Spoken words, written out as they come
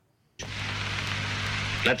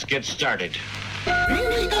Let's get started. Now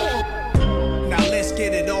let's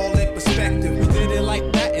get it all in perspective. We did it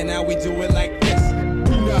like that, and now we do it like this.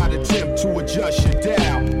 Do not attempt to adjust your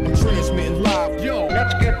dial. I'm transmitting live. Yo,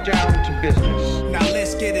 Let's get down to business. Now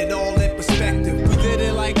let's get it all in perspective. We did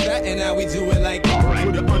it like that, and now we do it like this.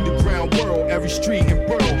 for the underground world, every street and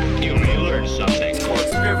borough. You may learn something.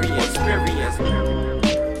 Experience.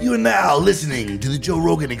 You are now listening to the Joe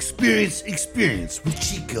Rogan Experience with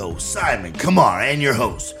Chico, Simon, Kamar, and your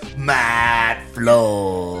host, Matt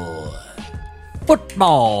Floyd.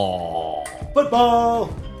 Football.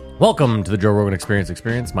 Welcome to the Joe Rogan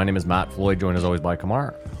Experience. My name is Matt Floyd, joined as always by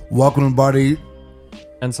Kamar Welcome, everybody.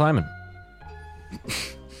 and Simon.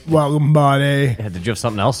 Welcome, buddy. Yeah, did you have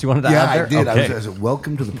something else you wanted to Yeah, add there? I did. Okay. I said,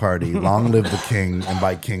 welcome to the party. Long live the king. And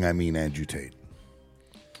by king, I mean Andrew Tate.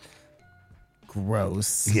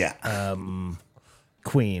 Gross. Yeah.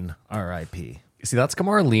 Queen, R.I.P. See, that's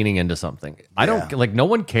Kamar leaning into something. I don't, Yeah. like, no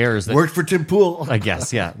one cares that, Worked for Tim Pool. I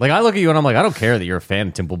guess, yeah. Like, I look at you and I'm like, I don't care that you're a fan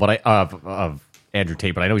of Temple, but of Andrew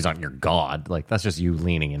Tate, but I know he's not your god. Like, that's just you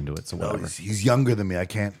leaning into it, so No, whatever. he's younger than me. I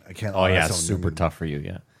can't. Oh, yeah, it's super tough for you,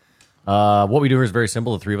 yeah. What we do here is very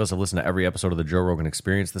simple. The three of us have listened to every episode of the Joe Rogan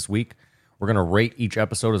Experience this week. We're going to rate each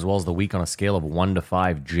episode as well as the week on a scale of 1 to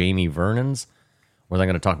 5 Jamie Vernons. We're then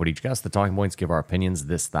going to talk about each guest, the talking points, give our opinions,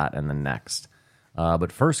 this, that, and the next. But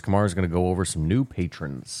first, Kamar is going to go over some new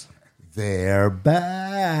patrons. They're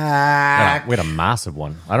back. We had a massive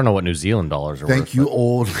one. I don't know what New Zealand dollars are Thank worth. you,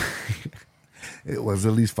 old. It was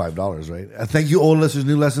at least $5, right? Thank you, old listeners,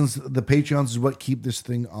 new lessons. The Patreons is what keep this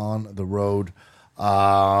thing on the road.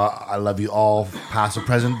 I love you all, past or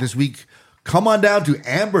present. This week, come on down to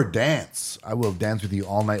Amber Dance. I will dance with you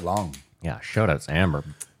all night long. Yeah, shout outs to Amber.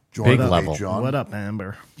 Join Big the level. Patreon. What up,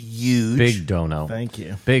 Amber? Huge. Big dono. Thank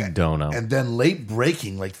you. Big dono. And then late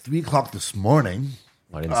breaking, like 3 o'clock this morning.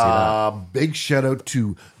 I didn't see that. Big shout out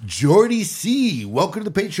to Jordy C. Welcome to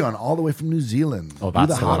the Patreon, all the way from New Zealand. Oh,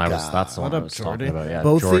 that's Do the one I haka. was. That's the one What I up, was Jordy? talking about. Yeah,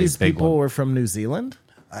 Both Jordy, these big people one. were from New Zealand?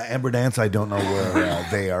 Amber Dance, I don't know where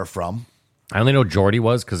they are from. I only know Jordy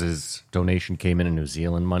was because his donation came in New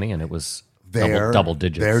Zealand money, and it was double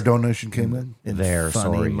digits. Their donation came in. Their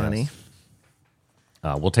funny sorry, money.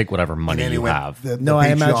 yes. We'll take whatever money And you anyway, have. the No, I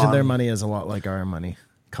imagine Patreon, their money is a lot like our money.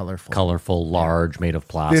 Colorful. Colorful, large, made of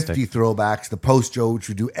plastic. 50 throwbacks, the post show, which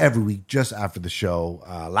we do every week just after the show.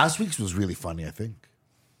 Last week's was really funny, I think.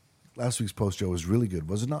 Last week's post show was really good,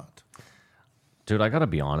 was it not? Dude, I gotta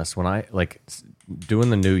be honest. When I doing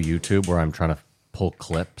the new YouTube where I'm trying to pull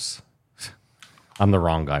clips, I'm the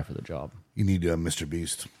wrong guy for the job. You need Mr.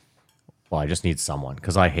 Beast. Well, I just need someone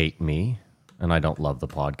because I hate me and I don't love the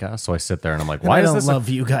podcast. So I sit there and I'm like, And why I is don't this? love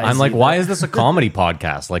you guys I'm like, either. why is this a comedy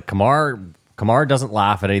podcast? Like Kamar doesn't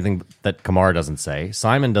laugh at anything that Kamar doesn't say.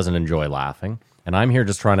 Simon doesn't enjoy laughing, and I'm here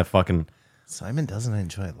just trying to fucking Simon doesn't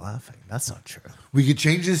enjoy laughing. That's not true. We could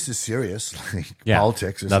change this to serious, like yeah,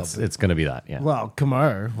 politics or something. It's gonna be that. Yeah. Well,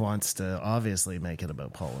 Kamar wants to obviously make it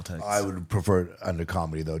about politics. I would prefer it under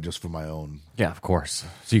comedy, though, just for my own Yeah, of course.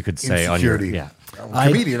 So you could say on your insecurity. I'm a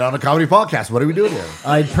comedian on a comedy podcast. What are we doing here?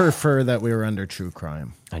 I'd prefer that we were under true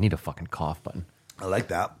crime. I need a fucking cough button. I like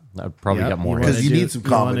that. I would probably Yep, get more. you wanna Because you do- need some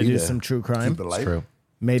you wanna comedy. do to some true crime? Keep it light. It's true.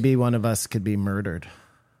 Maybe one of us could be murdered.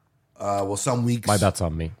 Well, some weeks My bet's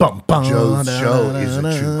on me. Bum, bum, Joe's da, show da, is a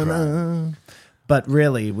da, true da, crime. But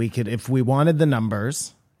really, we could, if we wanted the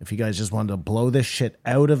numbers, if you guys just wanted to blow this shit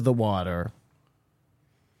out of the water,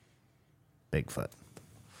 Bigfoot.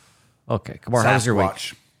 Okay, Kamar, how was your week?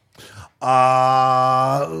 Sasquatch.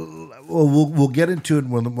 Well, we'll get into it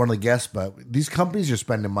when one of the guests, but these companies are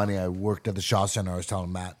spending money. I worked at the Shaw Center. I was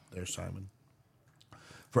telling Matt there, Simon,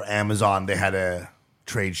 for Amazon. They had a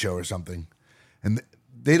trade show or something, and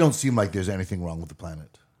they don't seem like there's anything wrong with the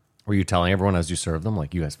planet. Were you telling everyone as you served them,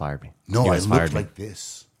 like, you guys fired me? No, you I guys looked like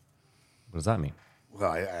this. What does that mean?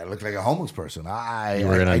 Well, I looked like a homeless person. You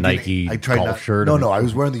were in a Nike tried golf shirt No, and- no, I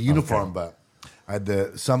was wearing the uniform, but I had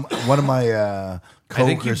one of my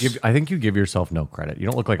coworkers I think you give yourself no credit. You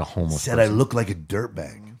don't look like a homeless said I person. look like a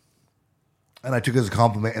dirtbag. And I took it as a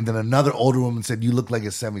compliment. And then another older woman said, "You look like a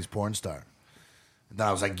semis porn star." And then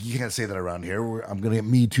I was like, "You can't say that around here. I'm going to get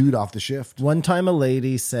Me Too'd off the shift." One time a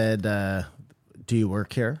lady said, do you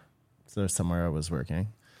work here? So somewhere I was working.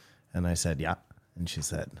 And I said, yeah. And she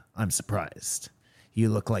said, I'm surprised. You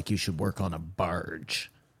look like you should work on a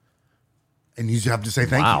barge. And you have to say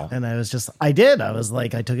thank Wow. you. And I was just, I did. I was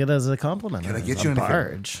like, I took it as a compliment. Can I It get was you a anything?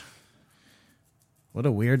 barge? What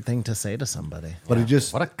a weird thing to say to somebody. But it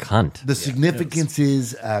just, What a cunt. the significance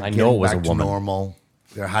is I know getting it was back a to woman. normal.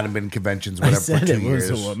 There hadn't been conventions, I whatever, for said 2 it was years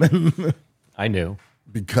a woman I knew.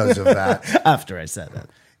 because of that after I said that.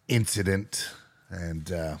 incident. And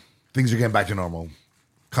things are getting back to normal.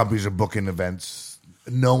 Companies are booking events.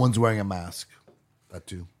 No one's wearing a mask. That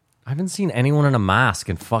too. I haven't seen anyone in a mask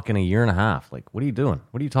in fucking a year and a half. Like, what are you doing?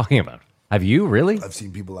 What are you talking about? Have you really? I've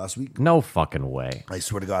seen people last week. No fucking way. I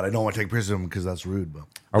swear to God, I don't want to take criticism because that's rude. But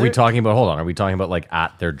Are we talking about, hold on, are we talking about like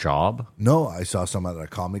at their job? no, I saw some at a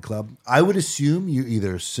comedy club. I would assume you're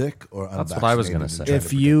either sick or unvaccinated. That's what I was gonna and say. trying to If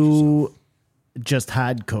protect you just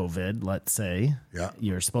had COVID, let's say, Yeah.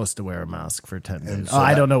 you're supposed to wear a mask for 10 days. so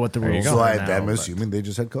I that- don't know what the you rules go. So are I'm now, but- assuming they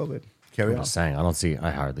just had COVID. Carry I'm on. just saying,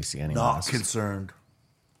 I hardly see any Not masks. concerned.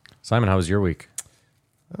 Simon, how was your week?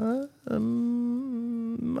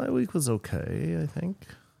 My week was okay, I think.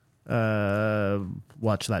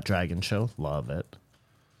 Watch that Dragon show. Love it.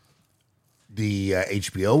 The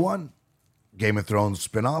HBO one, Game of Thrones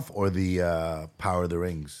spinoff, or the Power of the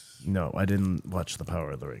Rings. No, I didn't watch The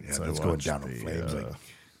Power of the Rings. Yeah, I that's going watched down in the, flames. Like,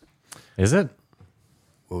 Is it?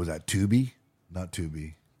 what was that? Tubi? Not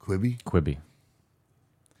Tubi. Quibi? Quibi.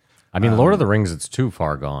 I mean, Lord of the Rings, it's too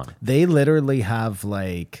far gone. They literally have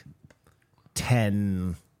like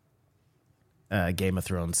 10 Game of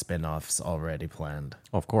Thrones spin-offs already planned.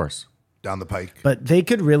 Of course. Down the pike. But they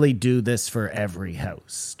could really do this for every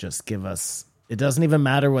house. Just give us... It doesn't even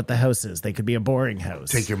matter what the house is. They could be a boring house.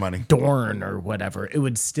 Take your money. Dorne or whatever. It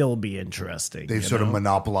would still be interesting. They've you sort of know?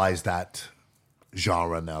 monopolized that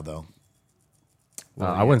genre now, though.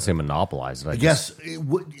 I wouldn't say monopolize it. I guess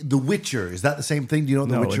The Witcher, is that the same thing? Do you know what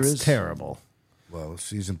No, The Witcher it's is? terrible. Well,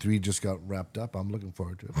 season 3 just got wrapped up. I'm looking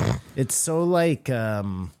forward to it. It's so like... I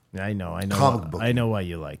know. Comic book. I know why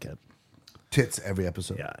you like it. Tits every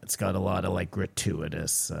episode. Yeah, it's got a lot of like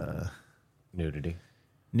gratuitous... Nudity.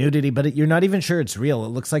 nudity, but you're not even sure it's real. It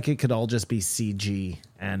looks like it could all just be CG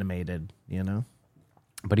animated, you know?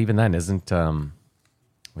 But even then, isn't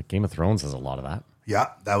like Game of Thrones has a lot of that. Yeah,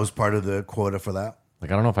 that was part of the quota for that. Like,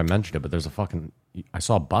 I don't know if I mentioned it, but there's a fucking... I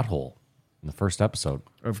saw a butthole in the first episode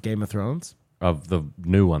Of Game of Thrones? of the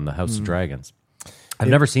new one, The House of Dragons. I've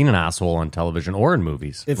never seen an asshole on television or in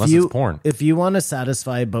movies, unless it's porn. If you want to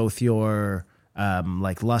satisfy both your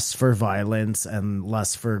like lust for violence and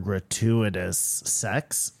lust for gratuitous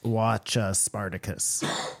sex, watch Spartacus.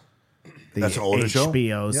 The That's an older show?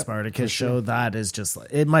 HBO Yep, Spartacus show. That is just...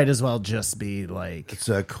 It might as well just be like... It's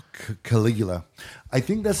Caligula. I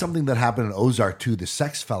think that's something that happened in Ozark too. The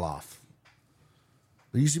sex fell off.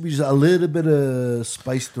 There used to be just a little bit of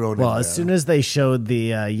spice thrown in Well, there. as soon as they showed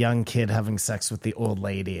the young kid having sex with the old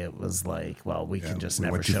lady, it was like, well, we can just we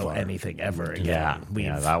never went too show far. anything ever again.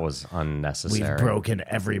 Yeah, that was We've unnecessary. broken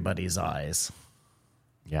everybody's eyes.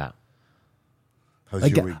 Yeah. How's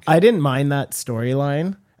Like, your week? I didn't mind that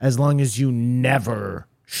storyline as long as you never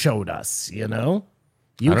showed us, you know?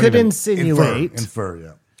 You I don't could even- insinuate. Infer,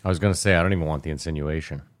 yeah. I was going to say, I don't even want the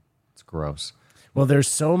insinuation. It's gross. Well, there's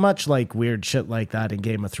so much like weird shit like that in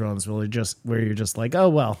Game of Thrones where you're just like, oh,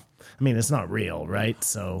 well, I mean, it's not real, right?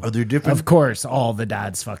 So, Are there different- Of course, all the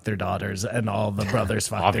dads fuck their daughters and all the brothers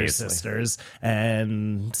fuck their Obviously. sisters,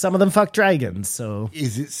 and some of them fuck dragons. So,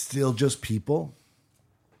 Is it still just people?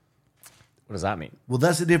 What does that mean? Well,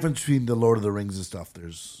 that's the difference between the Lord of the Rings and stuff.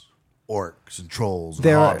 There's orcs and trolls and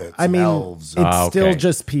there hobbits I mean, and elves. it's still okay.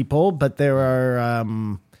 just people, but there are,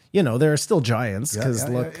 there are still giants because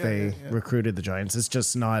yeah, they recruited the giants. It's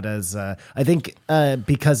just not as, I think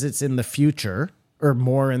because it's in the future or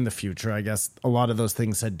more in the future, I guess a lot of those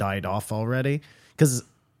things had died off already because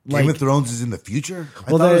Game of Thrones is in the future?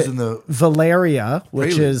 I well, thought it was in the... Valeria,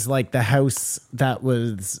 which Prelude. is like the house that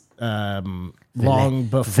was long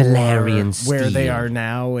before Valerian where they steel. are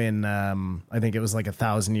now in I think it was like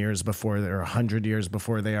 1,000 years before or 100 years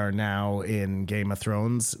before they are now in Game of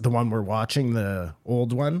Thrones, the one we're watching, the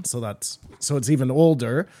old one. So it's even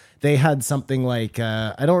older. They had something like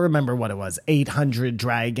I don't remember what it was, 800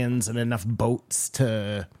 dragons and enough boats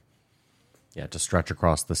to Yeah, to stretch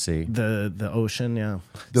across the sea. the ocean. Yeah.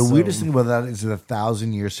 The So- weirdest thing about that is it's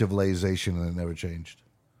 1,000-year civilization and it never changed.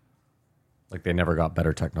 Like they never got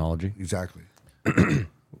better technology. Exactly.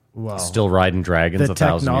 Well, Still riding dragons the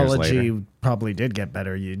 1,000 years later. technology probably did get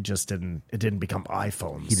better. You just didn't. It didn't become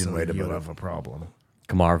iPhones. He didn't write you about it. have a problem.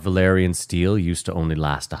 Kamar, Valerian steel used to only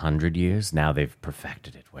last 100 years. Now they've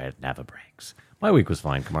perfected it where it never breaks. My week was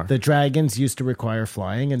fine, Kamar. The dragons used to require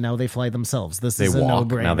flying, and now they fly themselves. This They is a walk.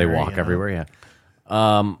 no-brainer. Now they walk you know? everywhere, yeah.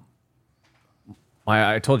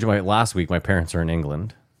 I told you last week my parents are in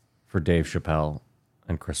England for Dave Chappelle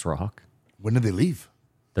and Chris Rock. When did they leave?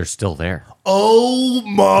 They're still there. Oh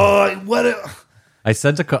my! What? I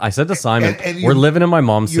said to Simon, And we're living in my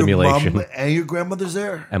mom's your simulation. mom and your grandmother's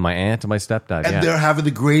there, And my aunt and my stepdad, and yeah. they're having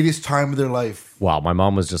the greatest time of their life. Wow, my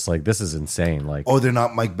mom was just like, this is insane. Like, Oh, they're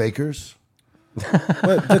not Mike Bakers.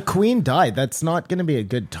 But the queen died. That's not going to be a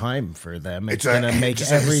good time for them. It's It's a- going to make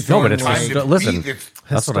it's a everything. No, but it's Time like, to listen. beat it.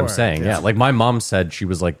 That's what I'm Historic, saying. Yeah, like my mom said, she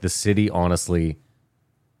was like, the city honestly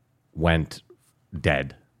went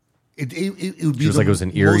dead. It would be She was like, it was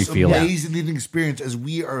an eerie most feeling. amazing experience as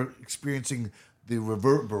we are experiencing the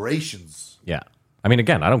reverberations. Yeah. I mean,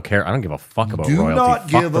 again, I don't care. I don't give a fuck about Do royalty. not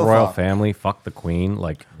Fuck give the a royal fuck. family. Fuck the queen.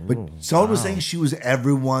 Like, But someone was saying she was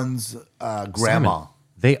everyone's grandma. Simon,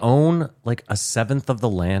 they own like a seventh of the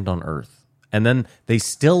land on Earth, and then they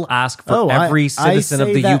still ask for Oh, every I citizen of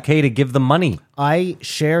say the that- UK to give them money. I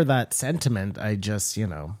share that sentiment. I just, I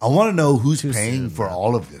want to know who's Too paying soon, for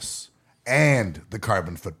all of this and the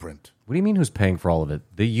carbon footprint. What do you mean? Who's paying for all of it?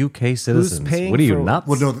 The UK citizens. paying What are you for- nuts?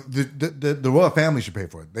 Well, no, the royal family should pay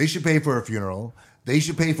for it. They should pay for a funeral. They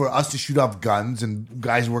should pay for us to shoot off guns and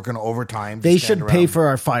guys working overtime. to they stand should pay around. for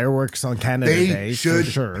our fireworks on Canada They Day. should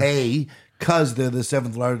for sure. pay because they're the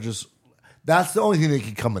seventh largest. That's the only thing that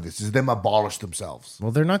can come of this is them abolish themselves.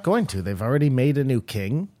 Well, they're not going to. They've already made a new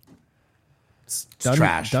king. It's done,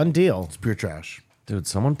 trash. Done deal. It's pure trash. Dude,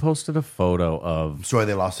 someone posted a photo Sorry,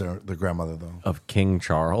 they lost their grandmother though. of King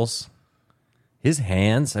Charles. His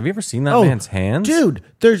hands. Have you ever seen that Oh, man's hands? Dude,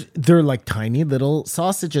 they're like tiny little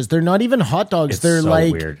sausages. They're not even hot dogs. It's they're so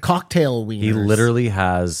like weird. cocktail wieners. He literally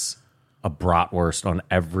has a bratwurst on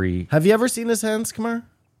every. Have you ever seen his hands, Kamar?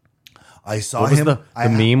 I saw What was him. the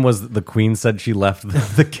meme was the queen said she left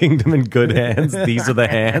the kingdom in good hands. These are the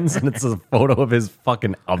hands, and it's a photo of his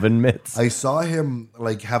fucking oven mitts. I saw him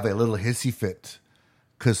like have a little hissy fit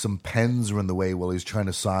because some pens were in the way while he's trying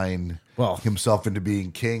to sign Well, himself into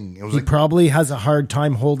being king. It was He like probably has a hard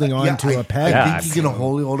time holding on yeah, to a pen. Yeah. I think he can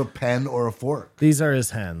hold a pen or a fork. These are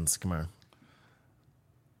his hands, Kamar.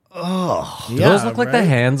 Do those look like the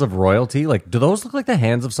hands of royalty? Like, do those look like the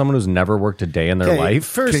hands of someone who's never worked a day in their life?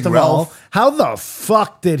 First King of Ralph. all, how the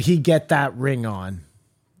fuck did he get that ring on?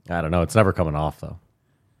 I don't know. It's never coming off though.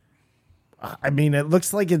 I mean, it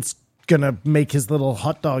looks like it's gonna make his little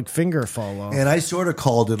hot dog finger fall off. And I sort of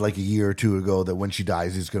called it like a year or two ago that when she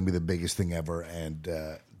dies, it's going to be the biggest thing ever. And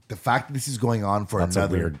the fact that this is going on for That's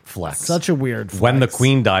another a weird flex. Such a weird When the flex.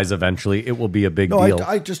 queen dies eventually, it will be a big No, deal.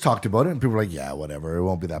 I just talked about it, and people were like, "Yeah, whatever. It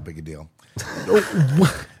won't be that big a deal."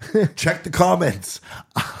 Check the comments.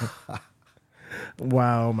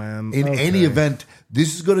 Wow, man. In Okay. any event,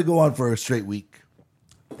 this is going to go on for a straight week.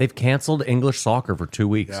 They've canceled English soccer for 2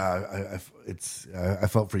 weeks. I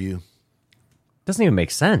felt for you. Doesn't even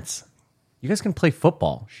make sense. You guys can play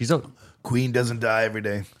football. Queen doesn't die every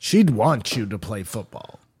day. She'd want you to play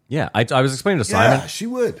football. Yeah. I was explaining to Simon. Yeah, she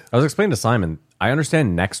would. I was explaining to Simon. I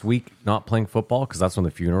understand next week not playing football because that's when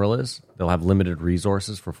the funeral is. They'll have limited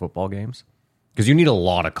resources for football games because you need a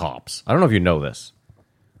lot of cops. I don't know if you know this.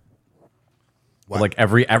 But like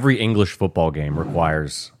every English football game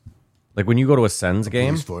requires, like when you go to a Sens game,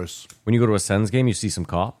 Police force. when you go to a Sens game, you see some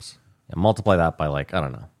cops. And multiply that by like, I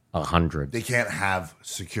don't know, 100. They can't have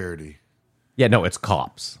security. Yeah, no, it's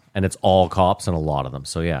cops, and it's all cops and a lot of them.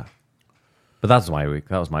 So yeah, but that's my week.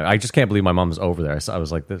 That was my. I just can't believe my mom's over there. I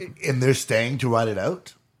was like, this. And they're staying to ride it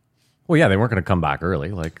out? Well, yeah, they weren't going to come back early.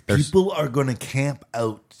 Like, there's People are going to camp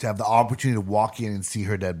out to have the opportunity to walk in and see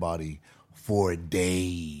her dead body for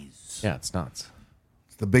days. yeah, it's nuts.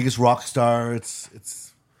 It's the biggest rock star. It's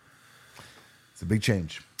a big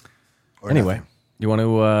change. Or Anyway, nothing. you want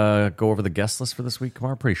to go over the guest list for this week,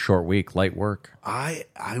 Kamar? Pretty short week, light work. I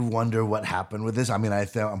wonder what happened with this. I mean,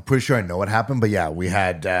 I'm pretty sure I know what happened, but yeah, we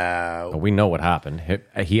had But we know what happened.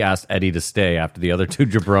 He asked Eddie to stay after the other two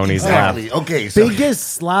jabronis exactly. left. Okay, so Biggest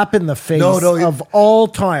slap in the face No, of all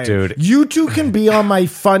time. Dude. You two can be on my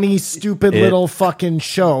funny, stupid little fucking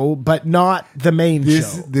show, but not the main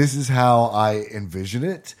show. this is how I envision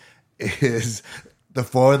it. Is the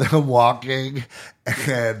four of them walking and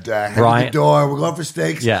heading to Brian- the door. We're going for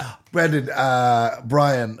steaks. Yeah. Brendan,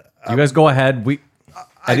 Brian, You guys go ahead.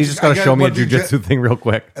 Eddie's just got to got show me a one thing jujitsu thing real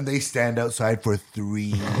quick. and they stand outside for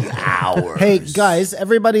 3 hours. Hey, guys,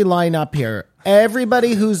 everybody line up here.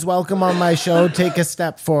 Everybody who's welcome on my show, take a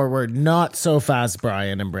step forward. Not so fast,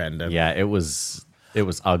 Brian and Brendan. Yeah, it was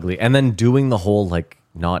ugly. And then doing the whole like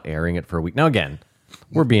not airing it for a week. Now again,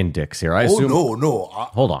 we're being dicks here. I Oh assume. no!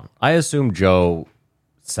 Hold on. I assume Joe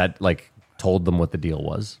told them what the deal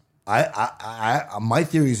was. My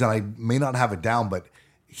theory is, and I may not have it down, but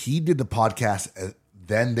he did the podcast,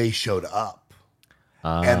 then they showed up,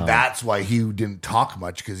 And that's why he didn't talk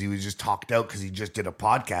much, because he was just talked out because he just did a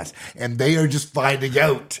podcast. And they are just finding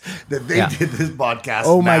out that they did this podcast.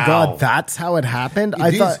 Oh my now. God, that's how it happened?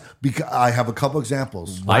 It is, because I have a couple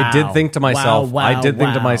examples. I did think to myself, Wow,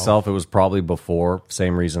 it was probably before,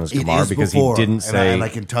 same reason as It Kamar, is because before, he didn't say. and I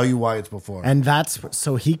can tell you why it's before. And that's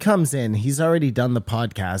so he comes in, he's already done the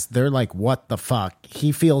podcast. They're like, what the fuck?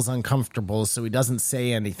 He feels uncomfortable, so he doesn't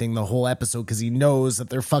say anything the whole episode because he knows that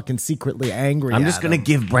they're fucking secretly angry. I'm just going to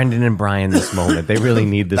give Brendan and Brian this moment. They really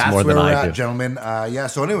need this That's more where than we're I at, do. gentlemen.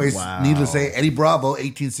 So anyways, needless to say, Eddie Bravo,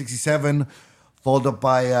 1867, followed up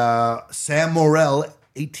by Sam Morrell,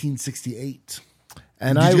 1868.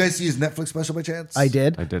 And Did you guys see his Netflix special by chance? I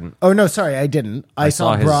did. I didn't. Oh no, sorry, I didn't. I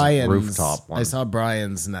saw his Brian's rooftop one. I saw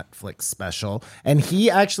Brian's Netflix special, and he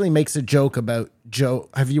actually makes a joke about Joe.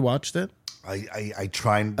 Have you watched it? I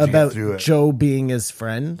tried to About get through it. Joe being his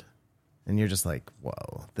friend, and you're just like,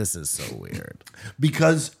 whoa, this is so weird.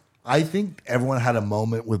 Because I think everyone had a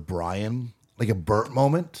moment with Brian, like a Burt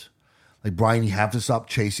moment. Like, Brian, you have to stop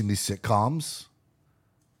chasing these sitcoms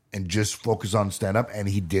and just focus on stand-up, and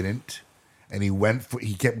he didn't. And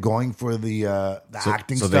he kept going for the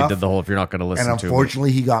acting So stuff. they did the whole, if you're not going to listen And to me.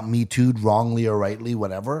 unfortunately, he got Me Too'd wrongly or rightly,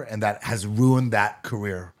 whatever. And that has ruined that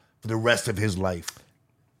career for the rest of his life.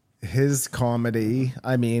 His comedy,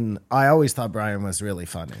 I mean, I always thought Brian was really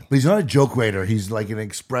funny, But he's not a joke writer. He's like an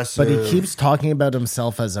expressive. but he keeps talking about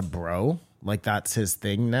himself as a bro. Like that's his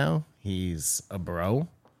thing now. He's a bro.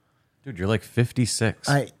 Dude, you're like 56.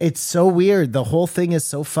 It's so weird. The whole thing is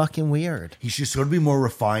so fucking weird. He should sort of be more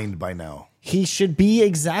refined by now. He should be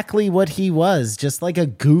exactly what he was, just like a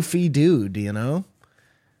goofy dude, you know?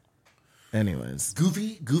 Anyways,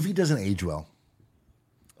 Goofy doesn't age well.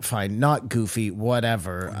 fine. Not goofy,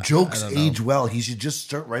 whatever. Jokes I don't know. age well. He should just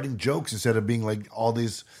start writing jokes instead of being like all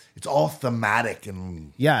these. It's all thematic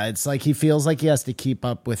and Yeah, it's like he feels like he has to keep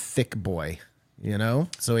up with Thick Boy, you know?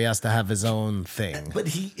 So he has to have his own thing. but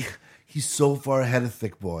he's so far ahead of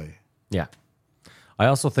Thick Boy. Yeah. I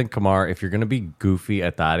also think, Kamar, if you're going to be goofy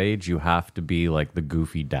at that age, you have to be like the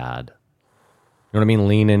goofy dad. You know what I mean?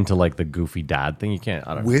 Lean into like the goofy dad thing. You can't.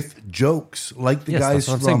 I don't know. With jokes like the Yes, guys that's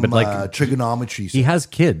what I'm from saying, but, like, Trigonometry. He has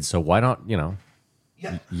kids, so why not,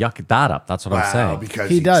 yuck that up? That's what I'm saying. because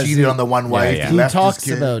He he does. cheated on the one wife. yeah. He left his talks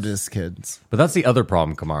kids. about his kids. But that's the other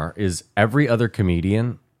problem, Kamar, is every other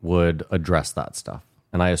comedian would address that stuff.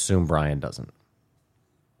 And I assume Brian doesn't.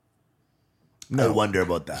 I wonder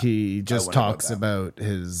about that. He just wonder about talks that. about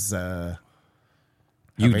his...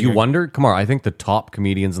 You wonder, Kamar, I think the top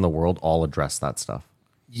comedians in the world all address that stuff.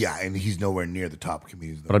 Yeah, and he's nowhere near the top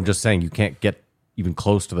comedians. But I'm just saying, you can't get even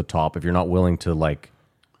close to the top if you're not willing to, like,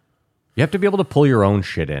 you have to be able to pull your own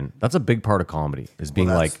shit in. That's a big part of comedy, is being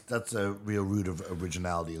like, that's a real root of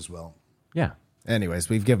originality as well. yeah. Anyways,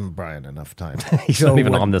 we've given Brian enough time. He's not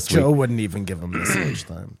even on this Joe week. wouldn't even give him this much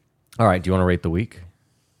time. All right, do you want to rate the week?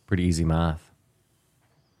 Pretty easy math.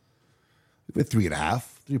 With 3.5,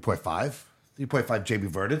 3.5, 3.5 JB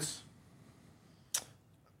Verdits.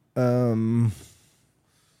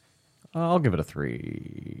 I'll give it a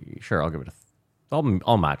 3. Sure, I'll give it a.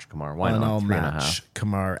 I'll match Kamar. Why And not? I'll 3.5. match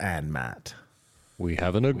Kamar and Matt. We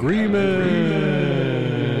have an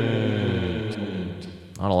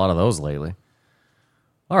agreement. Not a lot of those lately.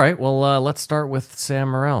 All right, well, let's start with Sam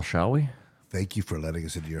Morrell, shall we? Thank you for letting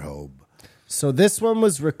us into your home. So this one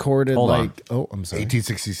was recorded Hold on. Oh, I'm sorry.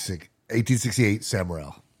 1868, Sam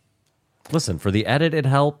Morrell. Listen, for the edit, it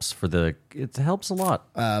helps. It helps a lot.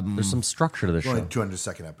 There's some structure to the Only show.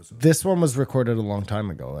 202nd episode. This one was recorded a long time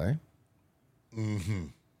ago, eh? Mm-hmm.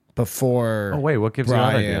 Before. Oh wait, what gives you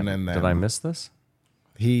that idea? Brian and Did them. I miss this?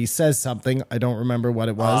 He says something. I don't remember what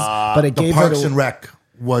it was, but it The gave Parks it. and Rec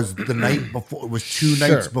was the night before. It was two Sure.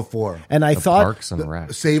 nights before. And I The thought, Parks and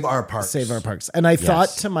Rec. Save Our Parks. Save Our Parks. And I thought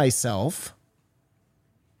to myself,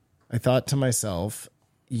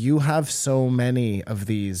 you have so many of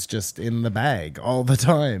these just in the bag all the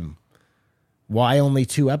time. Why only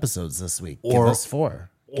 2 episodes this week? Give Or- us 4.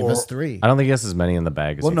 Give us 3. I don't think he has as many in the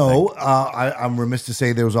bag as Well, you no, think. I'm remiss to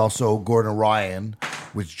say there was also Gordon Ryan,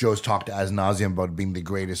 which Joe's talked as nauseum about being the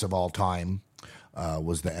greatest of all time.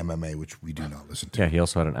 Was the MMA, which we do not listen to. Yeah, he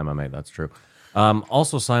also had an MMA. That's true.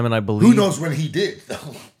 Also, Simon, I believe. Who knows when he did?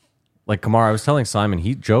 Like Kamar, I was telling Simon,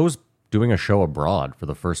 Joe's doing a show abroad for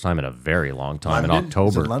the first time in a very long time London? in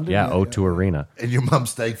October. Is it London? Yeah, Yeah, O2 Arena. And your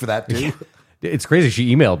mom's staying for that too. It's crazy.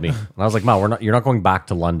 She emailed me, and I was like, "Ma, you're not going back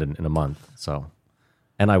to London in a month." So,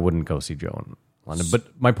 and I wouldn't go see Joe in London. But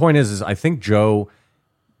my point is I think Joe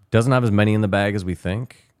doesn't have as many in the bag as we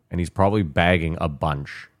think, and he's probably bagging a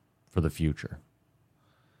bunch for the future.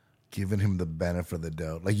 Giving him the benefit of the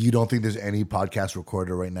doubt. Like, you don't think there's any podcast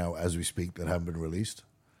recorded right now as we speak that haven't been released?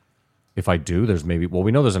 If I do, there's maybe, well,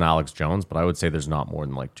 we know there's an Alex Jones, but I would say there's not more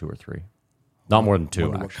than like 2 or 3. Not more than 2,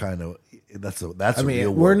 Wonder what actually. kind of, that's I a real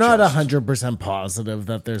mean, we're war not chest. 100% positive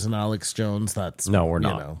that there's an Alex Jones. That's No, we're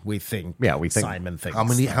not. We think. Yeah, we think- Simon thinks.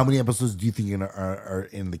 How many episodes do you think are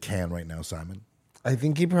in the can right now, Simon? I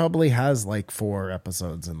think he probably has like 4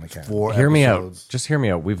 episodes in the can. 4 Hear me out. episodes. Just hear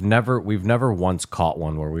me out. We've never once caught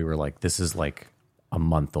one where we were like, this is like a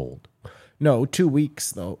month old. No, 2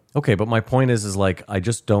 weeks though. Okay, but my point is like, I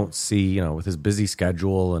just don't see, with his busy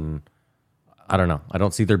schedule, and I don't know. I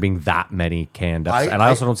don't see there being that many canned episodes. And I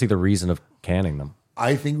also don't see the reason of canning them.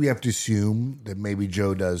 I think we have to assume that maybe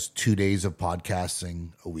Joe does 2 days of podcasting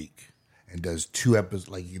a week and does 2 episodes,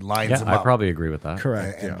 like he lines Yeah, them I up. probably agree with that.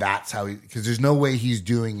 Correct. And that's how because there's no way he's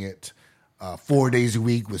doing it 4 days a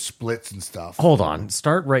week with splits and stuff. Hold on.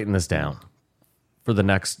 Start writing this down for the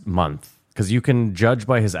next month, because you can judge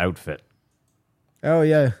by his outfit. Oh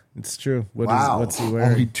yeah, it's true. What's he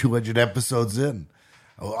wearing? Only 200 episodes in.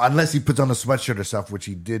 Oh, unless he puts on a sweatshirt or stuff, which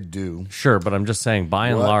he did do. Sure, but I'm just saying, by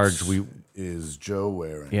and What large, is Joe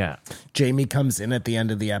wearing? yeah. Jamie comes in at the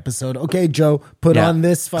end of the episode. Okay, Joe, put on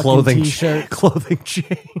this fucking t-shirt. Clothing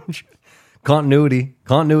change. Continuity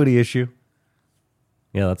issue.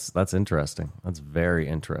 Yeah, that's interesting. That's very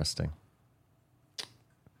interesting.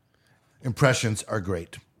 Impressions are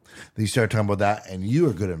great. Then you start talking about that, and you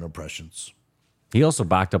are good at impressions. He also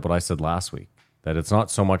backed up what I said last week, that it's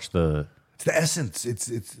not so much It's the essence. It's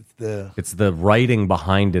the writing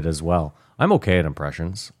behind it as well. I'm okay at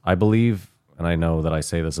impressions. I believe, and I know that I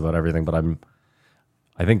say this about everything, but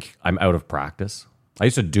I think I'm out of practice. I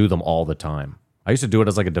used to do them all the time. I used to do it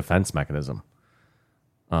as like a defense mechanism.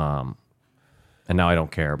 And now I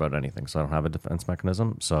don't care about anything, so I don't have a defense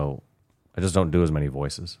mechanism. So I just don't do as many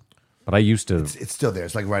voices. But I used to. It's still there.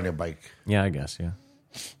 It's like riding a bike. Yeah, I guess, yeah.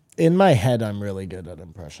 In my head, I'm really good at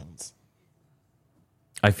impressions.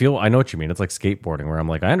 I know what you mean. It's like skateboarding, where I'm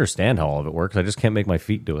like, I understand how all of it works. I just can't make my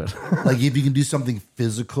feet do it. Like if you can do something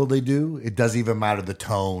physical, they do. It doesn't even matter the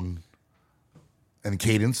tone and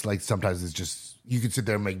cadence. Like sometimes it's just you can sit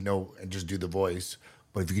there and make note and just do the voice.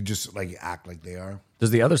 But if you could just like act like they are.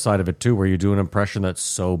 There's the other side of it too, where you do an impression that's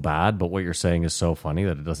so bad, but what you're saying is so funny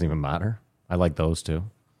that it doesn't even matter. I like those too,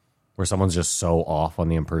 where someone's just so off on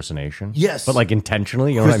the impersonation. Yes. but like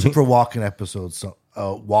intentionally. You know what I mean? Christopher Walken episodes, so,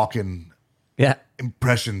 Walken Yeah,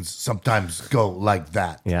 impressions sometimes go like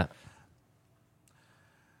that. yeah.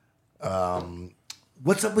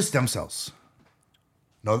 What's up with stem cells?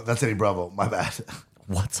 No, that's Eddie Bravo. My bad.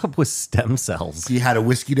 What's up with stem cells? He had a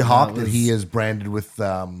whiskey to hawk that he has branded with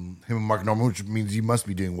him and Mark Norman, which means he must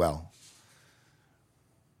be doing well.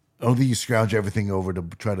 I don't think you scrounge everything over to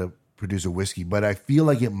try to produce a whiskey, but I feel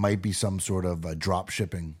like it might be some sort of drop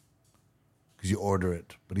shipping because you order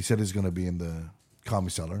it. But he said it's going to be in the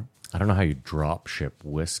comedy cellar. I don't know how you drop ship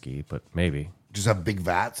whiskey, but maybe. Just have big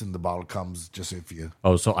vats and the bottle comes just if you.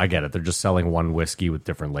 Oh, so I get it. They're just selling one whiskey with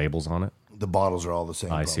different labels on it. The bottles are all the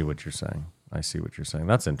same. I bro. see what you're saying.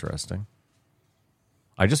 That's interesting.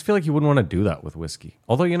 I just feel like you wouldn't want to do that with whiskey.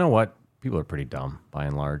 Although, you know what? People are pretty dumb, by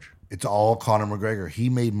and large. It's all Conor McGregor. He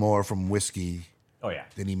made more from whiskey Oh, yeah.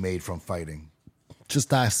 than he made from fighting.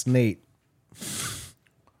 Just ask Nate.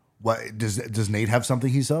 What does Nate have something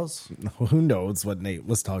he sells? Who knows what Nate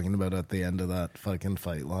was talking about at the end of that fucking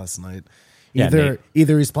fight last night? Yeah, Nate.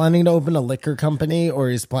 Either he's planning to open a liquor company or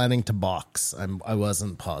he's planning to box. I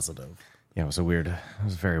wasn't positive. Yeah, it was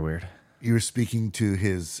very weird. You were speaking to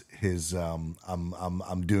his I'm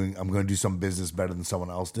going to do some business better than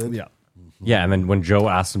someone else did. Yeah. Yeah, and then when Joe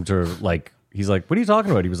asked him to, like, he's like, what are you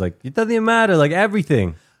talking about? He was like, it doesn't even matter, like,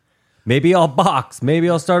 everything. Maybe I'll box. Maybe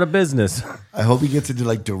I'll start a business. I hope he gets into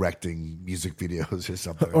like directing music videos or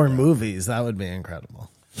something. Or like that. movies. That would be incredible.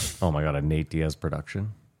 Oh, my God, a Nate Diaz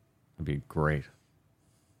production. That'd be great.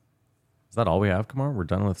 Is that all we have, Kamar? We're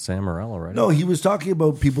done with Sam Morril already? No, he was talking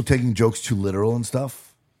about people taking jokes too literal and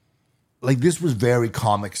stuff. Like this was very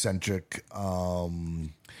comic centric.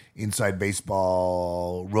 Inside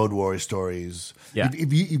Baseball, Road Warrior stories. Yeah.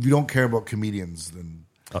 If you don't care about comedians, then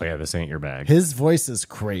Oh, yeah, this ain't your bag. His voice is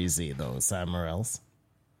crazy, though, Sam Morril's.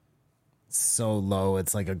 So low,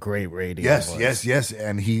 it's like a great radio voice. yes,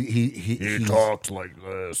 and he talks like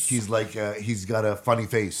this. He's like he's got a funny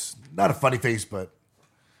face, not a funny face, but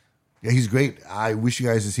yeah, he's great. I wish you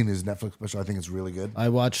guys had seen his Netflix special. I think it's really good. I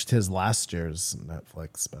watched his last year's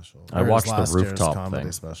Netflix special. I Or his watched the last year's Rooftop comedy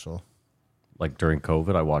thing. special. Like, during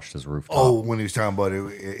COVID, I watched his Rooftop. Oh, when he was talking about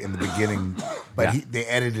it in the beginning, but Yeah. they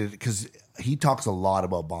edited it because he talks a lot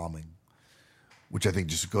about bombing. which I think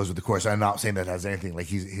just goes with the course. I'm not saying that has anything. Like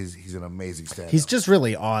he's an amazing stand-up. He's just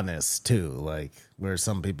really honest too. Like where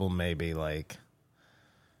some people maybe like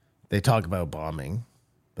they talk about bombing,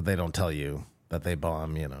 but they don't tell you that they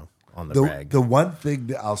bomb. On the rag. The one thing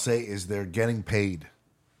that I'll say is they're getting paid,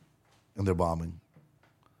 and they're bombing.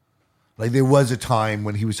 Like there was a time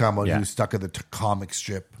when he was talking about he was stuck at the comic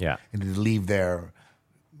strip, and to leave there,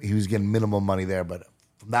 he was getting minimum money there. But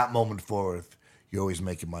from that moment forward, you're always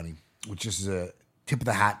making money, which is a tip of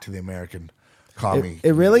the hat to the American comedy.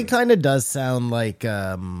 It really kind of does sound like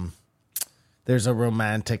there's a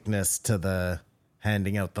romanticness to the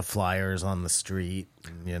handing out the flyers on the street.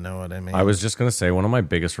 You know what I mean? I was just going to say, one of my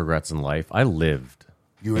biggest regrets in life, I lived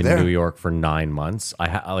in New York for 9 months.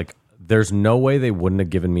 There's no way they wouldn't have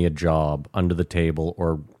given me a job under the table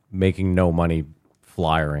or making no money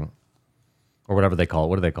flyering or whatever they call it.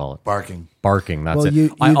 What do they call it? Barking. That's it. You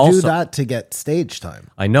do do that to get stage time.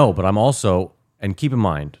 I know, but I'm also, and keep in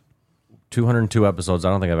mind, 202 episodes, I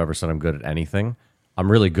don't think I've ever said I'm good at anything.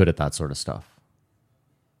 I'm really good at that sort of stuff.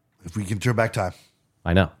 If we can turn back time.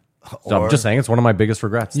 I know. So I'm just saying it's one of my biggest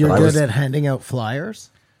regrets. You're good at handing out flyers?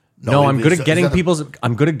 No, I'm good at getting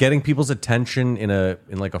people's attention in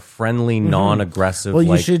like a friendly, non-aggressive. Well,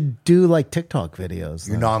 you should do like TikTok videos.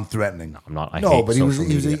 You're non-threatening. I'm not. I no, hate but he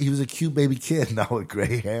social was a cute baby kid now with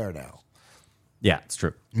gray hair now. Yeah, it's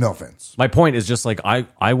true. No offense. My point is just like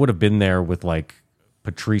I would have been there with like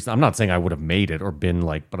Patrice. I'm not saying I would have made it or been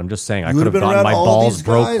like, but I'm just saying I could have gotten my balls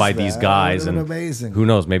broke by these guys, and amazing. Who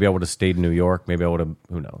knows? Maybe I would have stayed in New York. Maybe I would have.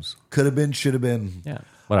 Who knows? Could have been. Should have been. Yeah.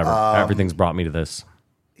 Whatever. Everything's brought me to this.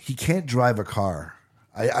 He can't drive a car.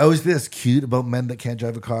 I always think it's cute about men that can't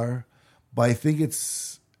drive a car, but I think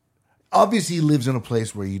it's obviously he lives in a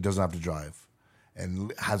place where he doesn't have to drive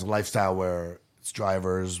and has a lifestyle where it's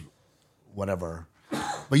drivers, whatever.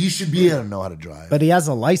 But you should be able to know how to drive. But he has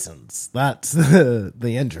a license. That's the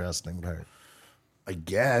interesting part. I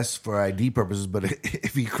guess for ID purposes, but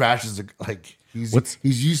if he crashes, like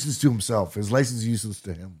he's useless to himself. His license is useless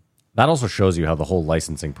to him. That also shows you how the whole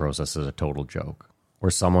licensing process is a total joke. Where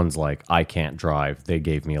someone's like, I can't drive. They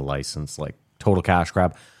gave me a license. Like, total cash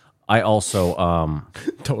grab. I also...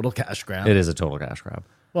 total cash grab. It is a total cash grab.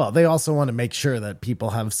 Well, they also want to make sure that people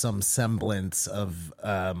have some semblance of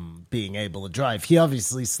being able to drive. He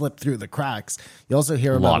obviously slipped through the cracks. You also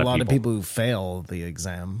hear about a lot of people who fail the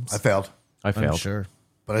exams. I failed. I'm sure.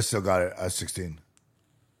 But I still got it at 16.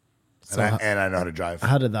 And I know how to drive.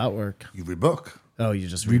 How did that work? You rebook. Oh, you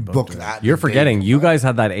just rebooked it. that. You're forgetting. You guys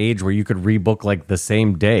had that age where you could rebook like the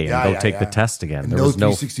same day and go take the test again. And there no was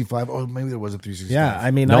 365. Oh, maybe there was a 365. Yeah,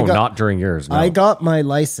 I mean, not during yours. No. I got my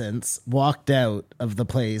license, walked out of the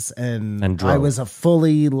place, and drove. I was a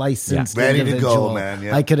fully licensed ready individual. to go, man.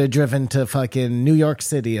 Yeah. I could have driven to fucking New York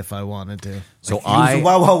City if I wanted to. So He was the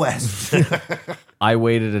Wild Wild West. I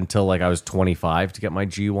waited until like I was 25 to get my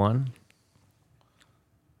G1.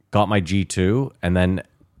 Got my G2, and then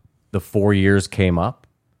the 4 years came up.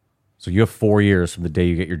 So you have 4 years from the day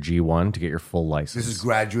you get your G1 to get your full license. This is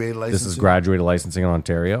graduated licensing? This is graduated licensing in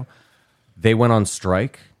Ontario. They went on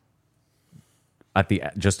strike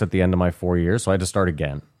just at the end of my 4 years, so I had to start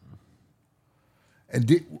again.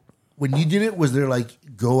 And when you did it, was there like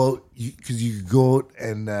go out, because you could go out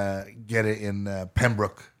and get it in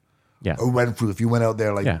Pembroke or Renfrew. If you went out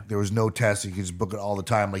there, there was no test, you could just book it all the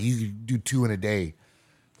time. Like you could do 2 in a day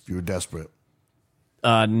if you were desperate.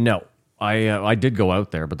 No. I did go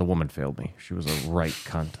out there, but the woman failed me. She was a right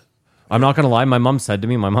cunt. I'm not going to lie. My mom said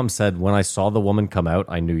when I saw the woman come out,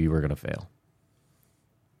 I knew you were going to fail.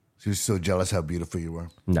 She was so jealous how beautiful you were.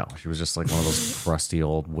 No, she was just like one of those crusty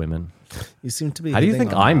old women. You seem to be. How do you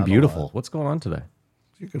think I'm beautiful? What's going on today?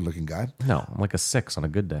 You're a good looking guy. No, I'm like a 6 on a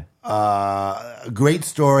good day. A great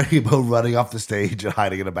story about running off the stage and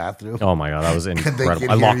hiding in a bathroom. Oh my God, that was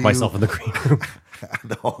incredible. I locked myself in the green room.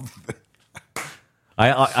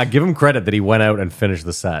 I give him credit that he went out and finished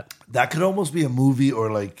the set. That could almost be a movie,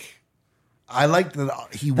 or like, I like that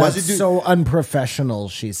he That's wasn't so unprofessional,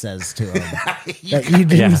 she says to him. that you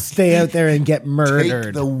didn't stay out there and get murdered.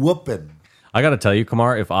 Take the whooping. I got to tell you,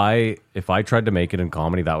 Kumar, if I tried to make it in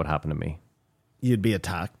comedy, that would happen to me. You'd be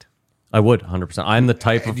attacked. I would, 100%. I'm the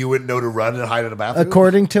type And of... you wouldn't know to run and hide in a bathroom?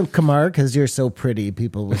 According to Kumar, because you're so pretty,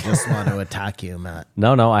 people would just want to attack you, Matt.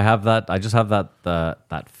 No, I have that. I just have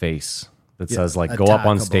that face that says like, go up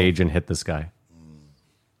on stage and hit this guy.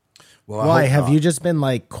 Well, why? Have you just been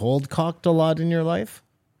like cold cocked a lot in your life?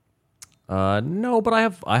 No, but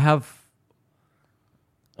I have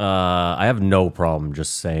no problem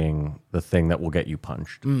just saying the thing that will get you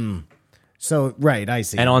punched. So right, I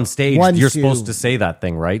see. And on stage, Once you're you- supposed to say that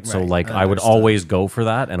thing, right? So Right, like, I would understood. always go for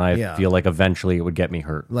that, and I Yeah. feel like eventually it would get me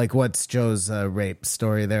hurt. Like, what's Joe's rape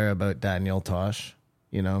story there about Daniel Tosh?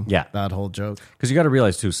 You know, Yeah. that whole joke. Because you got to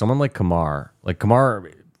realize too, someone like Kamar,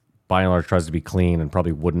 by and large tries to be clean and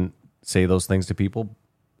probably wouldn't say those things to people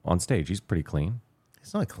on stage. He's pretty clean.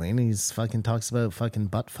 He's not clean. He's fucking talks about fucking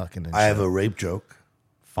butt fucking and I shit. have a rape joke.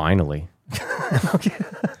 Finally,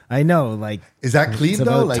 I know, like, Is that clean it's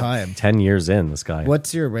though? about Like, time. 10 years in, this guy.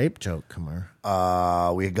 What's your rape joke, Kamar?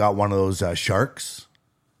 we got one of those sharks,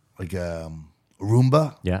 like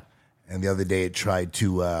Roomba, Yeah. and the other day it tried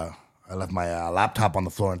to. I left my laptop on the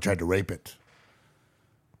floor and tried to rape it.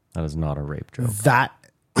 That is not a rape joke. That.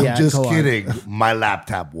 I'm yeah, just go on. kidding. My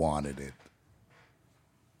laptop wanted it.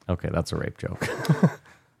 Okay, that's a rape joke.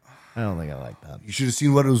 I don't think I like that. You should have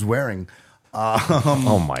seen what it was wearing.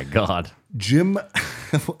 Oh my God. Jim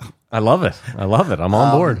I love it. I'm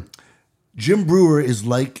on board. Jim Brewer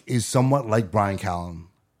is somewhat like Brian Callen.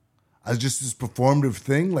 As just this performative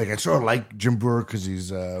thing. Like I sort of like Jim Brewer because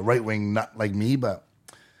he's a right wing nut like me, but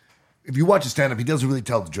if you watch his stand up, he doesn't really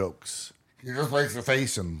tell the jokes. He just likes the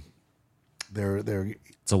face and they're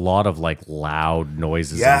It's a lot of like loud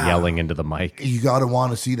noises Yeah. and yelling into the mic. you gotta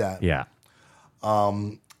want to see that. Yeah.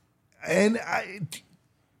 And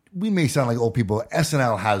we may sound like old people.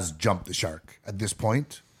 SNL has jumped the shark at this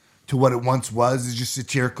point to what it once was. It's just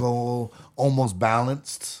satirical, almost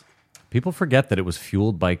balanced. People forget that it was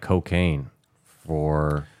fueled by cocaine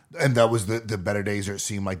for. And that was the better days, or it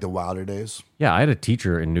seemed like the wilder days. Yeah, I had a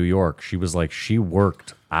teacher in New York. She was like, she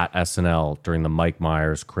worked at SNL during the Mike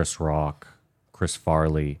Myers, Chris Rock, Chris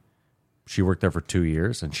Farley. She worked there for 2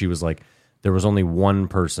 years, and she was like, there was only one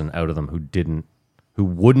person out of them who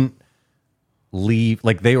wouldn't leave.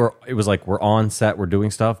 Like it was like, we're on set, we're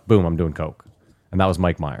doing stuff. Boom, I'm doing coke, and that was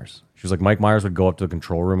Mike Myers. She was like, Mike Myers would go up to the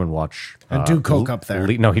control room and watch And do coke up there.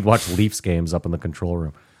 No, he'd watch Leafs games up in the control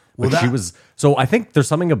room. Well, But she that- was so. I think there's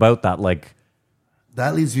something about that, like.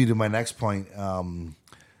 That leads me to my next point.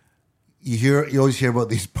 You always hear about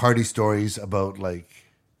these party stories about like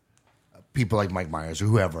people like Mike Myers or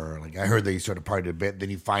whoever. Like I heard they sort of partied a bit, then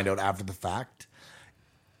you find out after the fact.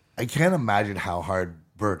 I can't imagine how hard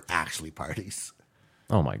Bert actually parties.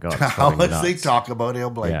 Oh my god! it's How fucking much nuts. they talk about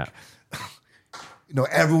him, like Yeah.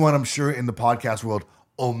 everyone I'm sure in the podcast world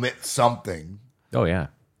omits something. Oh yeah.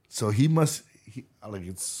 So he must like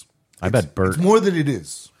it's. I bet Bert. It's more than it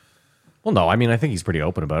is. Well, no, I mean, I think he's pretty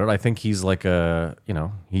open about it. I think he's like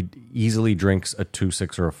he easily drinks a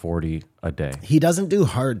 2.6 or a 40 a day. He doesn't do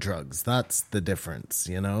hard drugs. That's the difference,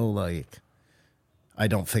 you know? Like, I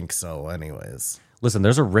don't think so, anyways. Listen,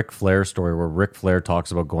 there's a Ric Flair story where Ric Flair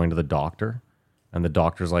talks about going to the doctor, and the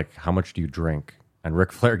doctor's like, "How much do you drink?" And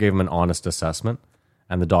Ric Flair gave him an honest assessment,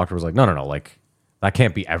 and the doctor was like, "No, like that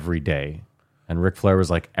can't be every day." And Ric Flair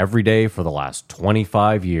was like, "Every day for the last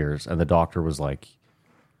 25 years," and the doctor was like,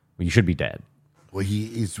 "Well, you should be dead." Well,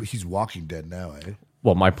 he's Walking Dead now, eh?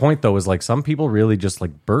 Well, my point though is like some people really just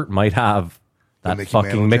like Bert might have that Mickey fucking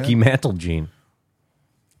Mantle Mickey gene? Mantle gene.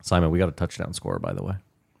 Simon, we got a touchdown score, by the way.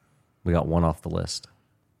 We got one off the list.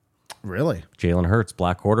 Really? Jalen Hurts,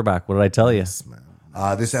 black quarterback. What did I tell you?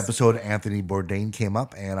 This episode, Anthony Bourdain came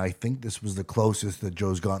up, and I think this was the closest that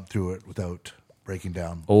Joe's gotten through it without breaking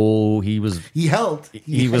down. Oh, he was He held.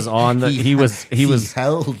 he was on the he was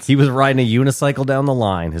held. he was riding a unicycle down the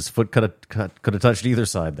line. His foot could have touched either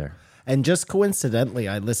side there. And just coincidentally,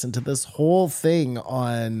 I listened to this whole thing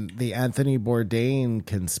on the Anthony Bourdain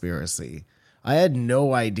conspiracy. I had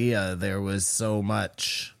no idea there was so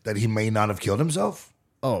much. That he may not have killed himself.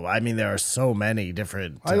 Oh, I mean, there are so many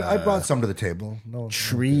different I brought some to the table. No,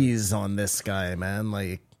 trees on this guy, man.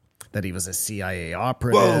 Like that he was a CIA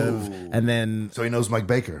operative. Whoa. And then, so he knows Mike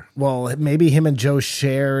Baker. well, maybe him and Joe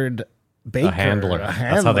shared Baker. A handler.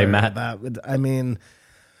 That's how they met. That would, I mean,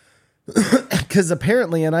 because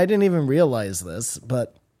apparently, and I didn't even realize this,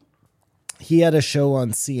 but he had a show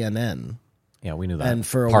on CNN. Yeah, we knew that. And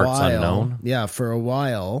for a Parts while, unknown. yeah, for a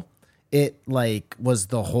while, it like was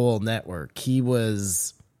the whole network. He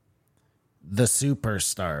was the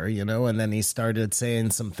superstar, you know, and then he started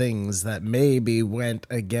saying some things that maybe went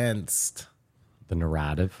against The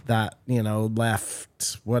narrative. that, you know,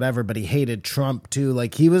 left whatever, but he hated Trump too.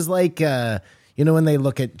 Like he was like, you know, when they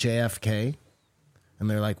look at JFK and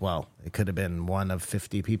they're like, well, it could have been one of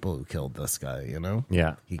 50 people who killed this guy, you know?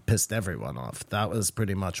 Yeah. He pissed everyone off. That was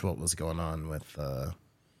pretty much what was going on with,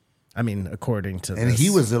 I mean, according to And this he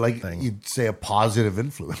was like, thing. you'd say, a positive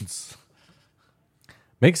influence.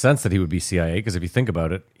 Makes sense that he would be CIA because if you think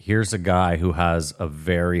about it, here's a guy who has a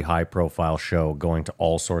very high profile show going to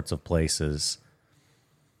all sorts of places,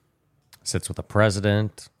 sits with the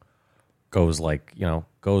president, goes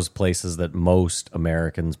goes places that most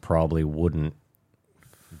Americans probably wouldn't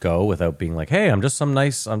go without being like, hey, I'm just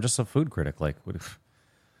a food critic. Like,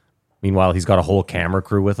 meanwhile, he's got a whole camera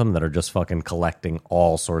crew with him that are just fucking collecting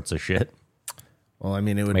all sorts of shit. Well, I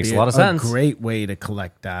mean, it would Makes be a lot of sense. great way to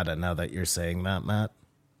collect data now that you're saying that, Matt,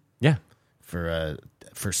 Yeah. for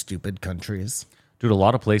stupid countries. Dude, a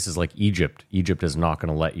lot of places like Egypt is not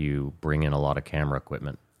going to let you bring in a lot of camera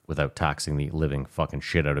equipment without taxing the living fucking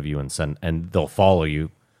shit out of you and they'll follow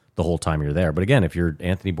you the whole time you're there. But again, if you're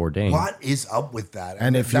Anthony Bourdain, What is up with that?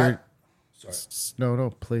 And if that, you're... No,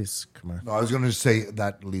 please, come on. No, I was going to say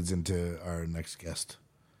that leads into our next guest.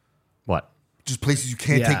 what? Just places you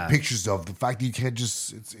can't Yeah. take pictures of. The fact that you can't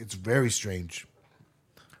it's very strange.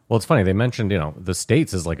 Well, it's funny. They mentioned, the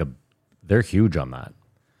States is they're huge on that.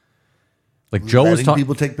 Like Joe was Letting talking.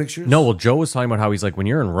 people take pictures? No, well, Joe was talking about how he's like, when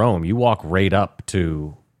you're in Rome, you walk right up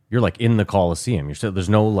to, you're like in the Colosseum. You're still, there's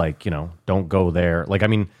no don't go there. Like, I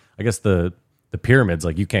mean, I guess the pyramids,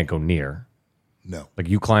 like you can't go near. No. Like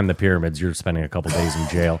you climb the pyramids, you're spending a couple days in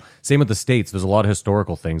jail. Same with the States. There's a lot of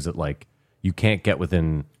historical things that like you can't get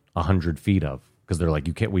within 100 feet of because they're like,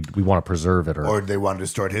 you can't, we want to preserve it Or they want to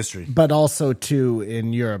distort history. But also, too,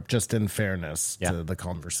 in Europe, just in fairness Yeah. to the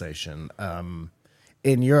conversation,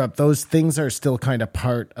 in Europe, those things are still kind of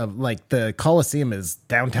part of, like, the Colosseum is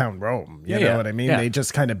downtown Rome. You know yeah. what I mean? Yeah. They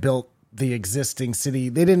just kind of built the existing city.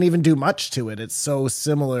 They didn't even do much to it. It's so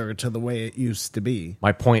similar to the way it used to be.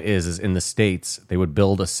 My point is in the States, they would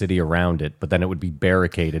build a city around it, but then it would be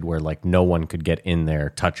barricaded where like no one could get in there,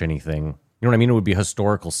 touch anything. You know what I mean? It would be a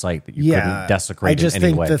historical site that you couldn't desecrate I just in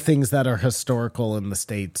any think way. the things that are historical in the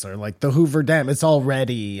States are like the Hoover Dam. It's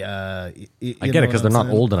already. I get it because they're not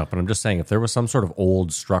old enough, but I'm just saying if there was some sort of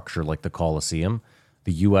old structure like the Colosseum,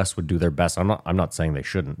 the U.S. would do their best. I'm not saying they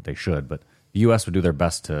shouldn't. They should, but the U.S. would do their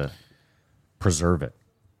best to preserve it,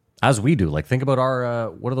 as we do. Like think about our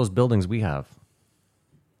what are those buildings we have?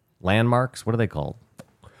 Landmarks. What are they called?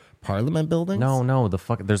 Parliament buildings. No.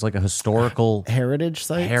 There's like a historical Heritage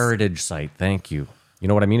sites. heritage site. Thank you. You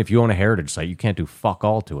know what I mean? If you own a heritage site, you can't do fuck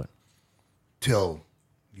all to it. Till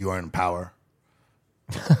you are in power.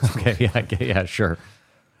 Okay, yeah, sure.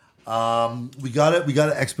 We got it. We got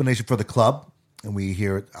an explanation for the club, and we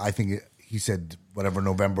hear it. I think he said whatever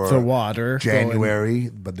November, For water, January,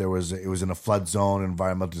 but it was in a flood zone,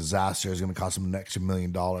 environmental disaster. It's going to cost them an extra $1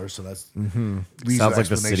 million. So that's reasonable Sounds like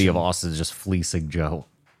the city of explanation. Austin is just fleecing Joe.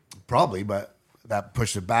 Probably, but that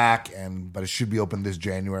pushed it back, but it should be open this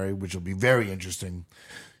January, which will be very interesting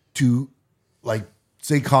to, like,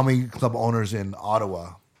 say, comedy club owners in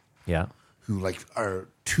Ottawa Yeah. who like are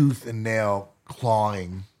tooth and nail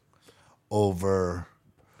clawing over.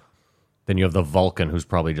 Then you have the Vulcan, who's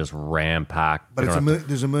probably just ram-packed. But They it's don't have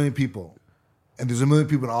there's a million people, and there's a million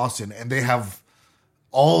people in Austin, and they have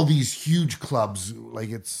all these huge clubs. Like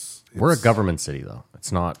we're a government city, though.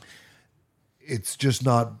 It's not. It's just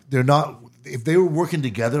not. They're not. If they were working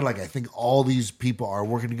together, like I think all these people are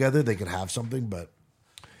working together, they could have something. But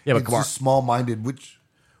Yeah, but it's come on. just small-minded. Which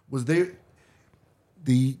was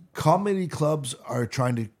the comedy clubs are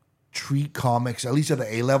trying to treat comics, at least at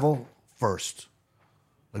the A level, first.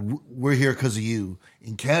 Like we're here because of you.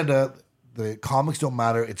 In Canada, the comics don't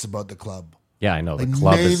matter. It's about the club. Yeah, I know. The Like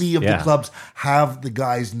club many is. of Yeah. the clubs have the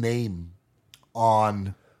guy's name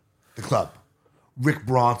on the club. Rick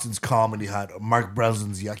Bronson's Comedy Hut, or Mark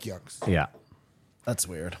Breslin's Yuck Yucks. Yeah. That's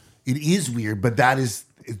weird. It is weird, but it's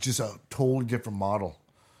just a totally different model.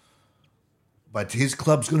 But his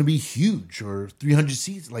club's going to be huge, or 300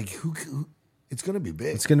 seats. Like who it's going to be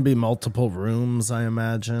big. It's going to be multiple rooms, I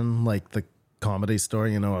imagine, like the Comedy Store.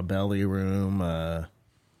 A belly room.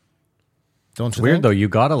 Don't you Weird think? though. You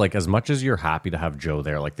gotta like as much as you're happy to have Joe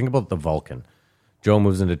there. Like think about the Vulcan. Joe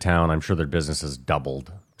moves into town. I'm sure their business has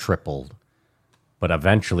doubled, tripled. But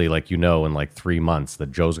eventually, in like 3 months,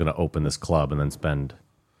 that Joe's going to open this club and then spend.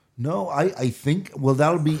 No, I think, well,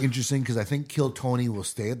 that'll be interesting because I think Kill Tony will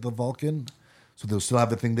stay at the Vulcan. So they'll still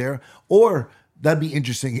have the thing there. Or that'd be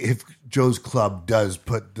interesting if Joe's club does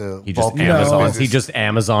put the He just Vulcan Amazons. business. He just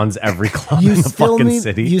Amazons every club in the still fucking need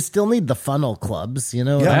city. you still need the funnel clubs. You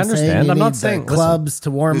know what Yeah, I I'm saying? understand. You I'm not need the saying- listen, clubs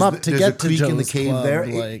to warm up to There's get a to creek Joe's in the cave club. there.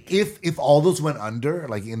 Like, If all those went under,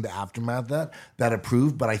 like in the aftermath of that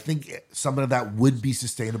approved, but I think something of that would be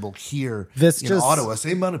sustainable here This in just- Ottawa.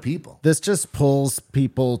 Same amount of people. this just pulls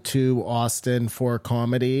people to Austin for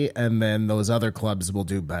comedy, and then those other clubs will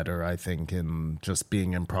do better, I think, in just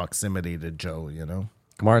being in proximity to Joe.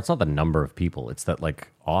 Kamar, it's not the number of people. It's that like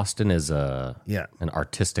Austin is an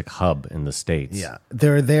artistic hub in the States. Yeah,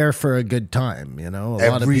 they're there for a good time, you know. A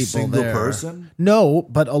lot of Every people single there. person? No,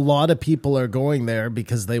 but a lot of people are going there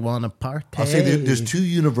because they want to party. I'll say there's 2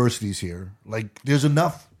 universities here. Like, there's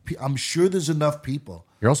enough. I'm sure there's enough people.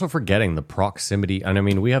 You're also forgetting the proximity. And I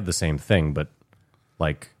mean, we have the same thing, but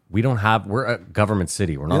like we're a government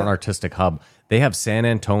city. We're not an artistic hub. They have San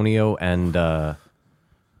Antonio and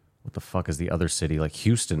what the fuck is the other city? Like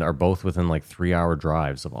Houston are both within like 3-hour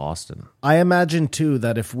drives of Austin. I imagine too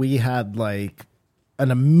that if we had like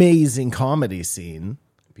an amazing comedy scene,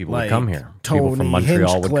 People like would come here. Tony People from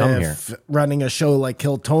Montreal would come here. Hinchcliffe running a show like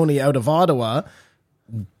Kill Tony out of Ottawa,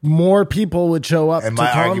 more people would show up And to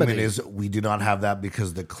my comedy. argument is we do not have that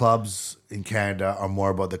because the clubs in Canada are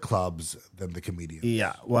more about the clubs than the comedians.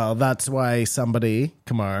 Yeah, well, that's why somebody,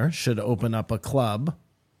 Kamar, should open up a club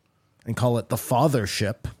and call it the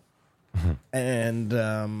Fathership. And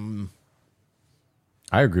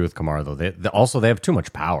I agree with Kamar though. They have too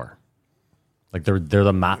much power. Like they're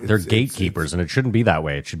gatekeepers, and it shouldn't be that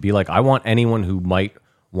way. It should be like I want anyone who might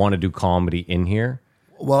want to do comedy in here.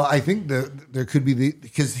 Well, I think there could be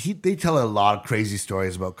because they tell a lot of crazy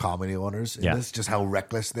stories about comedy owners. And that's just how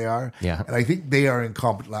reckless they are. Yeah. And I think they are in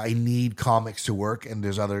I need comics to work, and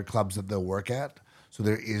there's other clubs that they'll work at. So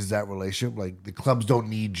there is that relationship. Like the clubs don't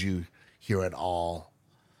need you here at all.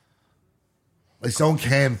 Like someone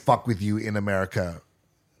can fuck with you in America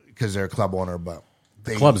because they're a club owner, but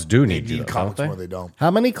Clubs do need you, though, comics don't they? more they don't. how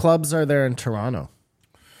many clubs are there in Toronto?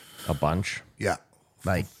 A bunch. Yeah.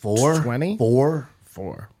 Like 4? 20? 4?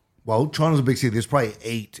 4. Well, Toronto's a big city. There's probably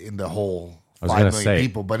 8 in the whole I was 5 gonna million say.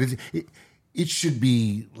 people, but it should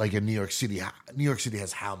be like a New York City. New York City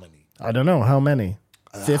has how many? I don't know. How many?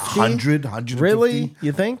 50? 100, 150? Really?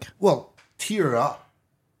 You think? Well, tier up.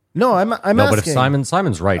 No, I'm No, asking. but if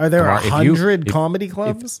Simon's right. Are there Kamar, if you- 100 if- comedy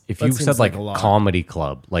clubs? If That you seems said like a lot. comedy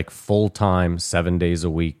club, like full-time 7 days a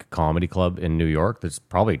week comedy club in New York, there's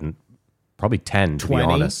probably 10 to 20?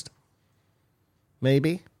 be honest.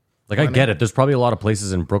 Maybe. Like I get it. There's probably a lot of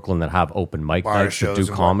places in Brooklyn that have open mic Bar nights that shows do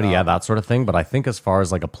and comedy, whatnot. that sort of thing. But I think as far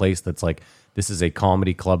as like a place that's like this is a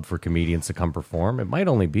comedy club for comedians to come perform, it might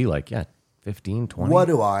only be like 15, 20. What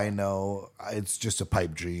do I know? It's just a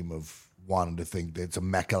pipe dream of wanting to think that it's a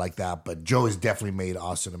mecca like that. But Joe has definitely made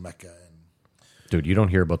Austin a mecca. Dude, you don't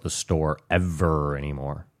hear about the store ever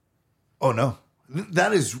anymore. Oh no,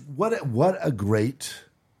 that is what a great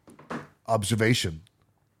observation.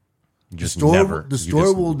 You just Store, never. the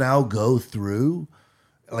store will now go through,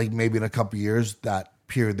 like maybe in a couple of years, that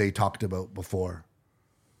period they talked about before.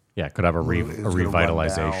 Yeah, could have a It's gonna run down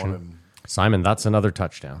revitalization. and- Simon, that's another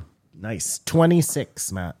touchdown. Nice.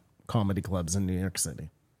 26, Matt, comedy clubs in New York City.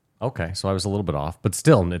 Okay, so I was a little bit off, but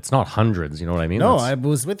still, it's not hundreds. You know what I mean? No, That's- I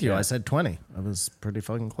was with you. I said 20. I was pretty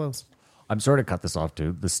fucking close. I'm sorry to cut this off,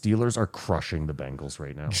 dude. The Steelers are crushing the Bengals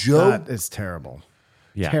right now. Joe That is terrible.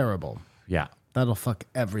 Yeah, Terrible. yeah, That'll fuck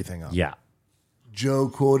everything up. yeah. Joe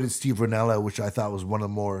quoted Steve Rinella, which I thought was one of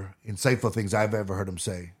the more insightful things I've ever heard him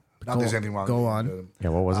say. Not there's anything wrong. go with on. it. Yeah,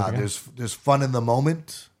 what was it again? There's fun in the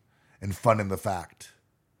moment and fun in the fact.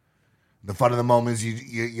 The fun in the moment is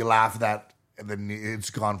you laugh at that and then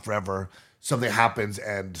it's gone forever. Something happens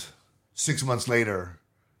and 6 months later,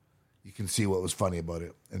 you can see what was funny about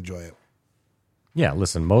it. Enjoy it. Yeah,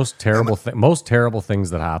 listen, most terrible things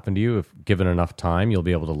that happen to you, if given enough time, you'll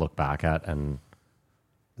be able to look back at and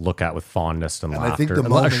look at with fondness and And I laughter. think the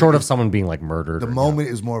moment Short of is- someone being like murdered. The or- moment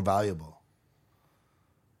is more valuable.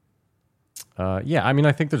 yeah, I mean,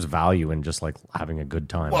 I think there's value in just like having a good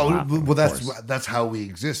time. and Well, laughing, well, of course. that's how we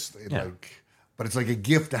exist. Yeah. But it's like a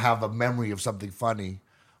gift to have a memory of something funny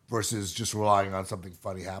versus just relying on something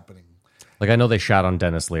funny happening. Like I know they shat on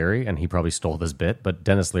Dennis Leary, and he probably stole this bit, but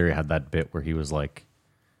Dennis Leary had that bit where he was like,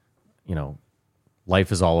 you know,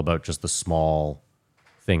 life is all about just the small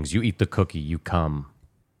things. You eat the cookie, you come.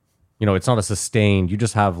 You know, it's not a sustained. You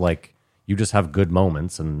just have good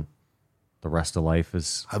moments, and the rest of life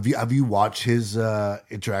is. Have you watched his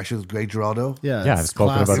interaction with Greg Giraldo? Yeah, Yeah, I've it's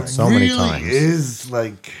spoken about classic. it so many Really times. is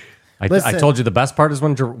like I Listen. told you the best part is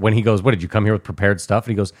when he goes, "What did you come here with prepared stuff?"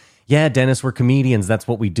 And he goes, "Yeah, Dennis, we're comedians. That's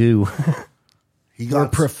what we do." he We're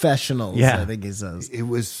got. professionals, Yeah. I think he says. It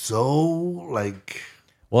was so like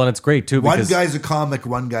Well, and it's great too one because guy's a comic,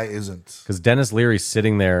 one guy isn't. Dennis Leary's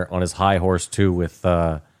sitting there on his high horse too with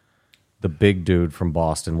the big dude from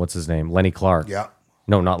Boston. What's his name? Lenny Clark. Yeah.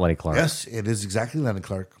 No, not Lenny Clark. Yes, it is exactly Lenny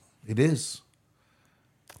Clark. It is.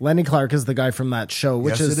 Lenny Clark is the guy from that show,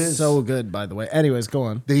 which Yes, is, it is. so good, by the way. Anyways, go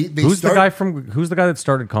on. They Who's the guy that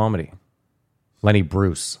started comedy? Lenny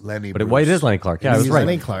Bruce. Lenny But Bruce. it is Lenny Clark. Yeah, It I is was right.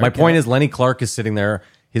 Lenny Clark, My point yeah. is Lenny Clark is sitting there.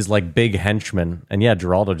 his like big henchman. And yeah,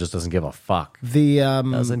 Geraldo just doesn't give a fuck.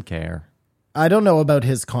 Doesn't care. I don't know about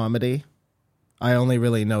his comedy. I only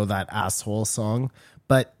really know that asshole song.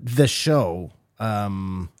 But the show,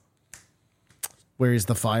 where he's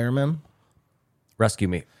the fireman, Rescue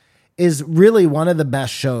Me. is really one of the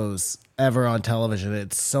best shows ever on television.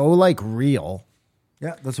 It's so like real.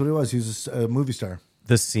 Yeah, that's what it was. He was a movie star.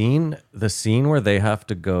 The scene where they have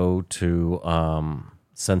to go to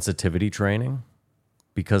sensitivity training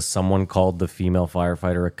because someone called the female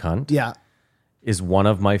firefighter a cunt. Yeah. Is one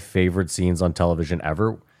of my favorite scenes on television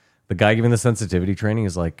ever. The guy giving the sensitivity training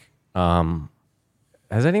is like,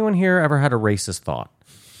 has anyone here ever had a racist thought?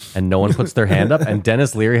 And no one puts their hand up. And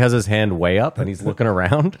Dennis Leary has his hand way up and he's looking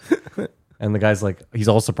around. And the guy's like, he's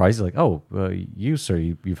all surprised. He's like, oh, you, sir,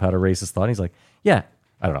 you've had a racist thought? And he's like, yeah.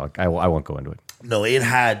 I don't know. I won't go into it. No, it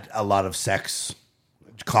had a lot of sex,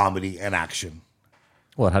 comedy, and action.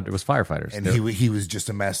 Well, it was firefighters. And he was just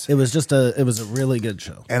a mess. It was a really good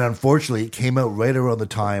show. And unfortunately, it came out right around the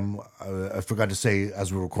time, I forgot to say,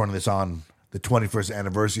 as we're recording this on the 21st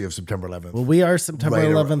anniversary of September 11th. Well, we are September Right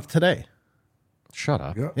 11th today. Shut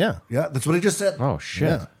up. Yeah. Yeah, that's what I just said. Oh, shit.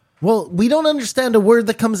 Yeah. Well, we don't understand a word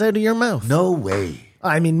that comes out of your mouth. No way.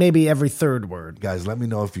 I mean, maybe every third word. Guys, let me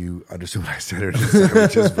know if you understood what I said or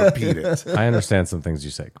just repeat it. I understand some things you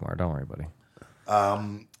say, Kumar. Don't worry, buddy.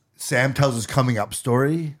 Sam tells his coming up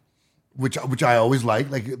story, which I always like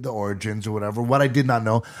the origins or whatever. What I did not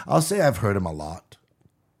know, I'll say I've heard him a lot.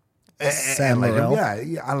 Sam like, Morril?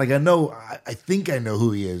 yeah, I know. I think I know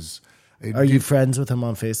who he is. Are you friends with him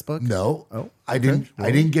on Facebook? No, I didn't. I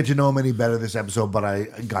didn't get to know him any better this episode, but I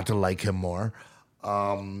got to like him more.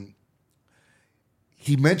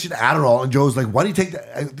 He mentioned Adderall, and Joe's like, "Why do you take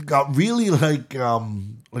that?" I got really like,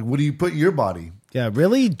 what do you put in your body? Yeah,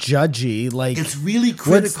 really judgy. Like, It's really what's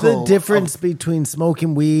critical. the difference between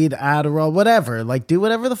smoking weed, Adderall, whatever? Like, do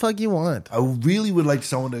whatever the fuck you want. I really would like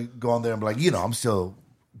someone to go on there and be like, I'm still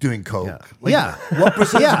doing coke. Yeah. Like, Yeah. What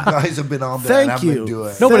percentage Yeah. of guys have been on there Thank and haven't you. been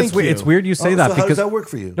doing? No, but Thank you. it's weird you say that So how because does that work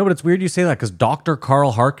for you? No, but it's weird you say that because Dr.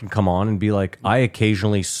 Carl Hart can come on and be like, I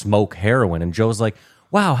occasionally smoke heroin. And Joe's like,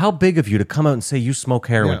 wow, how big of you to come out and say you smoke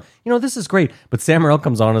heroin. Yeah. This is great. But Sam Morril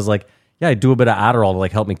comes on and is like, yeah, I do a bit of Adderall to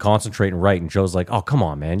like help me concentrate and write. And Joe's like, oh, come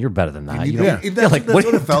on, man. You're better than that. That's what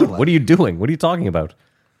it felt like. What are you doing? What are you talking about?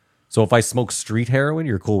 So if I smoke street heroin,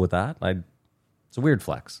 you're cool with that? It's a weird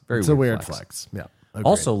flex. It's a weird flex. Yeah. Agreed.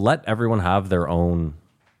 Also, let everyone have their own,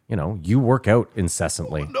 you work out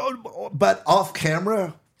incessantly. No, but off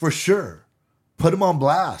camera, for sure. Put him on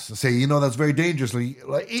blast and say, that's very dangerous.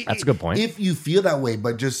 That's a good point. If you feel that way,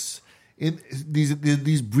 but just in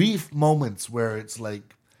these brief moments where it's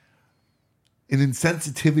like an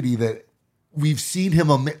insensitivity that we've seen him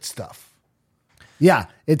omit stuff. Yeah,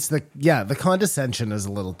 it's the condescension is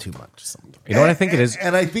a little too much. Sometimes. You know what I think it is?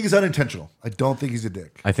 And I think it's unintentional. I don't think he's a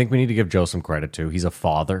dick. I think we need to give Joe some credit too. He's a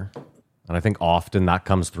father. And I think often that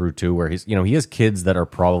comes through too, where he has kids that are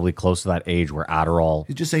probably close to that age where Adderall.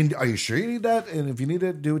 He's just saying, are you sure you need that? And if you need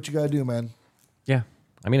it, do what you got to do, man. Yeah.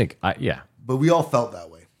 I mean, yeah. But we all felt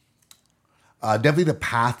that way. Definitely the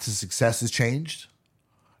path to success has changed.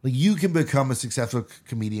 Like, you can become a successful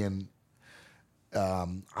comedian.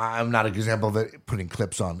 I'm not an example of it, putting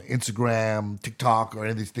clips on Instagram, TikTok, or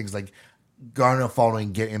any of these things, like garner a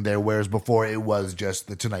following, get in there, whereas before it was just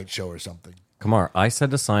the Tonight Show or something. Kumar, I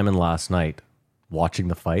said to Simon last night, watching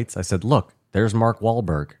the fights, I said, look, there's Mark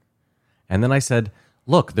Wahlberg. And then I said,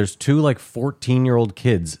 look, there's two 14-year-old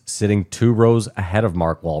kids sitting 2 rows ahead of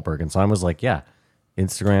Mark Wahlberg. And Simon was like, yeah,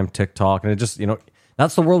 Instagram, TikTok. And it just,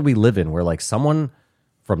 that's the world we live in, where someone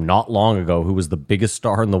from not long ago who was the biggest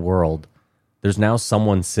star in the world, there's now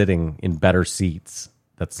someone sitting in better seats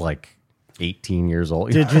that's 18 years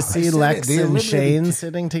old. Did you see said Lex it. They and Shane eliminated-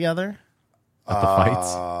 sitting together? At the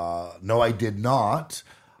fights? No, I did not.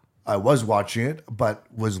 I was watching it, but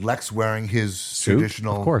was Lex wearing his Suit?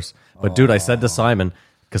 traditional? Of course. But dude, I said to Simon,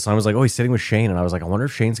 because Simon was like, oh, he's sitting with Shane. And I was like, I wonder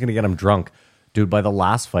if Shane's going to get him drunk. Dude, by the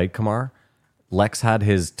last fight, Kumar, Lex had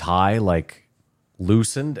his tie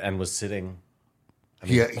loosened and was sitting.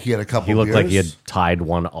 He had a couple. He looked like he had beers. tied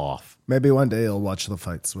one off. Maybe one day he'll watch the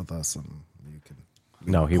fights with us and you can.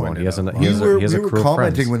 No, he won't. He has a We were crew of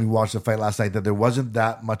commenting friends. when we watched the fight last night that there wasn't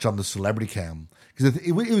that much on the celebrity cam, because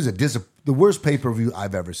it was the worst pay-per-view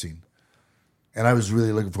I've ever seen, and I was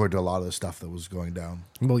really looking forward to a lot of the stuff that was going down.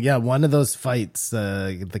 Well, yeah, one of those fights,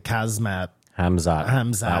 the Kazmat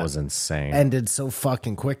Hamzat. That was insane. Ended so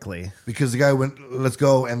fucking quickly. Because the guy went, let's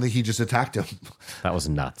go, and he just attacked him. That was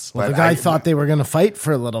nuts. Well, the guy thought they were going to fight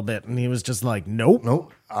for a little bit, and he was just like, nope.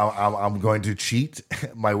 Nope. I'm going to cheat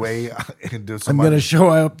my way into some I'm going to money. show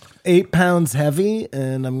up 8 pounds heavy,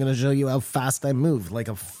 and I'm going to show you how fast I move, like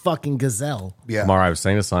a fucking gazelle. Yeah. Mara, I was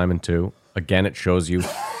saying to Simon too, again, it shows you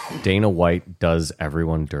Dana White does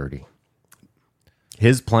everyone dirty.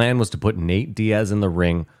 His plan was to put Nate Diaz in the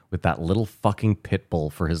ring with that little fucking pit bull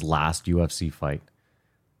for his last UFC fight.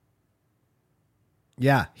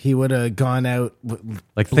 Yeah, he would have gone out.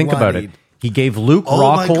 Like, think about it. bloodied. He gave Luke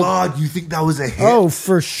Oh my Rockhold. God! You think that was a hit? Oh,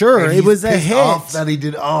 for sure. And It he's was a pissed hit. off that he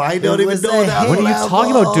did. Oh, I don't It even was know a that. hit. What are you level.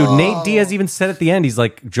 talking about, dude? Nate Diaz even said at the end, he's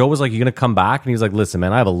like, Joe was like, you going to come back? And he was like, listen,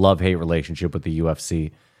 man, I have a love-hate relationship with the UFC.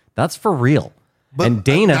 That's for real. But and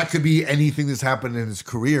Dana, that could be anything that's happened in his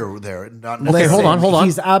career there. Not Okay, hold on, hold on.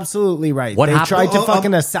 He's absolutely right. What they happened- tried to Oh,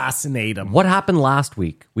 fucking assassinate him. what happened last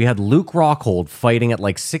week? We had Luke Rockhold fighting at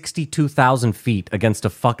like 62,000 feet against the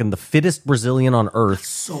fittest Brazilian on earth.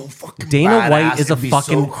 so fucking Dana badass. White is a It'd be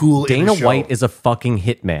fucking so cool. in Dana the show. White is a fucking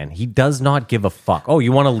hitman. He does not give a fuck. Oh,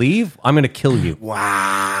 you want to leave? I'm going to kill you.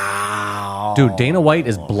 Wow, Dude, Dana White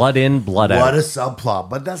is blood in, blood What out. a subplot,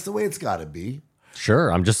 but that's the way it's got to be.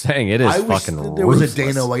 Sure, I'm just saying it is I wish fucking that there was a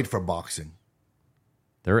ruthless. Dana White for boxing.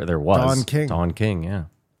 There was. Don King. Don King, yeah.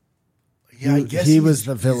 Yeah, I He- guess he he's- was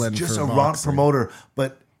the villain He's just for a rock boxing. promoter,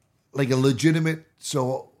 but like a legitimate.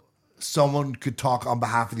 So someone could talk on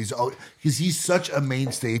behalf of these. Oh, because he's such a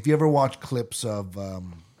mainstay. If you ever watch clips of the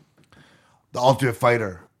Ultimate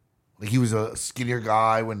Fighter, like he was a skinnier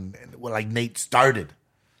guy when like Nate started.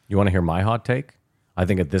 You want to hear my hot take? I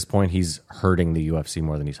think at this point he's hurting the UFC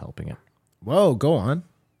more than he's helping it. Whoa, go on.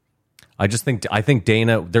 I think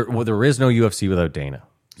Dana. There is no UFC without Dana.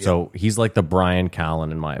 So he's like the Brian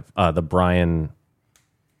Callen in the Brian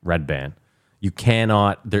Redband. You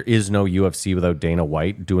cannot. There is no UFC without Dana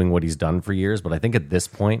White doing what he's done for years. But I think at this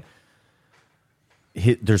point,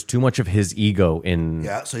 there's too much of his ego in.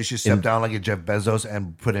 Yeah, so he should step down like a Jeff Bezos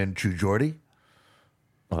and put in True Geordie.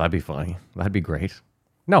 Well, that'd be funny. That'd be great.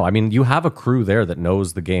 No, I mean you have a crew there that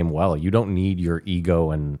knows the game well. You don't need your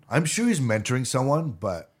ego and. I'm sure he's mentoring someone,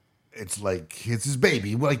 but it's like it's his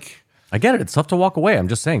baby. Like I get it. It's tough to walk away. I'm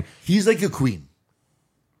just saying. he's like a queen.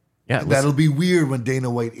 Yeah, That'll listen, be weird when Dana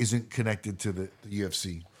White isn't connected to the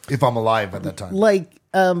UFC. If I'm alive at that time. Like,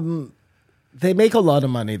 they make a lot of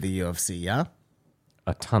money, the UFC, yeah?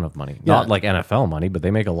 a ton of money. Yeah. Not like NFL money, but they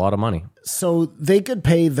make a lot of money. So they could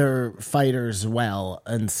pay their fighters well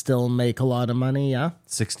and still make a lot of money, yeah?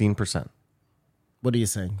 16%. What are you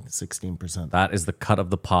saying? 16%. That is the cut of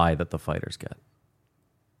the pie that the fighters get.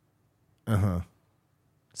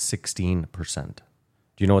 16%. Do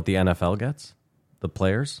you know what the NFL gets? The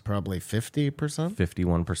players? Probably 50%?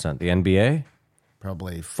 51%. The NBA?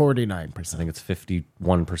 Probably I 49%. think it's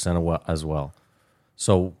 51% as well.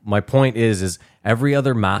 So my point is every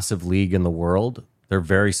other massive league in the world, they're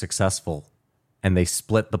very successful and they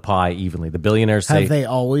split the pie evenly. The billionaires say Have they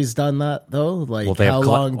always done that, though? Like, Well, they have how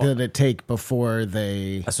cl- long did it take before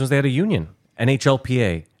they... as soon as they had a union,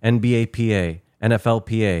 NHLPA, NBAPA,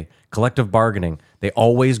 NFLPA, collective bargaining, they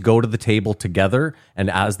always go to the table together. And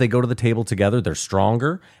as they go to the table together, they're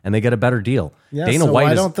stronger and they get a better deal. Yeah, Dana so White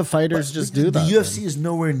why is- don't the fighters just do The that? UFC is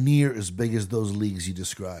nowhere near as big as those leagues you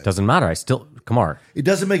described. doesn't matter. I still, come on. It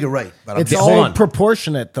doesn't make it right. But I'm It's just hold all on.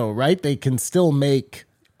 proportionate, though, right? They can still make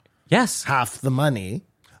Yes. half the money.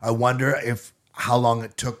 I wonder if how long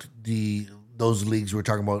it took those leagues we're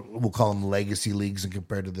talking about. We'll call them legacy leagues, and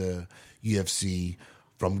compared to the UFC,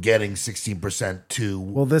 from getting 16% to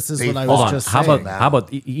Well, this is they what I Hold was on. just How saying.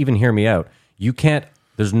 about, even hear me out? You can't,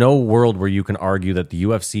 there's no world where you can argue that the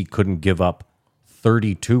UFC couldn't give up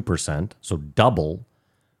 32%, so double,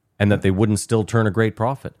 and that they wouldn't still turn a great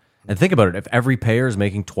profit. And think about it. If every payer is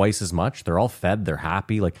making twice as much, they're all fed, they're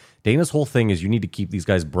happy. Like Dana's whole thing is you need to keep these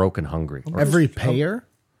guys broke and hungry. Or- Every payer?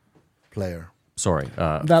 player. sorry.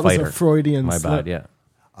 That was a fighter. Freudian My slip. bad, yeah.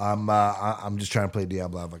 I'm just trying to play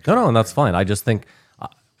Diablo Advocate. No, and that's fine. I just think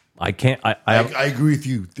I can't, I agree with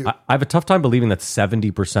you. I have a tough time believing that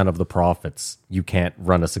 70% of the profits, you can't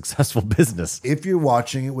run a successful business. If you're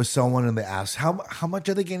watching it with someone and they ask how much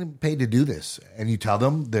are they getting paid to do this, and you tell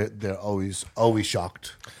them, they're always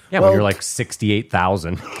shocked. Yeah, when you're like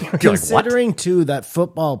 68,000. You're like, what? Considering, too, that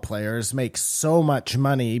football players make so much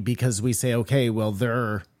money because we say, okay, well,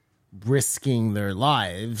 they're risking their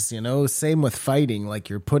lives, you know? Same with fighting. Like,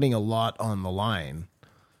 you're putting a lot on the line.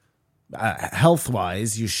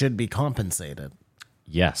 Health-wise, you should be compensated.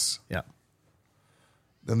 Yes. Yeah.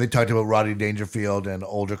 Then they talked about Rodney Dangerfield and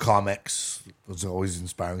older comics. Those are always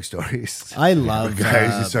inspiring stories. I love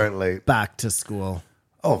Guys who start late. Back to School.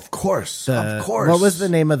 Oh, of course. The- of course. What was the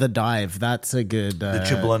name of the dive? That's a good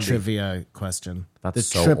Triple Lundy. trivia question. That's the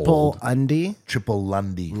so Triple old. Undy? Triple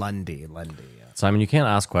Lundy. Lundy, yeah. Simon, you can't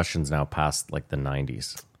ask questions now past like the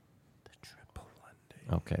 90s. The Triple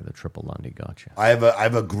Lundy. Okay, the Triple Lundy. Gotcha. I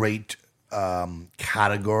have a great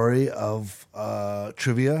category of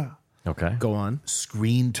trivia. Okay. Go on.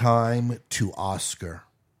 Screen time to Oscar.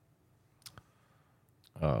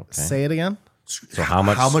 Okay. Say it again. So how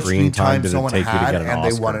much screen time did it someone take you to had, get an and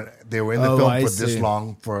Oscar? they won it. They were in the Oh, film I for this see.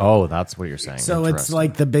 long. For Oh, that's what you're saying. So it's Interesting.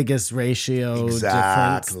 like the biggest ratio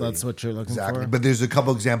Exactly. difference. That's what you're looking exactly. for. But there's a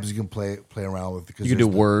couple examples you can play around with because you can do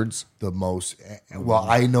there's words. the most. Well,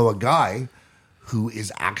 I know a guy who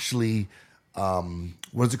is actually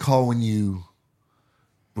what is it called when you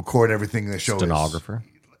record everything in the show? Stenographer.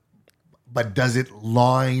 But does it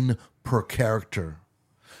line per character?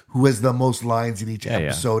 Who has the most lines in each Yeah.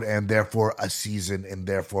 episode, and therefore a season, and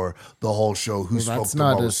therefore the whole show? Who spoke That's the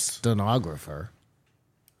not a most? stenographer.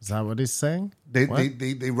 Is that what he's saying? They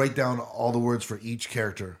write down all the words for each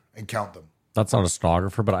character and count them. That's not a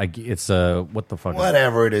stenographer, but it's a what the fuck?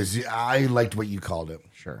 Whatever it is, I liked what you called it.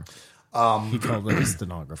 Sure. He called it a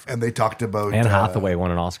stenographer. And they talked about Anne Hathaway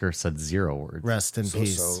won an Oscar, said 0 words. Rest in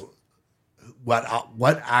peace. So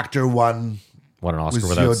what actor won? Won an Oscar with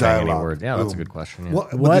without zero saying any dialogue. word. Yeah, that's a Boom. good question. Yeah.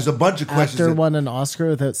 But there's a bunch of questions. Actor that- won an Oscar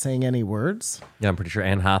without saying any words? Yeah, I'm pretty sure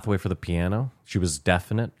Anne Hathaway for the piano. She was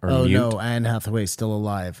definite or Oh, mute. no. Anne Hathaway's still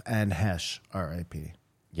alive. Anne Hesh, R.I.P.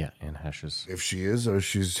 Yeah, Anne Hesh is. if she is, or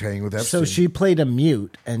she's hanging with Epstein. So she played a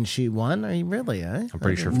mute and she won? Are you really, eh? I'm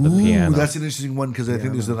pretty sure for the Ooh, piano. that's an interesting one because I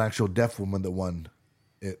think there's an actual deaf woman that won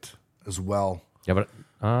it as well. Yeah,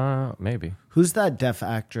 but maybe. Who's that deaf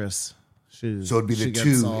actress? She's, So it'd be the she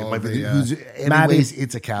gets two. all It might be the, who's, Maddie- anyways,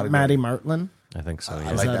 it's a category. Maddie Martlin? I think so. I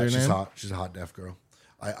Yeah. like that her that. She's name? hot. She's a hot deaf girl.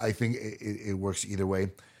 I think it works either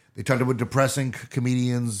way. They talked about depressing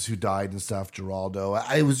comedians who died and stuff. Geraldo.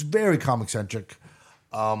 It was very comic centric.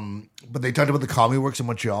 But they talked about the Comedy Works in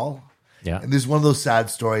Montreal. Yeah. And this is one of those sad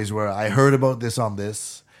stories where I heard about this on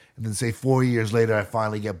this, and then say 4 years later, I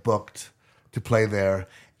finally get booked to play there,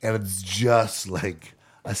 and it's just like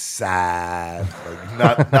a sad,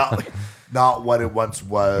 like not what it once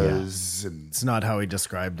was, and It's not how he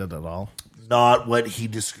described it at all. not what he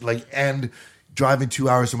just like. And driving 2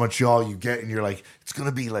 hours to Montreal, you get and you're like, it's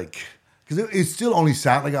gonna be like because it still only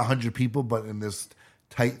sat like 100 people, but in this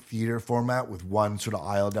tight theater format with one sort of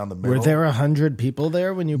aisle down the middle. Were there 100 people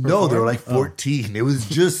there when you No, performed? there were like 14. It was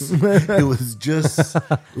just, it was just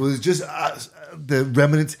the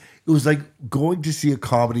remnants. It was like going to see a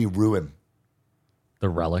comedy ruin, The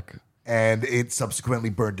Relic. and it subsequently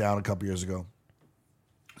burned down a couple years ago.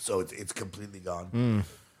 So it's completely gone.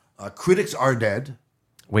 Critics are dead.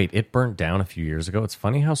 Wait, it burnt down a few years ago. It's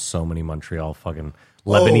funny how so many Montreal fucking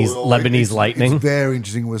Lebanese it's lightning very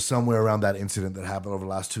interesting. It was somewhere around that incident that happened over the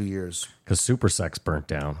last 2 years. because Super Sex burnt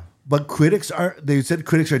down. But they said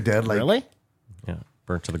critics are dead. Like Really? Yeah,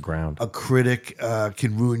 burnt to the ground. a critic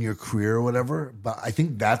can ruin your career or whatever. But I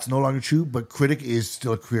think that's no longer true. But critic is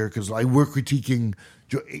still a career because like we're critiquing.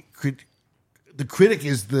 The critic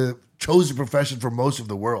is the chosen profession for most of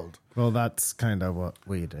the world. Well, that's kind of what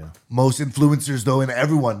we do. Most influencers, though, and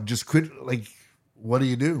everyone just like, what do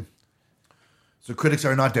you do? So critics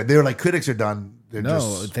are not dead. They're like critics are done. They're No,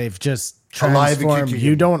 just they've just alive and transformed. kicking.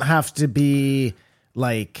 You don't have to be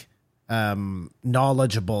like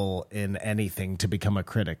knowledgeable in anything to become a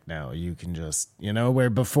critic now. You can just, where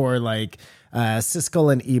before like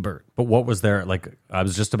Siskel and Ebert. But what was their like? I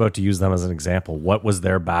was just about to use them as an example. What was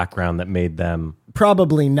their background that made them?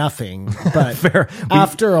 Probably nothing, but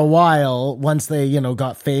after a while, once they,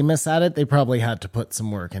 got famous at it, they probably had to put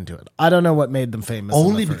some work into it. I don't know what made them famous. in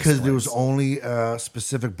only the first because there was place. only a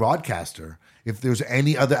specific broadcaster. If there's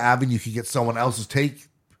any other avenue, you could get someone else's take.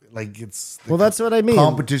 Like it's the Well, that's what I mean.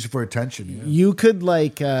 competition for attention. Yeah. You could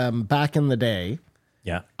like back in the day,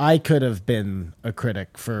 Yeah, I could have been a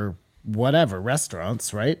critic for whatever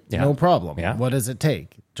restaurants, right? Yeah. No problem. Yeah. What does it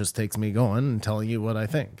take? Just takes me going and telling you what I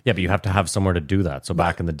think. yeah, but you have to have somewhere to do that. So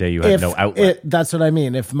back in the day, you had no outlet. That's what I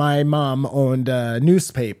mean. If my mom owned a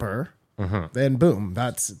newspaper, Mm-hmm. then boom,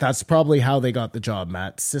 that's probably how they got the job,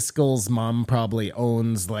 Matt. Siskel's mom probably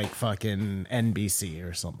owns like fucking NBC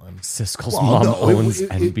or something. Siskel's Well, mom no, owns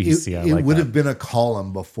it- NBC. I It like would that. have been a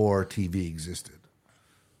column before TV existed,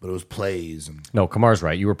 but it was plays and No, Kamar's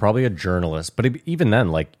right. You were probably a journalist, but even then,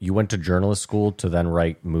 like you went to journalist school to then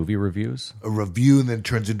write movie reviews. a review, and then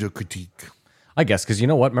turns into a critique. I guess because you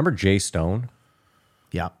know what? Remember Jay Stone?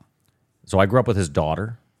 Yeah. So I grew up with his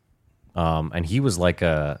daughter. and he was like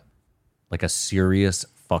a serious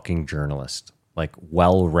fucking journalist, like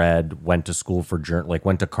well read, went to school for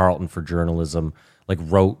went to Carleton for journalism, like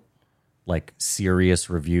wrote like serious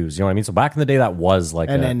reviews. You know what I mean? So back in the day, that was like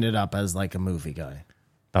And ended up as like a movie guy.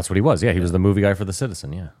 that's what he was. Yeah, he was the movie guy for The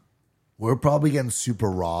Citizen. Yeah. We're probably getting super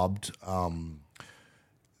robbed.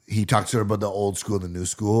 He talks to her about the old school and the new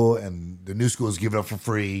school, and the new school is giving it for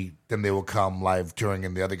free. Then they will come live touring,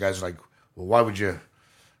 and the other guys are like, well, why would you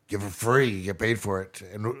give it free? You get paid for it.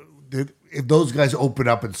 And if those guys open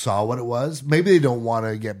up and saw what it was, maybe they don't want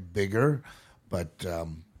to get bigger, but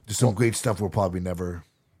there's some great stuff we'll probably never...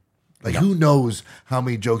 Like, who knows how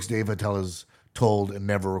many jokes Dave Attell has told and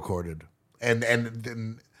never recorded,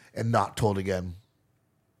 and not told again.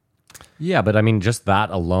 Yeah, but I mean, just that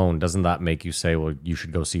alone, doesn't that make you say, well, you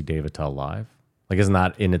should go see Dave Attell live? Like, isn't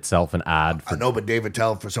that in itself an ad for... I know, but Dave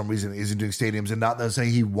Attell, for some reason, isn't doing stadiums, and not that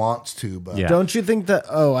saying he wants to, but... Yeah. Don't you think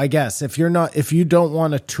that, I guess if you don't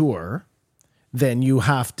want to tour, then you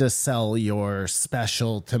have to sell your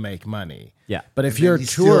special to make money. Yeah. But if And then you're you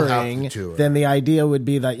still have to touring, tour. then the idea would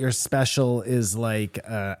be that your special is like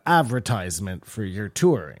advertisement for your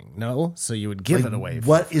touring. No? So you would give it away.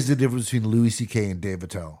 What is the difference between Louis C.K. and Dave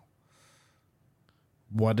Attell?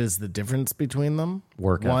 What is the difference between them?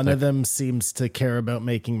 Work One ethic. of them seems to care about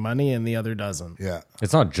making money and the other doesn't. Yeah.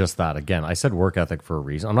 It's not just that. Again, I said work ethic for a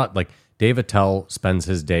reason. I'm not like... Dave Attell spends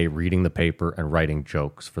his day reading the paper and writing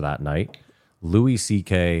jokes for that night. Louis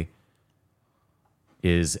C.K.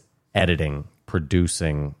 is editing,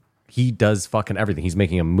 producing. He does fucking everything. He's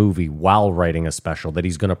making a movie while writing a special that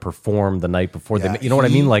he's going to perform the night before. Yeah, you know what I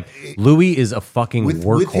mean? Like, Louis is a fucking With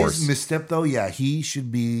workhorse. his misstep, though, yeah, he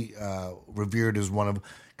should be revered as one of...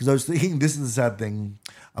 Because I was thinking, this is the sad thing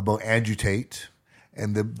about Andrew Tate,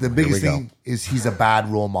 and the biggest we go. thing is he's a bad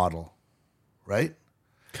role model, right?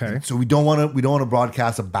 Okay. So we don't want to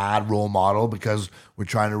broadcast a bad role model because we're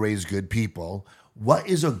trying to raise good people. What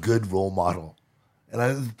is a good role model? And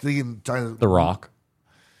I'm thinking, The Rock.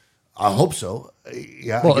 I hope so.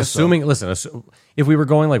 Yeah. Well, I guess so. assuming, listen, if we were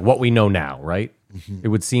going like what we know now, right? It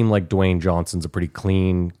would seem like Dwayne Johnson's a pretty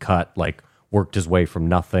clean cut, like worked his way from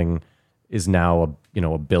nothing, is now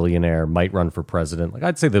a billionaire, might run for president. Like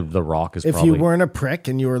I'd say the Rock is If probably... you weren't a prick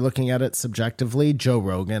and you were looking at it subjectively, Joe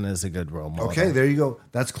Rogan is a good role model. Okay, there you go.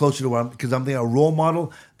 That's closer to what because I'm thinking a role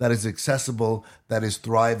model that is accessible, that is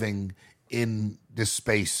thriving in this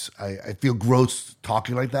space. I feel gross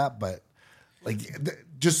talking like that, but like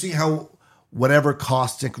just see how whatever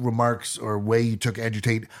caustic remarks or way you took Andrew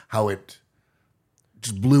Tate, how it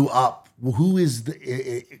just blew up. Well, who is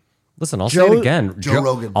the? Listen, I'll say it again. Joe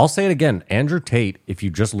Rogan. I'll say it again. Andrew Tate, if you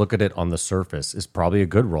just look at it on the surface, is probably a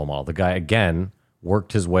good role model. The guy, again,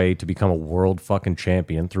 worked his way to become a world fucking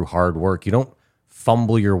champion through hard work. You don't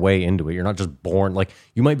fumble your way into it. You're not just born. Like,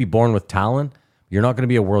 you might be born with talent. You're not going to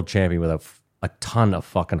be a world champion without a ton of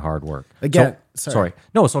fucking hard work. Again, So sorry.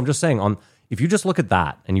 I'm just saying, if you just look at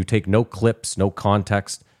that and you take no clips, no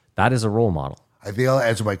context, that is a role model. I think I'll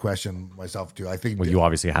answer my question myself too. I think Well, you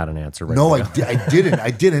obviously had an answer, right? no, I didn't. I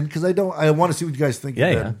didn't because I want to see what you guys think. Yeah,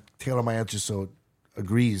 and yeah. then tailor my answer so it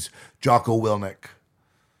agrees. Jocko Willink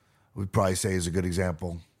would probably say is a good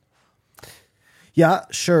example. Yeah,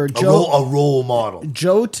 sure. A role model.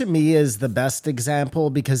 Joe to me is the best example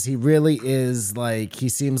because he really is like he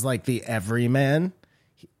seems like the everyman.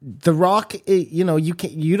 The Rock,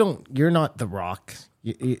 you're not The Rock.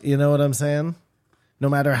 You know what I'm saying? No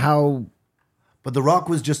matter how. But The Rock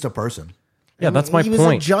was just a person. Yeah, that's my He was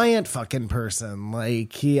point. a giant fucking person.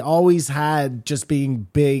 Like he always had just being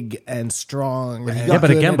big and strong. And got- but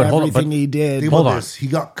again, good but at hold on, everything but- he did. Think Hold about on. this. He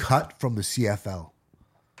got cut from the CFL.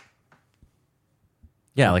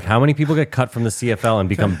 Yeah, like how many people get cut from the CFL and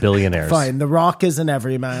become billionaires? Fine. The Rock is an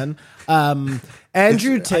everyman.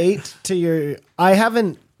 Andrew Tate, I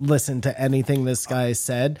haven't listened to anything this guy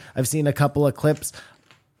said. I've seen a couple of clips.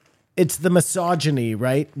 It's the misogyny,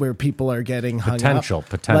 right? Where people are getting hung Potential.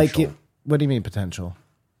 up. Like, what do you mean potential?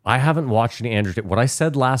 I haven't watched any Andrew Tate. What I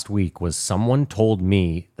said last week was someone told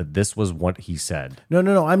me that this was what he said.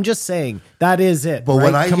 No. I'm just saying that is it. But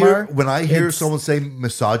right, Kamar? when I hear It's- someone say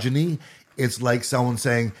misogyny, it's like someone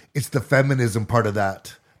saying it's the feminism part of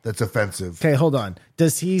that that's offensive. Okay, hold on.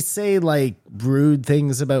 Does he say like rude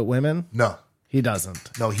things about women? No. He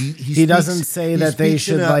doesn't. No, he He doesn't say that they speaks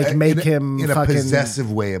in should, like, make him in a fucking- possessive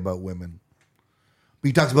way about women. But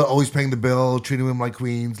he talks about always paying the bill, treating women like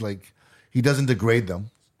queens. Like he doesn't degrade them.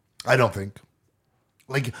 I don't think.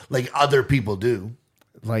 Like other people do.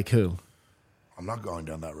 Like who? I'm not going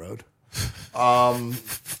down that road.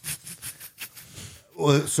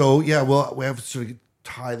 So yeah, well, we have to sort of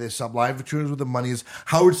tie this up. Live returns with the money is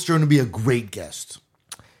Howard Stern to be a great guest.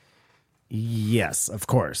 Yes, of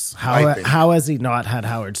course. I think. How has he not had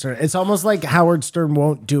Howard Stern? It's almost like Howard Stern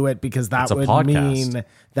won't do it because that It's a would podcast. mean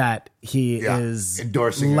that he Yeah, is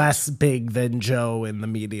endorsing it. less big than Joe in the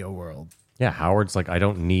media world. Yeah, Howard's like, I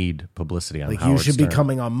don't need publicity on Like Howard you should Stern. be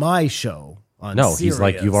coming on my show. On No, he's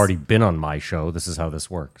like, Sirius. you've already been on my show. This is how this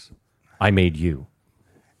works. I made you.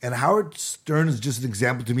 And Howard Stern is just an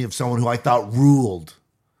example to me of someone who I thought ruled.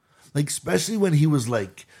 Like, especially when he was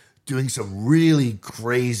like doing some really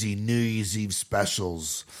crazy New Year's Eve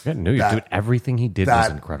specials. Yeah, no, that- dude, everything he did was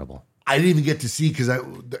that- incredible. I didn't even get to see because I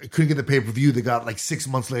couldn't get the pay-per-view. They got like 6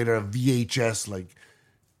 months later a VHS. Like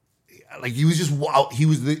he was just he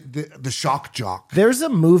was the shock jock. There's a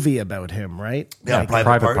movie about him, right? Yeah, Like,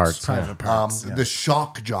 Private Parts. Private Parts. yeah. The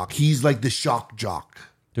shock jock. He's like the shock jock.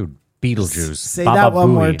 Dude, Beetlejuice. Say Baba that one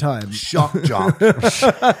more Booey. time. Shock jock.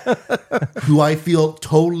 Who I feel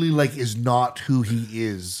totally like is not who he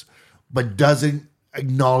is, but doesn't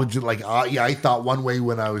acknowledge it. Like, yeah, I thought one way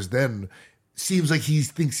when I was then. Seems like he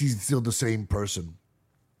thinks he's still the same person.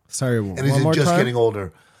 Sorry, And one he's more just time. getting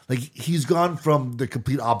older. Like, he's gone from the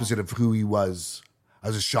complete opposite of who he was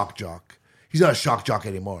as a shock jock. He's not a shock jock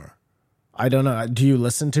anymore. I don't know. Do you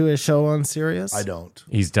listen to his show on Sirius? I don't.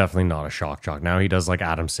 He's definitely not a shock jock. Now he does like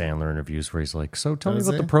Adam Sandler interviews where he's like, so tell me Does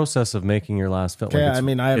about he? the process of making your last film. Yeah, Like, I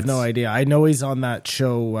mean, I have no it's- idea. I know he's on that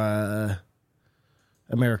show,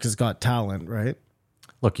 America's Got Talent, right?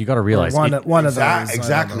 Look, you got to realize. One of those. I don't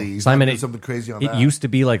Exactly. know. He's Simon, not doing it, something crazy on it that. used to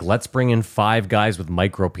be like, let's bring in 5 guys with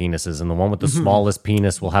micro penises, and the one with the smallest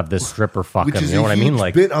penis will have this stripper fuck which him. is You know a what I huge mean?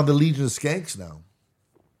 Like, bit on the Legion of Skanks now.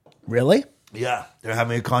 Really? Yeah, they're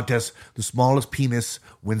having a contest. The smallest penis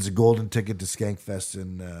wins a golden ticket to Skankfest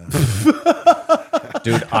in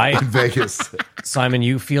dude, Vegas. Simon,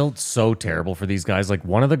 you feel so terrible for these guys. Like,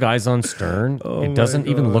 one of the guys on Stern, it doesn't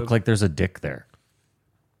even look like there's a dick there.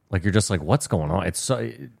 Like, you're just like, what's going on? It's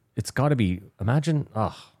got to be. Imagine.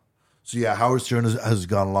 Oh, So yeah, Howard Stern has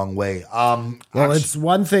gone a long way. Well, it's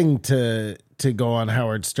one thing to go on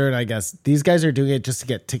Howard Stern, I guess. These guys are doing it just to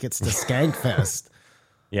get tickets to Skankfest.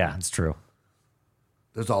 yeah, it's true.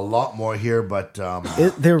 There's a lot more here, but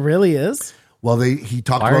There really is? well, he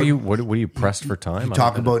talked Why about are you? What are you pressed for time? he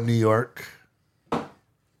talked about New York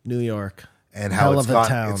New York. and how Hell it's of a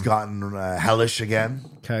town. gotten hellish again.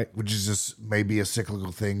 Okay. which is just maybe a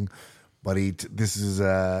cyclical thing. But this is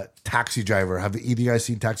a Taxi Driver. Have either of you guys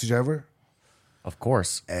seen Taxi Driver? Of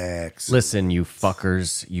course. Excellent. Listen, you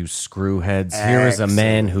fuckers, you screwheads. Here is a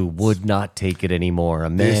man who would not take it anymore. A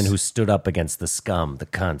man This- who stood up against the scum, the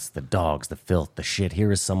cunts, the dogs, the filth, the shit.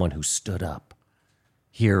 Here is someone who stood up.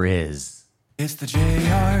 Here is. It's the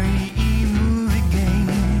JRE movie game.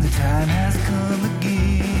 The time has come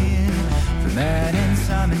again. For Matt and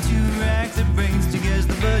Simon, 2 racks of brains to guess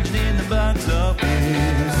the budget in the box office.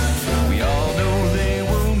 We all know they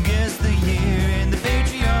won't guess the year, and the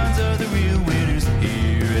Patreons are the real winners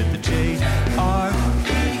here at the JRE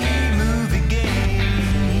movie game.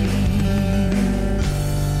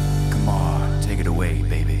 Come on, take it away,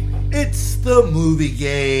 baby. It's the movie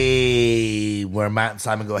game where Matt and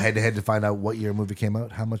Simon go head to head to find out what year a movie came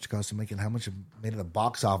out, how much it cost to make it, how much it made at the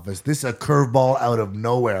box office. This is a curveball out of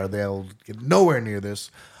nowhere. They'll get nowhere near this.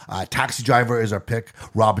 Taxi Driver is our pick.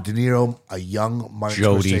 Robert De Niro, a young Martin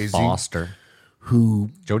Jodie Scorsese, Foster. who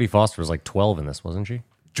Jodie Foster was like 12 in this, wasn't she?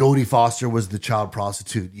 Jodie Foster was the child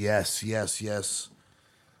prostitute. Yes. Yeah, she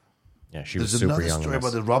was There's super another young. story in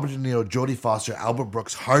about this. this. Robert De Niro, Jodie Foster, Albert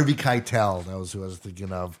Brooks, Harvey Keitel. That was who I was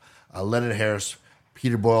thinking of. Leonard Harris,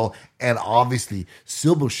 Peter Boyle, and obviously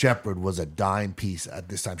Sybil Shepherd was a dime piece at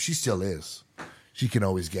this time. She still is. She can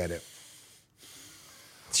always get it.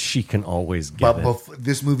 She can always get But it.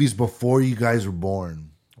 this movie's before you guys were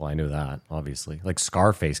born. Well, I knew that, obviously. Like,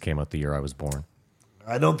 Scarface came out the year I was born.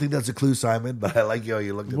 I don't think that's a clue, Simon, but I like how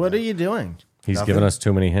you looked at What that. are you doing? He's Nothing? given us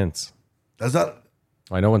too many hints. That's not.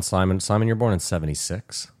 I know when Simon, you're born in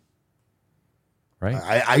 76. Right?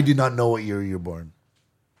 I did not know what year you were born.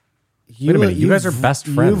 Wait a minute, you guys are best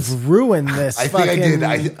friends. You've ruined this. I think I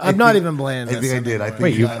did. I'm not even blaming I this. think I did. I think.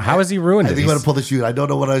 Wait, how has he ruined I it? think I'm gonna He's- pull the shoot. I don't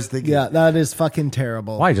know what I was thinking. Yeah, that is fucking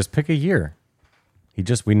terrible. Why? Just pick a year.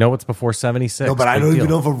 We know it's before 76. No, but I Big don't even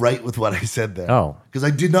deal. know if I'm right with what I said there. Oh. Because I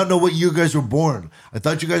did not know what year you guys were born. I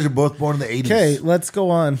thought you guys were both born in the 80s. Okay, let's go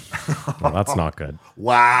on. Well, that's not good.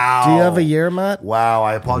 Wow. Do you have a year, Matt? Wow.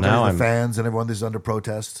 I apologize Now to I'm- the fans and everyone that's under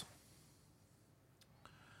protest.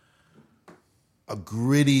 A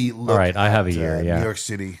gritty look. All right, I have a at, year, yeah. New York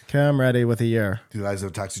City. Okay, I'm ready with a year. Do you guys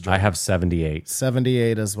have Taxi I Driver? have 78.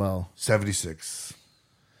 78 as well. 76.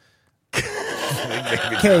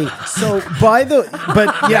 Okay, so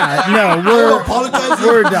we're apologizing.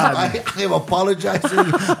 We're done. I am apologizing.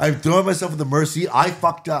 I'm throwing myself in the mercy. I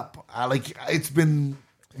fucked up. It's been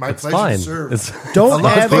my pleasure fine. to serve. It's-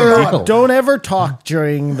 Don't ever talk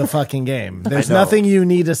during the fucking game. There's know. nothing you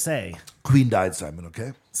need to say. Queen died, Simon.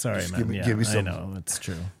 Okay. Sorry, Just man. give me I some. know it's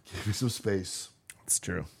true. Give me some space. It's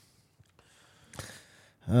true.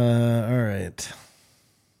 All right.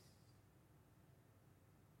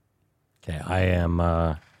 Okay, I'm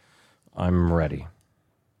ready.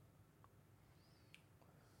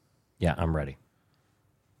 Yeah, I'm ready.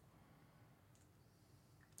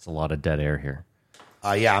 It's a lot of dead air here.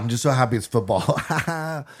 Yeah, I'm just so happy it's football.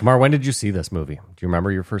 Kamar, when did you see this movie? Do you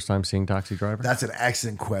remember your first time seeing Taxi Driver? That's an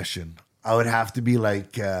excellent question. I would have to be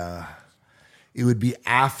like, it would be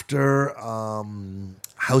after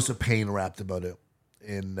House of Pain rapped about it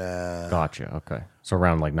in Gotcha. Okay. So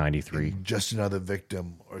around like 93. Just Another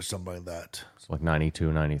Victim or something like that. So like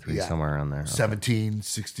 92, 93, Yeah. somewhere around there. Okay. 17,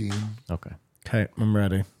 16. Okay. Okay, I'm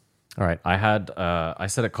ready. All right. I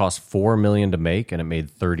said it cost $4 million to make and it made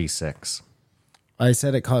 36. I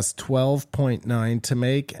said it cost 12.9 to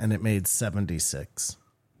make, and it made 76.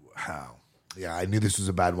 Wow. Yeah, I knew this was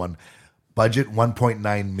a bad one. Budget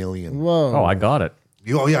 1.9 million. Whoa! Oh, I got it.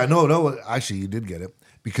 Oh yeah, no. Actually, you did get it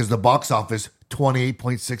because the box office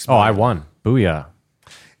 28.6 Oh, million. I won. Booyah.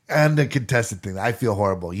 And the contested thing. I feel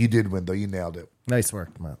horrible. You did win though. You nailed it. Nice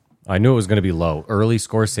work, Matt. I knew it was going to be low. Early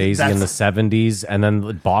Scorsese in the That's- 70s, and then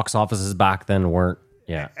the box offices back then weren't.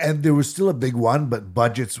 Yeah. And there was still a big one, but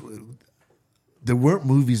budgets. There weren't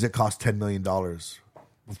movies that cost $10 million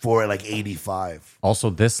before like 85. Also,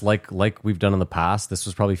 this like we've done in the past, this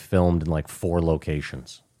was probably filmed in like 4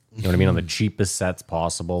 locations. You know what I mean? On the cheapest sets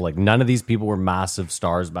possible. Like none of these people were massive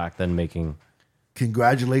stars back then making.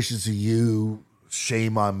 Congratulations to you.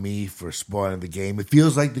 Shame on me for spoiling the game. It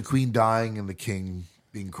feels like the queen dying and the king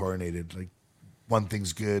being coronated. Like one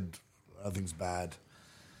thing's good, other thing's bad.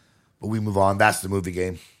 But we move on. That's the movie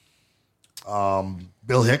game.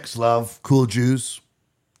 Bill Hicks, love. Cool Jews.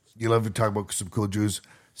 You love to talk about some cool Jews.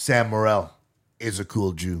 Sam Morril is a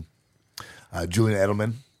cool Jew. Julian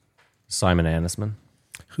Edelman. Simon Anisman.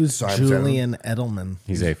 Who's Sorry, Julian Edelman?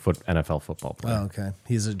 He's a NFL football player. Oh, okay.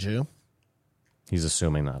 He's a Jew. He's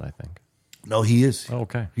assuming that, I think. No, he is. Oh,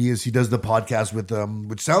 okay. He is. He does the podcast with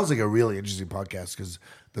which sounds like a really interesting podcast because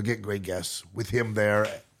they'll get great guests with him there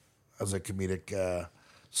as a comedic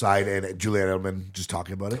side and Julian Edelman just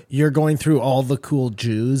talking about it. You're going through all the cool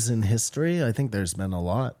Jews in history. I think there's been a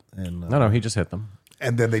lot. And No, he just hit them.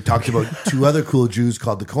 And then they talked about 2 other cool Jews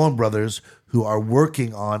called the Coen brothers who are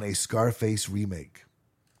working on a Scarface remake.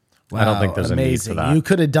 I don't think there's a need for that. You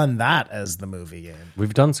could have done that as the movie game.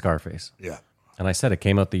 We've done Scarface. Yeah. And I said it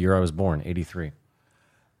came out the year I was born, 83.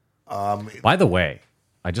 By the way,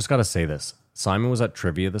 I just got to say this. Simon was at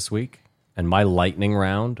trivia this week, and my lightning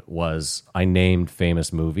round was I named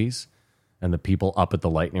famous movies, and the people up at the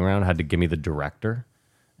lightning round had to give me the director.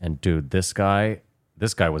 And dude, this guy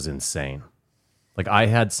was insane. Like I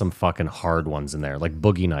had some fucking hard ones in there, like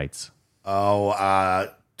Boogie Nights. Oh,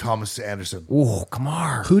 Thomas Anderson. Oh, come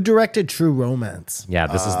on. Who directed True Romance? Yeah,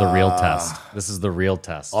 this is the real test. This is the real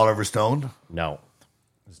test. Oliver Stone. No.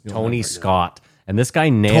 Tony Scott. And this guy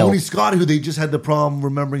nailed Tony Scott, who they just had the problem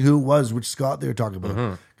remembering who it was, which Scott they were talking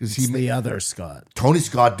about. Because It's the other Scott. Tony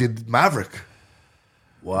Scott did Maverick.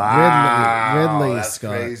 Wow. Ridley That's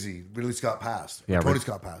Scott. crazy. Ridley Scott passed. Yeah, Tony Rid-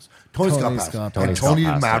 Scott passed. Tony Scott passed. Scott And passed. Tony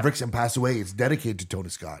Scott passed, Mavericks and passed away. It's dedicated to Tony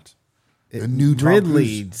Scott. The new Tom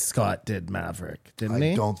Ridley Cruise. Scott did Maverick, didn't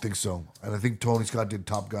I he? don't think so. And I think Tony Scott did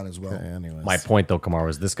Top Gun as well. Okay, anyways. My point, though, Kamar,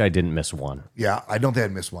 was this guy didn't miss one. Yeah, I don't think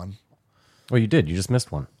I'd miss one. Oh, you did. You just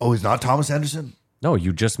missed one. Oh, he's not Thomas Anderson? No,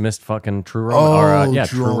 you just missed fucking True Romance. Oh,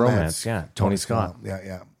 True Romance. Yeah, Tony Scott.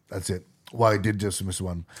 Yeah. That's it. Well, I did just miss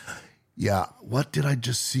one. Yeah. What did I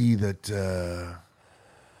just see that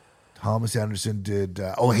Thomas Anderson did?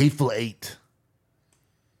 Hateful Eight.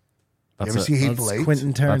 You ever see Hateful That's Eight?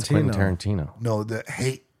 Quentin Tarantino. That's Quentin Tarantino. No,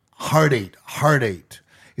 Hard Eight.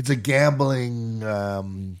 It's a gambling.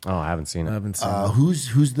 Oh, I haven't seen it. I haven't seen it.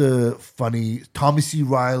 Who's the funny Tommy C.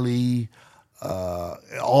 Riley?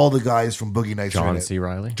 All the guys from Boogie Nights. are in John it. C.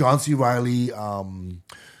 Reilly? John C. Riley.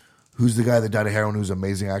 Who's the guy that died of heroin? Who's an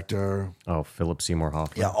amazing actor? Oh, Philip Seymour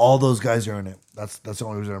Hoffman. Yeah, all those guys are in it. That's the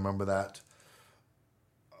only reason I remember that.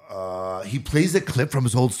 He plays a clip from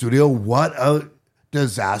his old studio. What a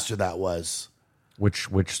disaster that was. Which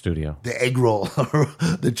studio? The egg roll,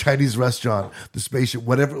 the Chinese restaurant, the spaceship,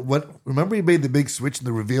 whatever. Remember he made the big switch and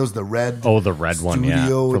the reveals the red. Oh, the red one, yeah.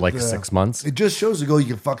 studio For with like the- 6 months. It just shows you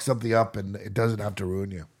can fuck something up and it doesn't have to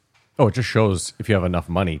ruin you. Oh, it just shows if you have enough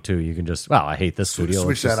money too. You can just I hate this studio.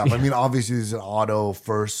 Switch Let's that just- up. I mean, obviously, it's an auto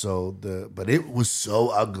first, but it was so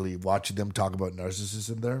ugly watching them talk about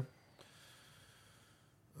narcissism there.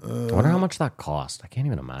 I wonder how much that cost. I can't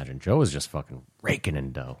even imagine. Joe is just fucking raking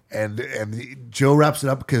in dough. And Joe wraps it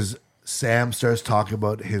up because Sam starts talking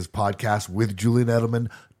about his podcast with Julian Edelman,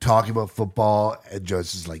 talking about football, and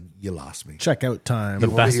Joe's just like, "You lost me." Checkout time. The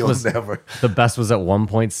best He'll was never. the best was at one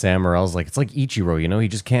point. Sam Morrill's like, it's like Ichiro, you know, he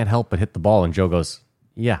just can't help but hit the ball. And Joe goes,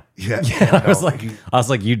 "Yeah." Yeah, I was like,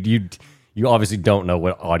 you obviously don't know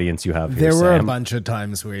what audience you have here. There were a Sam. bunch of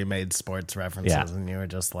times where he made sports references, Yeah. and you were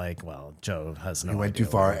just like, "Well, Joe has no." He went idea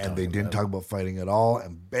too far, what we're and they talking didn't about. talk about fighting at all,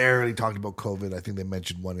 and barely talked about COVID. I think they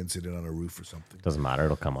mentioned one incident on a roof or something. Doesn't matter.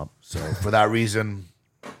 It'll come up. So for that reason,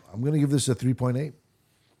 I'm going to give this a 3.8.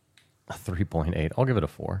 A 3.8. I'll give it a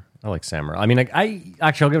 4. I like Sam Morril. I mean,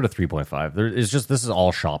 I'll give it a 3.5. It's just this is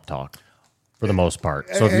all shop talk for the most part.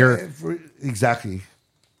 So Exactly,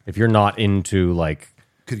 if you're not into like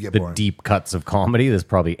could get the boring. deep cuts of comedy, this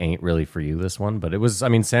probably ain't really for you, this one. But it was, I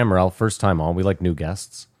mean, Sam Morril, first time on. We like new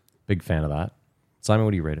guests. Big fan of that. Simon,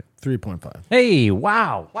 what do you rate it? 3.5. Hey,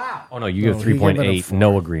 wow. Oh, no, you No, give he gave it a 3.8. 4.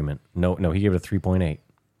 No agreement. No, he gave it a 3.8. I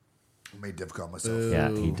made it difficult myself. Yeah,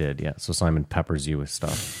 he did. Yeah. So Simon peppers you with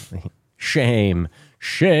stuff. Shame.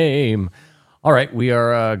 All right. We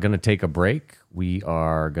are going to take a break. We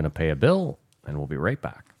are going to pay a bill, and we'll be right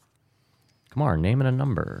back. Come on, name and a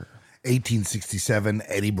number. 1867,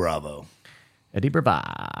 Eddie Bravo. Eddie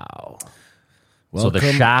Bravo. So Welcome-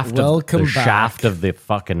 the welcome shaft back. of the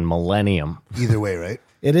fucking millennium. Either way, right?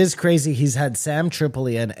 It is crazy. He's had Sam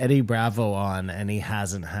Tripoli and Eddie Bravo on, and he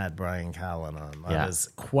hasn't had Brian Callen on. That Yeah. is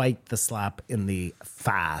quite the slap in the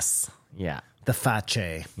face. Yeah. The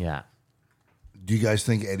face. Yeah. Do you guys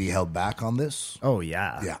think Eddie held back on this? Oh,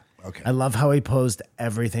 yeah. Yeah. Okay. I love how he posed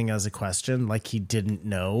everything as a question, like he didn't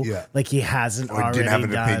know. Yeah. Like he hasn't Or already didn't have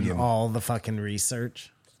an done opinion. all the fucking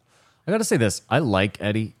research. I got to say this. I like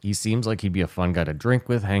Eddie. He seems like he'd be a fun guy to drink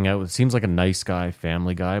with, hang out with. Seems like a nice guy,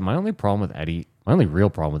 family guy. My only real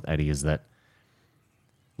problem with Eddie is that,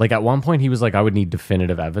 like, at one point he was like, I would need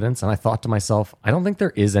definitive evidence. And I thought to myself, I don't think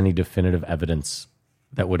there is any definitive evidence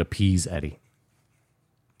that would appease Eddie.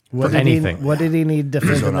 What For did anything. What did he need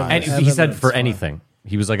definitive And evidence he said for for? anything.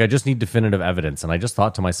 He was like, I just need definitive evidence. And I just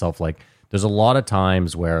thought to myself, like, there's a lot of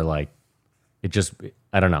times where, like, it just,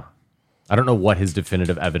 I don't know. I don't know what his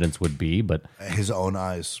definitive evidence would be, but His own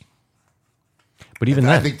eyes. even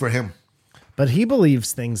I then, think for him, But he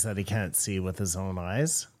believes things that he can't see with his own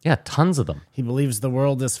eyes. yeah, tons of them. He believes the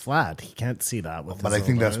world is flat. He can't see that with but his I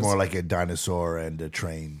think own that's eyes. more like a dinosaur and a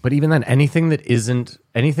train. But even then, anything that isn't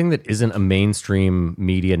a mainstream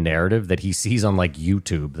media narrative that he sees on like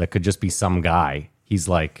YouTube that could just be some guy, he's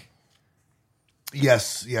like,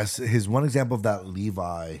 Yes. His one example of that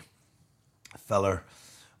Levi feller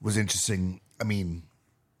was interesting. I mean,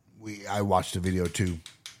 I watched a video too.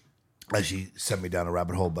 She sent me down a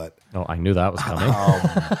rabbit hole, but oh, I knew that was coming.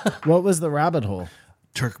 What was the rabbit hole?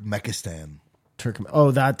 Turkmenistan.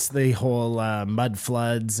 Oh, that's the whole mud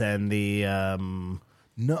floods and the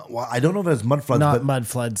No, well, I don't know if it's mud floods, not but mud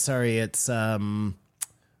floods. Sorry, it's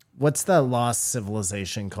what's the lost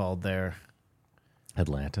civilization called there?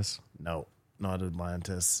 Atlantis. No, not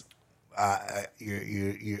Atlantis.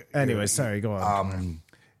 you're, Anyway, sorry, go on.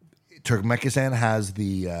 Turkmenistan has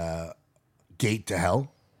the gate to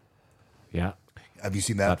hell. Yeah. Have you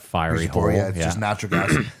seen that? That fiery Before? hole, Yeah, it's yeah. just natural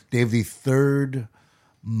gas. They have the third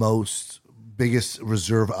biggest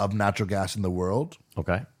reserve of natural gas in the world.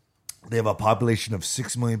 Okay. They have a population of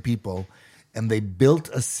 6 million people, and they built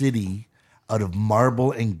a city out of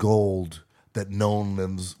marble and gold that no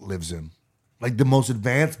one lives in. Like the most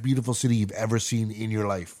advanced, beautiful city you've ever seen in your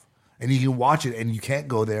life. And you can watch it, and you can't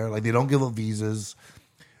go there. Like they don't give out visas.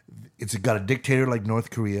 It's got a dictator like North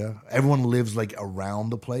Korea. Everyone lives like around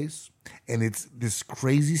the place. And it's this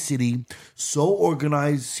crazy city, so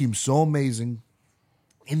organized, seems so amazing,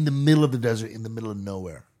 in the middle of the desert, in the middle of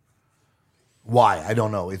nowhere. Why? I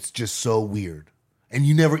don't know. It's just so weird. And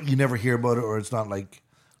you never hear about it, or it's not like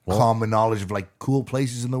common knowledge of like cool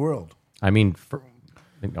places in the world. I mean,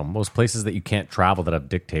 most places that you can't travel that have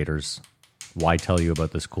dictators, why tell you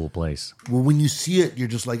about this cool place? Well, when you see it, you're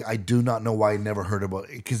just like, I do not know why I never heard about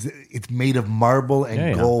it, because it's made of marble and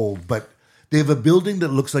Yeah. gold. But they have a building that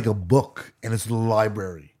looks like a book, and it's the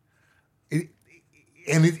library.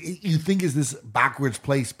 You think is this backwards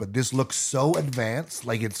place, but this looks so advanced,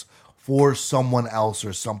 like it's for someone else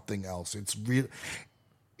or something else. It's real.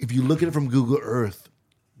 If you look at it from Google Earth,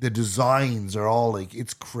 the designs are all like,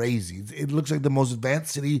 it's crazy. It looks like the most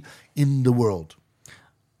advanced city in the world,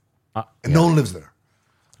 and no one lives there.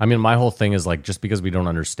 I mean, my whole thing is like, just because we don't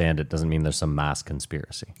understand it doesn't mean there's some mass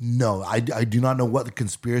conspiracy. No, I do not know what the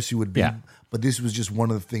conspiracy would be, Yeah. but this was just one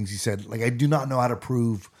of the things he said. Like, I do not know how to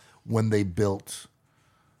prove when they built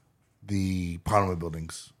the Parliament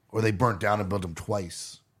buildings, or they burnt down and built them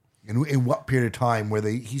twice. In what period of time where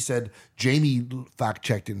he said, Jamie fact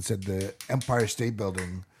checked it and said the Empire State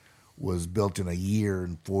Building was built in a year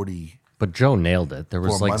and 40. But Joe nailed it. There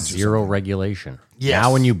was 4 like months or zero something. regulation. Yes.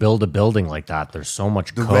 Now when you build a building like that, there's so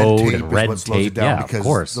much The code red tape and is red what slows it tape. down Yeah, because of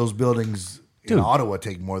course. those buildings in Dude. Ottawa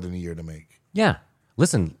take more than a year to make. Yeah.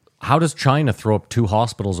 Listen, how does China throw up 2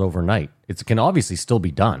 hospitals overnight? It can obviously still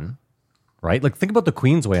be done, right? Like, think about the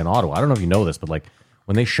Queensway in Ottawa. I don't know if you know this, but like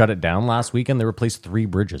when they shut it down last weekend, they replaced 3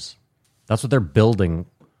 bridges. That's what they're building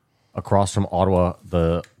across from Ottawa,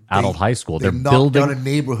 the adult high school. They They're knocked building. down a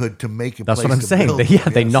neighborhood to make a That's place what I'm to saying. build.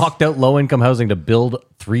 They Yes. knocked out low income housing to build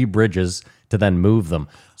 3 bridges to then move them.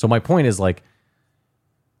 So my point is, like,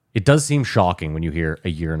 it does seem shocking when you hear a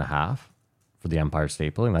year and a half for the Empire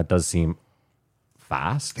State Building. That does seem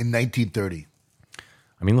fast. In 1930.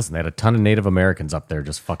 I mean, listen, they had a ton of Native Americans up there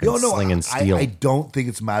just fucking slinging steel. I don't think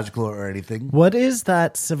it's magical or anything. What is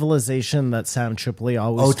that civilization that Sam Tripoli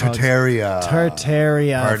always Oh, talks? Tartaria.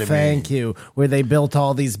 Tartaria, Pardon thank me. you. Where they built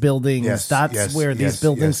all these buildings. Yes, That's yes, where these yes,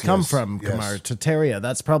 buildings yes, come yes, from, yes. Kamar. Tartaria.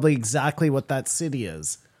 That's probably exactly what that city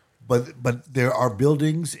is. But there are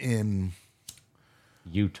buildings in,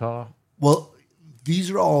 Utah. well,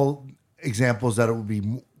 these are all examples that it would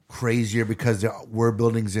be crazier because there were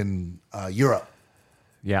buildings in Europe.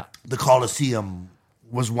 Yeah. The Colosseum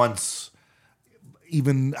was once,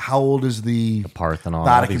 even how old is the Parthenon, all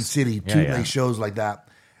Vatican these- City? yeah, Two yeah. like shows like that.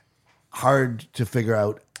 Hard to figure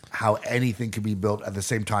out how anything could be built at the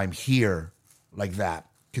same time here like that,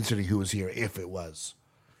 considering who was here, if it was.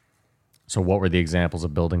 So what were the examples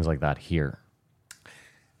of buildings like that here?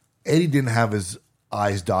 Eddie didn't have his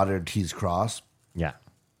I's dotted and T's crossed, Yeah.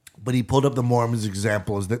 but he pulled up the Mormons'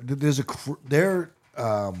 examples that there's their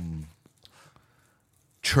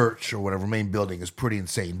church or whatever main building is pretty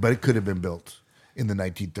insane, but it could have been built in the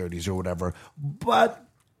 1930s or whatever. But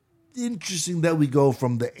interesting that we go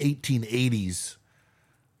from the 1880s,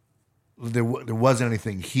 there wasn't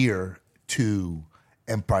anything here, to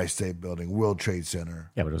Empire State Building, World Trade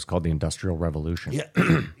Center. Yeah, but it was called the Industrial Revolution. Yeah,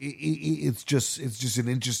 it's just an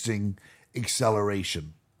interesting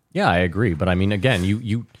acceleration. Yeah, I agree. But I mean, again,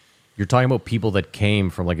 you're talking about people that came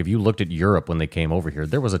from, like, if you looked at Europe when they came over here,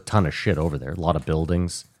 there was a ton of shit over there, a lot of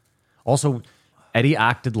buildings. Also, Eddie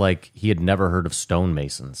acted like he had never heard of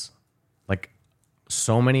stonemasons. Like,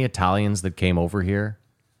 so many Italians that came over here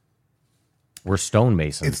were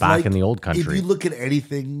stonemasons back like, in the old country. If you look at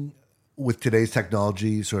anything with today's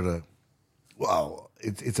technology, sort of, wow,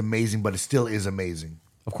 it's amazing, but it still is amazing.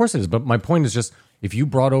 Of course it is, but my point is just, if you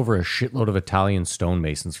brought over a shitload of Italian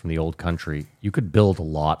stonemasons from the old country, you could build a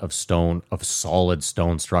lot of solid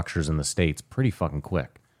stone structures in the States pretty fucking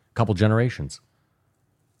quick. Couple generations.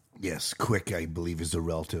 Yes, quick, I believe, is a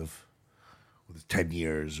relative. With 10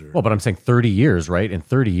 years or Well, but I'm saying 30 years, right? In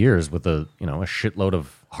 30 years with a shitload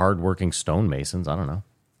of hardworking stonemasons, I don't know.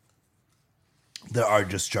 there are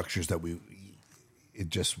just structures that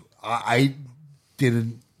I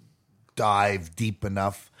didn't dive deep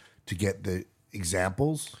enough to get the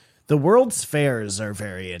examples. The World's Fairs are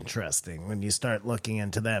very interesting when you start looking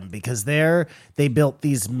into them, because they built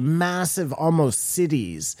these massive, almost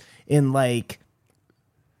cities in like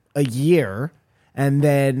a year, and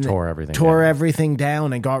then Tore everything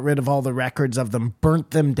down and got rid of all the records of them,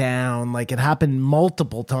 burnt them down. Like, it happened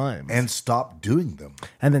multiple times, And stop doing them.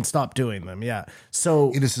 and then stopped doing them. Yeah.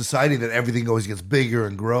 So, In a society that everything always gets bigger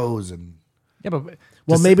and grows, and Yeah, but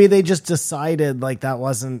well, maybe they just decided like that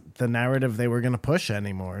wasn't the narrative they were going to push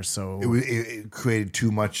anymore. So it created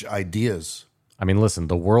too much ideas. I mean, listen,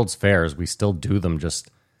 the World's Fairs, we still do them, just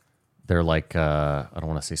they're like I don't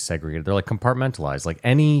want to say segregated. They're like compartmentalized. Like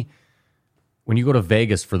when you go to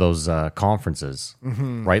Vegas for those conferences,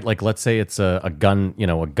 right? Like, let's say it's a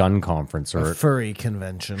gun conference or a furry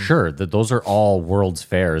convention. sure, those are all World's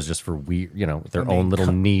Fairs just for their own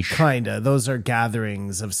little niche. Kinda. Those are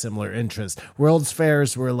gatherings of similar interest. World's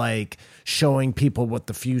Fairs were like showing people what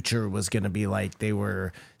the future was going to be like. They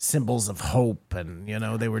were symbols of hope, and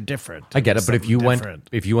they were different. I get it, but if you Different.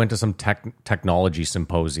 went to some technology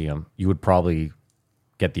symposium, you would probably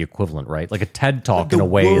get the equivalent, right? Like a TED Talk in a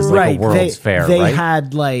way is like a World's Fair, they right?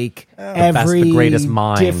 had like best, every the greatest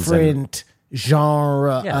minds different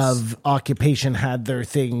genre Yes. of occupation had their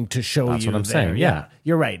thing to show That's you. what I'm there. saying, yeah.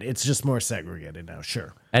 You're right. It's just more segregated now.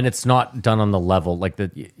 Sure. And it's not done on the level like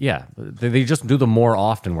they just do them more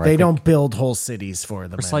often. Where I They think don't build whole cities for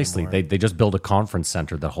them. precisely anymore. they just build a conference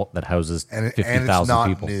center that houses And it's 50,000 not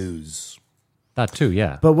people. news. That too,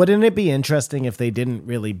 yeah. But wouldn't it be interesting if they didn't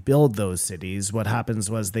really build those cities? What happens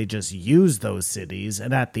was they just used those cities,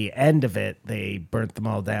 and at the end of it, they burnt them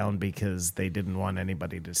all down because they didn't want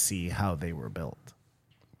anybody to see how they were built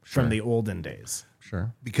from the olden days.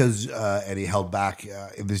 Sure. Because Eddie held back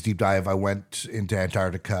in this deep dive, I went into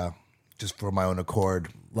Antarctica just for my own accord.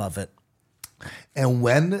 Love it. And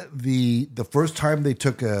when the first time they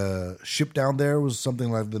took a ship down there was something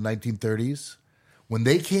like the 1930s. When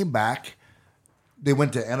they came back, they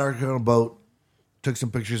went to Antarctica on a boat, took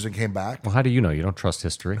some pictures, and came back. Well, how do you know? You don't trust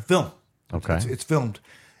history. Film. Okay. It's filmed.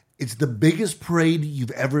 It's the biggest parade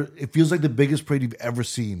you've ever. It feels like the biggest parade you've ever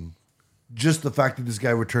seen. Just the fact that this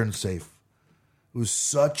guy returned safe. It was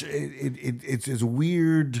such. It's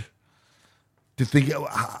weird to think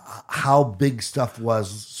how big stuff was.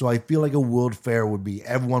 So I feel like a World Fair would be.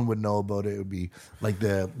 Everyone would know about it. It would be like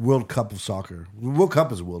the World Cup of soccer. The World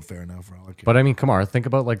Cup is a World Fair now for all I care. But I mean, Kamar, think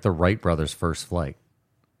about like the Wright brothers' first flight.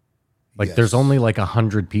 Like Yes. there's only like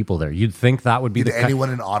 100 people there. You'd think that would be Did the anyone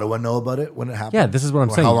in Ottawa know about it when it happened? Yeah, this is what I'm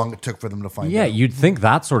Or saying. How long it took for them to find Yeah, out? you'd think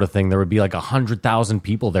that sort of thing. There would be like 100,000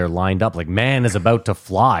 people there lined up. Like, man is about to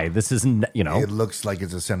fly. This isn't, It looks like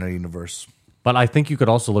it's a center universe. But I think you could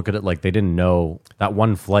also look at it like they didn't know that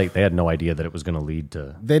one flight. They had no idea that it was going to lead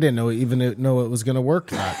to. They didn't know it was going to work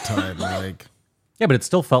that time. Like, Yeah, but it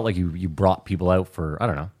still felt like you brought people out for, I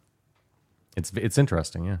don't know. It's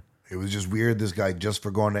interesting, yeah. It was just weird. This guy, just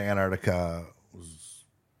for going to Antarctica, was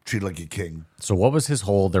treated like a king. So what was his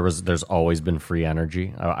whole? There's always been free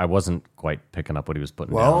energy. I wasn't quite picking up what he was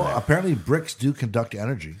putting Well, down. apparently bricks do conduct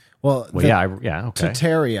energy. well, Yeah, okay.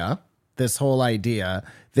 Tartaria, this whole idea,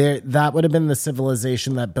 that would have been the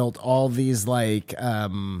civilization that built all these like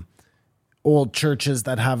old churches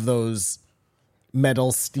that have those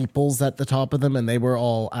metal steeples at the top of them, and they were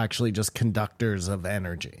all actually just conductors of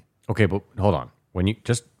energy. Okay, but hold on. When you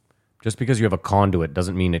just because you have a conduit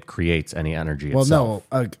doesn't mean it creates any energy Well, itself.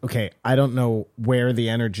 no, okay, I don't know where the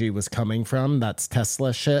energy was coming from. That's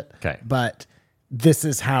Tesla shit. Okay. But this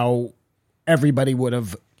is how everybody would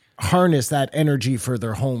have harnessed that energy for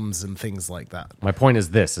their homes and things like that. My point is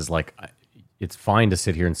this: is like it's fine to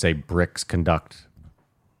sit here and say bricks conduct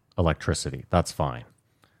electricity. That's fine.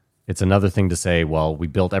 It's another thing to say, well, we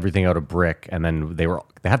built everything out of brick, and then they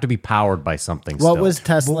have to be powered by something. What still. was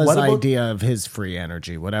Tesla's what about- idea of his free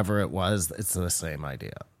energy? Whatever it was, it's the same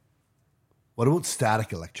idea. What about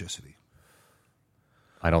static electricity?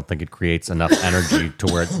 I don't think it creates enough energy to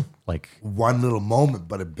where it's like. One little moment,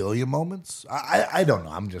 but a billion moments? I don't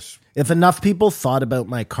know. I'm just... If enough people thought about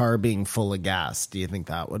my car being full of gas, do you think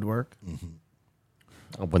that would work?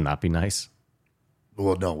 Wouldn't that be nice?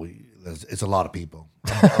 Well, no. It's a lot of people.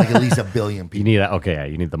 Like at least a billion You people. need that. Okay, yeah,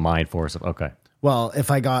 you need the mind force of. Okay, Well, if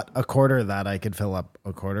I got a quarter of that, I could fill up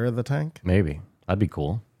a quarter of the tank. maybe that'd be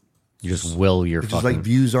cool. You just will your It's just fucking. like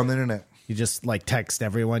views on the internet. You just like text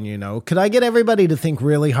everyone you know. Could I get everybody to think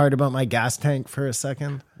really hard about my gas tank for a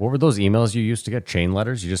second? What were those emails you used to get? Chain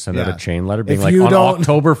letters? You just send out Yeah. a chain letter being If like, you on don't-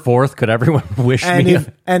 October 4th, could everyone wish And me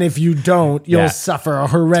if you don't, you'll Yeah. suffer a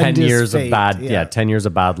horrendous 10 years fate. of bad, yeah, 10 years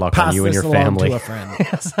of bad luck Pass on you and this your along family. to a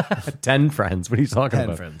friend. 10 friends. What are you talking 10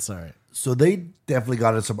 about? friends, sorry. So they definitely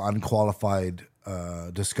got into some unqualified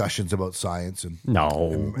discussions about science. And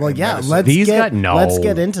No. Well, yeah, medicine. let's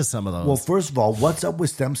get into some of those. Well, first of all, what's up with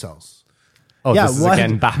stem cells? Oh, yeah, this is what-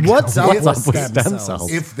 again back. what's up What's with up stem with stem cells?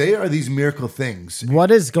 cells? If they are these miracle things,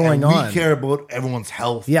 What is going and on? we care about everyone's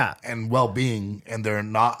health Yeah. and well-being, and they're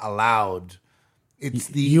not allowed. It's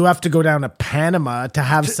the You have to go down to Panama to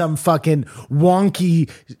have some fucking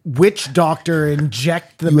wonky witch doctor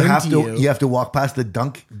inject them you into have to you. you have to walk past the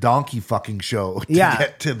donkey fucking show to Yeah.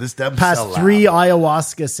 get to the stem Past cell 3 lab.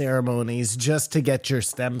 ayahuasca ceremonies just to get your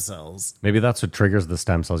stem cells. Maybe that's what triggers the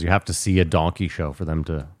stem cells. You have to see a donkey show for them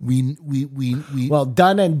to. We Well,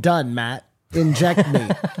 done and done, Matt. Inject me.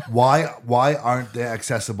 why aren't they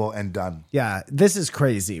accessible and done? Yeah, this is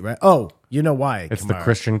crazy, right? Oh, you know why? It's the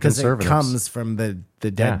Christian Because it conservatives. comes from the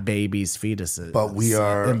dead Yeah. babies' fetuses. But we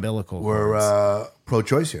are umbilical we're cords.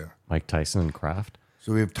 pro-choice here, Mike Tyson and Kraft.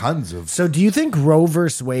 so we have tons of. So, do you think Roe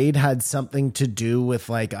versus Wade had something to do with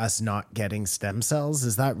like us not getting stem cells?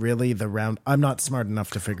 Is that really the round? I'm not smart enough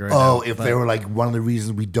to figure it out. Oh, if but- they were like one of the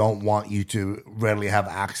reasons we don't want you to readily have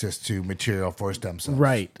access to material for stem cells,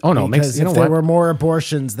 right. Oh, no, it makes- because you know if there what? were more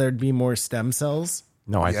abortions, there'd be more stem cells.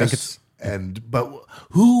 No, I Yes, think it's. But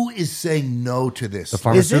who is saying no to this? The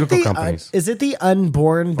pharmaceutical companies. Is it the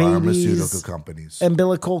unborn Pharmaceutical babies companies.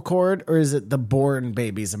 umbilical cord, or is it the born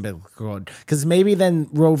babies umbilical cord? Because maybe then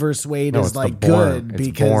Roe vs. Wade No, is it's the like born. good It's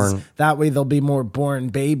because born. that way there'll be more born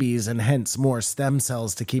babies and hence more stem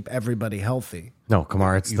cells to keep everybody healthy. No,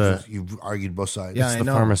 Kumar, it's You've argued both sides. Yeah, I the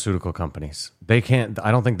know. pharmaceutical companies. They can't.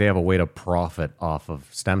 I don't think they have a way to profit off of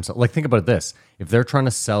stem cells. Like, think about this: if they're trying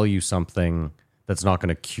to sell you something that's not going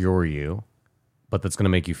to cure you, but that's going to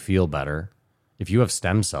make you feel better, if you have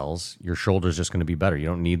stem cells, your shoulder's just going to be better. You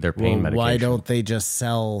don't need their pain medication. Why don't they just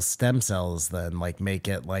sell stem cells then? Like make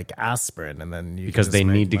it like aspirin, and then you Because can just they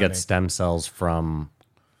make need to get money. stem cells from.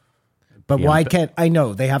 But why can't I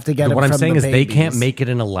know they have to get it What I'm from saying the is they can't babies. make it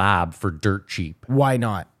in a lab for dirt cheap. Why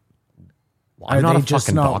not? I'm Are not they a just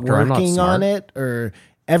fucking not doctor. I'm not working smart. on it, or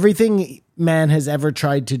everything man has ever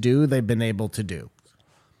tried to do, they've been able to do?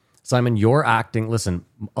 Simon, you're acting. Listen,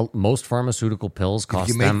 most pharmaceutical pills cost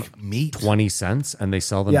you make them meat- 20 cents, and they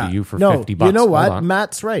sell them Yeah, to you for no, $50. you know Hold what? on.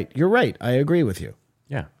 Matt's right. You're right. I agree with you.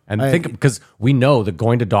 Yeah. And think, because we know that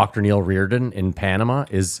going to Dr. Neil Reardon in Panama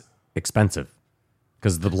is expensive.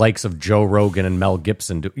 Because the likes of Joe Rogan and Mel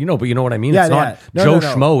Gibson do, but you know what I mean? Yeah, It's not, yeah. No, Joe no,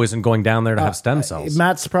 no. Schmo isn't going down there to have stem cells.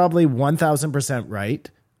 Matt's probably 1,000% right.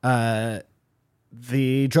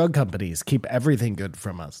 The drug companies keep everything good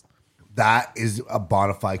from us. That is a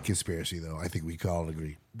bona fide conspiracy, though. I think we can all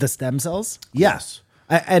agree. The stem cells? Yes.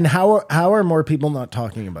 And how are more people not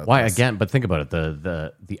talking about Why this? again? But think about it.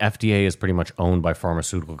 The FDA is pretty much owned by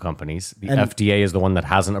pharmaceutical companies. The And- FDA is the one that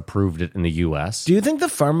hasn't approved it in the U.S. Do you think the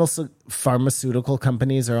pharmaceutical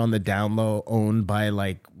companies are on the down low owned by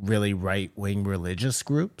like really right wing religious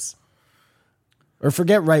groups? Or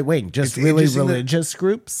forget right wing, just It's really interesting that- religious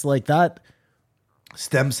groups like that?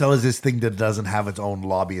 Stem cell is this thing that doesn't have its own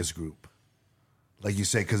lobbyist group. Like you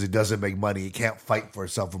say, because it doesn't make money. It can't fight for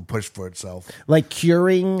itself and push for itself. Like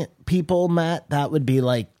curing people, Matt, that would be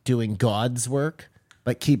like doing God's work,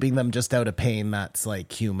 but keeping them just out of pain, that's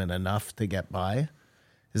like human enough to get by.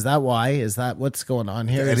 Is that why? Is that what's going on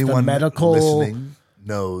here? Is the Anyone medical listening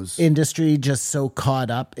knows industry just so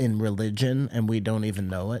caught up in religion and we don't even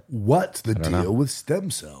know it? what's the deal with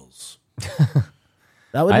stem cells.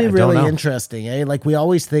 That would I be don't really know. interesting, eh? Like we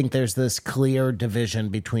always think there's this clear division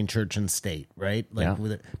between church and state, right? Like,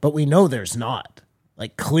 Yeah. but we know there's not.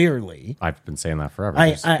 Like clearly, I've been saying that forever.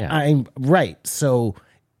 I'm right. So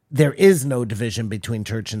there is no division between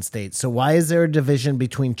church and state. So why is there a division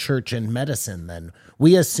between church and medicine? Then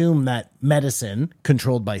we assume that medicine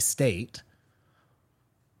controlled by state.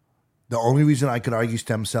 The only reason I could argue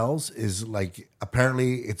stem cells is like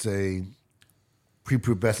apparently it's a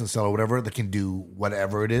prepubescent cell or whatever that can do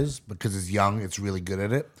whatever it is because it's young. It's really good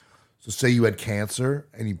at it. So say you had cancer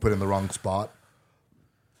and you put it in the wrong spot,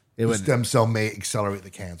 the stem cell may accelerate the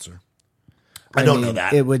cancer. I don't know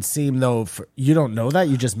that. It would seem though. You don't know that.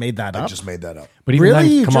 You just made that I up. just made that up. But even Really,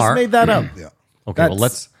 then, you Kumar, just made that up? Yeah. Okay, well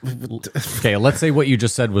That's- let's say what you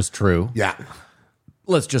just said was true. Yeah.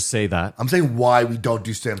 Let's just say that. I'm saying why we don't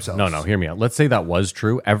do stem cells. No, hear me out. Let's say that was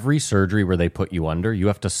true. Every surgery where they put you under, you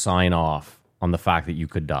have to sign off on the fact that you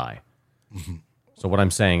could die. So what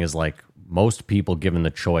I'm saying is like most people given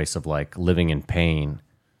the choice of like living in pain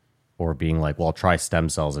or being like, well, I'll try stem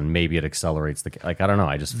cells and maybe it accelerates the, like, I don't know.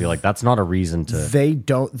 I just feel like that's not a reason to. They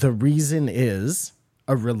don't. The reason is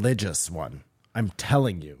a religious one. I'm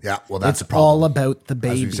telling you. Yeah, well, that's it's a problem. all about the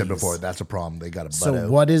babies. As we said before, that's a problem. They got to butt So out.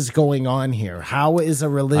 what is going on here? How is a I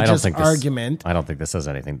don't religious think argument? I don't think this has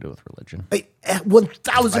anything to do with religion.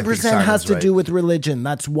 1,000% has Simon's to do right. with religion.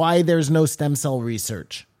 That's why there's no stem cell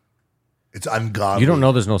research. It's ungodly. You don't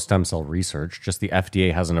know there's no stem cell research. Just the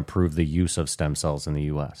FDA hasn't approved the use of stem cells in the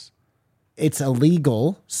U.S. It's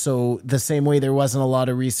illegal. So the same way there wasn't a lot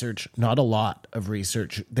of research, not a lot of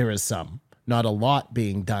research, there is some, not a lot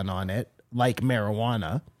being done on it, like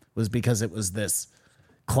marijuana, was because it was this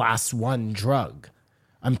class 1 drug.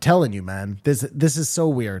 I'm telling you, man, this is so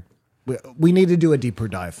weird. We need to do a deeper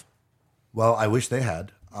dive. Well, I wish they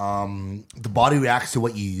had. The body reacts to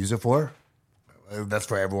what you use it for. That's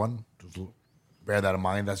for everyone. Just bear that in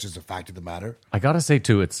mind. That's just a fact of the matter. I gotta say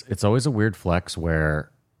too, it's always a weird flex where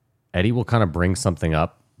Eddie will kind of bring something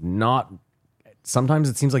up. Sometimes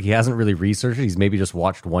it seems like he hasn't really researched it. He's maybe just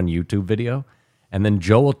watched one YouTube video, and then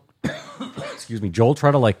Joe will, Joe will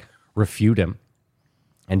try to like refute him,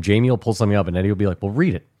 and Jamie will pull something up, and Eddie will be like, "Well,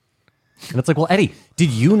 read it." And it's like, well, Eddie,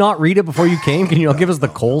 did you not read it before you came? Can you give us the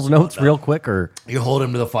Coles notes real quick? Or You hold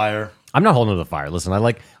him to the fire. I'm not holding to the fire. Listen,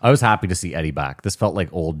 I was happy to see Eddie back. This felt like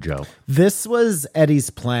old Joe. This was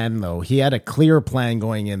Eddie's plan, though. He had a clear plan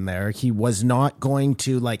going in there. He was not going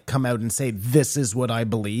to like come out and say, this is what I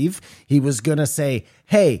believe. He was going to say,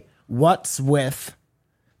 hey, what's with,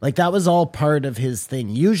 like that was all part of his thing.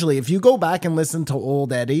 Usually, if you go back and listen to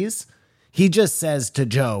old Eddie's, he just says to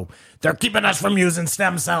Joe, "They're keeping us from using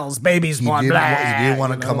stem cells, babies, He blah, didn't, blah." he didn't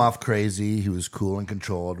want to you come know? off crazy. He was cool and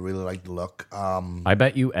controlled. Really liked the look. I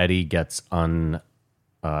bet you Eddie gets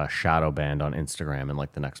shadow banned on Instagram in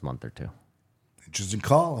like the next month or two. Interesting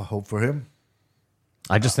call. I hope for him.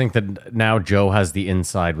 I just think that now Joe has the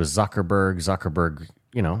inside with Zuckerberg. Zuckerberg,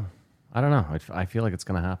 you know, I don't know. I feel like it's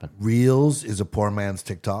going to happen. Reels is a poor man's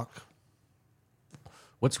TikTok.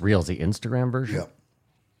 What's Reels? The Instagram version? Yep.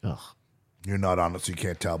 Ugh, You're not on it, so you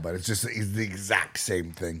can't tell, but it's the exact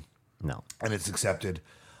same thing, no. and it's accepted.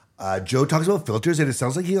 Joe talks about filters, and it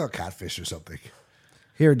sounds like he got catfish or something.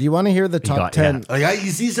 Here, do you want to hear the top got- 10? Like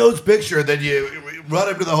you see someone's picture, and then you run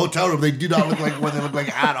up to the hotel room. They do not look like what they look like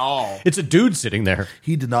at all. It's a dude sitting there.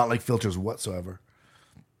 He did not like filters whatsoever.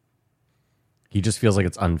 He just feels like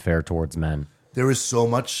it's unfair towards men. There is so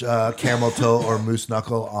much camel toe or moose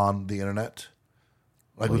knuckle on the internet,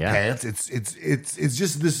 like with yeah. pants. It's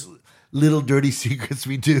just this little dirty secrets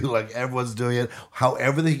we do. Like everyone's doing it.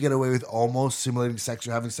 However they can get away with almost simulating sex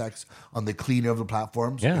or having sex on the cleaner of the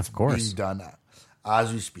platforms. Yeah, it's of course. being done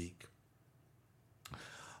as we speak.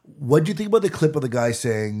 What do you think about the clip of the guy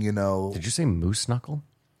saying, you know, Did you say moose knuckle?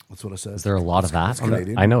 that's what I said? Is there a lot of that? It's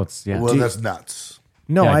Canadian. I know it's, yeah. Well, that's nuts.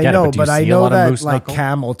 No, Yeah, I I get it, know, but do you but I see a know lot of that moose like knuckle?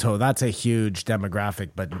 camel toe, that's a huge demographic.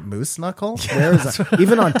 But moose knuckle, there's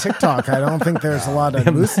even on TikTok, I don't think there's a lot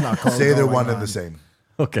of moose knuckle. Say they're going one on. and the same.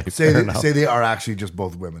 Okay, Say fair enough. say they are actually just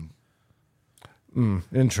both women.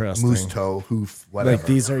 Interesting. Moose toe, hoof, whatever. Like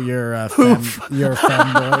these are your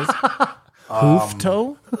femboys. Hoof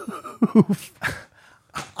toe.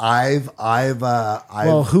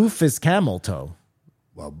 Well, hoof is camel toe.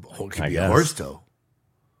 Well, it could I be guess. a horse toe.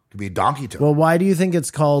 It could be a donkey toe. Well, why do you think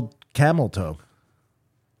it's called camel toe?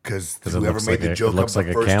 Because it whoever looks made like the it joke looks up like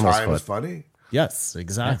the a first camel's time is foot. funny. Yes,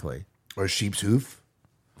 exactly. Or sheep's hoof.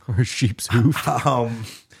 Or sheep's hoof.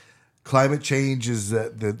 Climate change is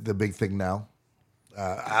the big thing now.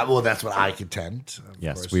 Well, that's what I contend. Of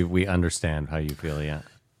Yes, course. we understand how you feel, yeah.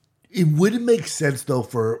 It wouldn't make sense, though,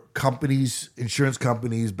 for companies, insurance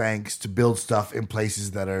companies, banks to build stuff in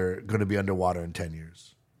places that are going to be underwater in 10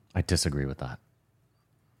 years. I disagree with that.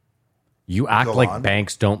 You act Go like on.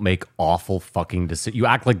 banks don't make awful fucking decisions. You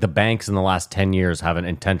act like the banks in the last 10 years haven't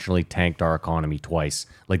intentionally tanked our economy twice.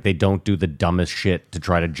 Like they don't do the dumbest shit to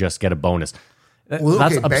try to just get a bonus. Well,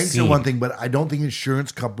 That's okay, banks are obscene. one thing, but I don't think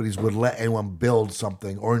insurance companies would let anyone build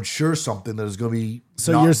something or insure something that is going to be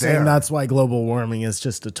So not you're saying there. that's why global warming is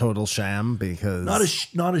just a total sham because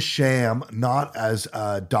not a sham, not as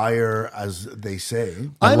dire as they say.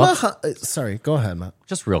 sorry, go ahead, Matt.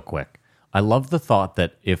 Just real quick. I love the thought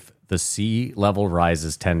that if the sea level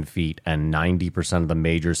rises 10 feet and 90% of the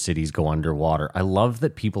major cities go underwater, I love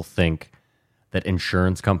that people think that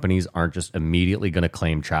insurance companies aren't just immediately going to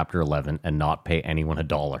claim Chapter 11 and not pay anyone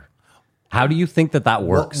 $1. How do you think that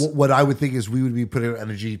works? What I would think is we would be putting our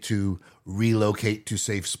energy to relocate to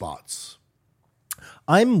safe spots.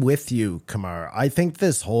 I'm with you, Kamar. I think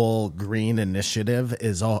this whole green initiative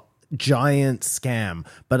is a giant scam,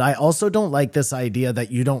 but I also don't like this idea that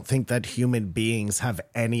you don't think that human beings have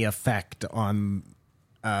any effect on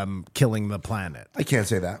killing the planet. I can't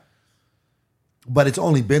say that. But it's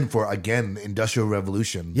only been for, again, the Industrial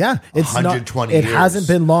Revolution. Yeah, it's 120 not. It years. hasn't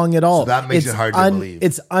been long at all. So that makes It's it hard to believe.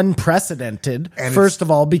 It's unprecedented. And first it's- of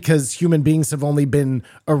all, because human beings have only been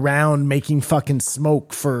around making fucking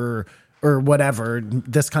smoke or whatever,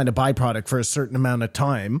 this kind of byproduct for a certain amount of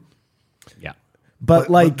time. Yeah. But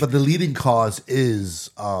But the leading cause is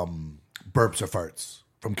burps or farts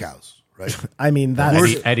from cows, right? I mean, that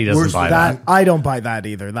Eddie doesn't worse buy than that. I don't buy that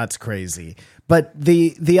either. That's crazy. But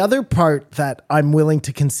the other part that I'm willing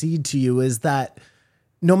to concede to you is that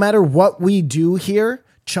no matter what we do here,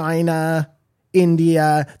 China,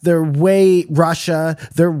 India, Russia,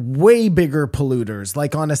 they're way bigger polluters,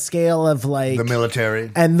 like on a scale of like The military.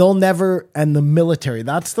 and the military,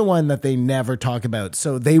 that's the one that they never talk about.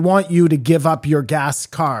 So they want you to give up your gas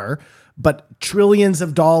car, but trillions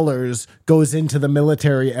of dollars goes into the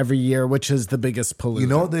military every year, which is the biggest polluter. You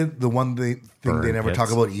know, the one thing Burn they never pits.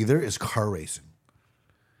 talk about either is car racing.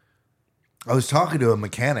 I was talking to a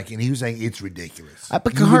mechanic, and he was saying it's ridiculous.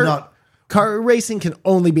 But You would not- car racing can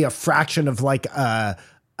only be a fraction of like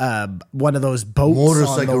one of those boats,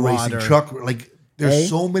 motorcycle on the racing, water. truck, like there's Eh?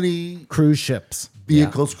 so many Cruise ships.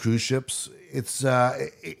 vehicles, cruise ships. It's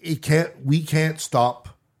we can't stop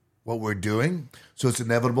what we're doing, so it's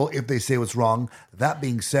inevitable if they say what's wrong. That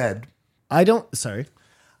being said, Sorry.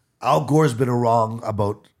 Al Gore's been wrong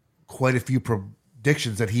about quite a few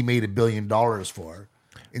predictions that he made $1 billion for.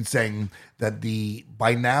 in saying that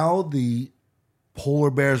by now the polar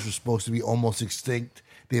bears were supposed to be almost extinct.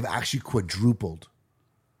 They've actually quadrupled.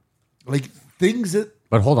 Like things that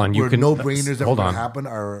But hold on, you were can no-brainers that were hold going on. to happen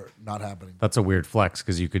are not happening. That's a weird flex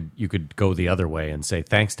because you could go the other way and say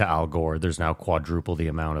thanks to Al Gore, there's now quadruple the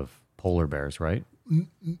amount of polar bears, right?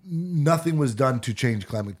 Nothing was done to change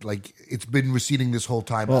climate. Like it's been receding this whole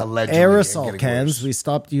time. Well, allegedly, and aerosol getting cans. worse. We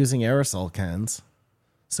stopped using aerosol cans,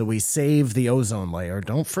 so we save the ozone layer.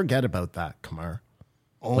 Don't forget about that, Kamar.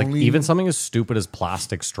 Like even something as stupid as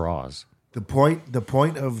plastic straws. The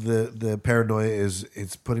point of the paranoia is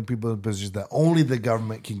it's putting people in positions that only the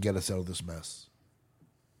government can get us out of this mess.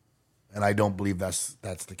 And I don't believe that's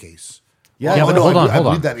the case. Yeah, but hold on. I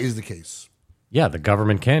believe that is the case. Yeah, the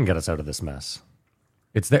government can get us out of this mess.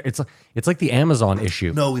 It's there. It's like the Amazon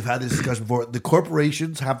issue. No, we've had this discussion before. The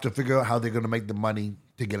corporations have to figure out how they're going to make the money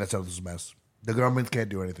to get us out of this mess. The government can't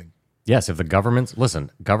do anything. Yes, if the governments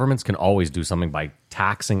can always do something by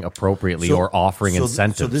taxing appropriately or offering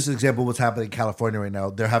incentives. So this is an example of what's happening in California right now.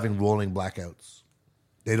 They're having rolling blackouts.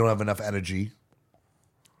 They don't have enough energy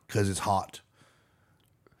because it's hot.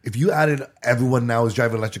 If you added everyone now is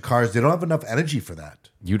driving electric cars, they don't have enough energy for that.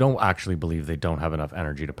 You don't actually believe they don't have enough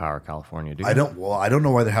energy to power California, do you? I don't. Well, I don't know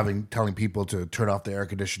why they're telling people to turn off the air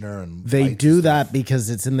conditioner and They lights do and stuff. that because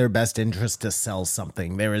it's in their best interest to sell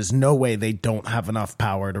something. There is no way they don't have enough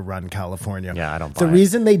power to run California. Yeah, I don't The buy it.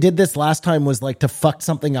 reason they did this last time was like to fuck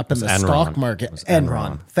something up in the Enron. stock market. It was Enron.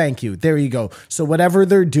 Enron. Thank you. There you go. So whatever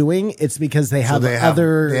they're doing, it's because they So have they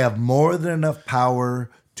other. have more than enough power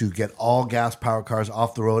to get all gas powered cars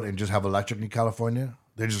off the road and just have electric in California.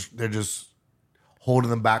 They're just holding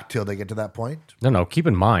them back till they get to that point. No. Keep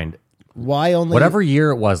in mind, Why only whatever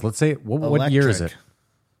year it was. Let's say what year is it? Electric.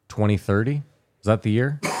 2030? Is that the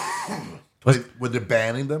year? When they're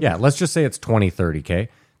banning them, Yeah, let's just say it's 2030, okay?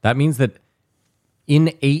 That means that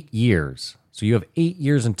in 8 years, so you have 8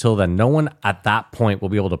 years until then, no one at that point will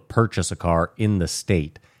be able to purchase a car in the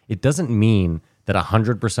state. It doesn't mean that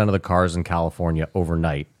 100% of the cars in California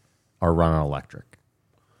overnight are run on electric.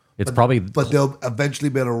 It's probably... But they'll eventually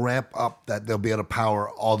be able to ramp up that they'll be able to power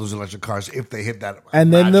all those electric cars if they hit that.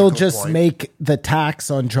 And then they'll magical just point. make the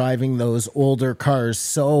tax on driving those older cars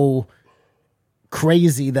so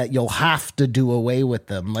crazy that you'll have to do away with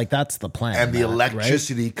them. Like that's the plan. and the Matt, right?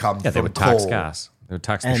 electricity comes Yeah, they from would tax coal. gas. They would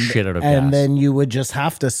tax the And, shit out of and gas. then you would just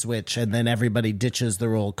have to switch, and then everybody ditches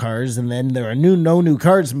their old cars, and then there are no new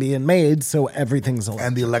cars being made, so everything's electric.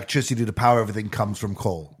 And the electricity to power everything comes from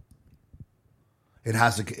coal. It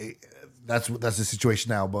has to. That's the situation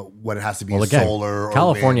now. But what it has to be well, is again, solar. Or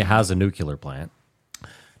California wind. has a nuclear plant.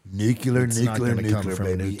 Nuclear, not gonna come from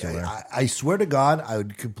baby. nuclear. I swear to God, I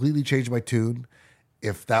would completely change my tune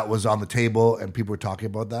if that was on the table and people were talking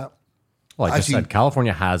about that. Well, I just Actually, said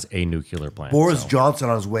California has a nuclear plant. Boris so- Johnson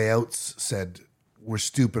on his way out said, we're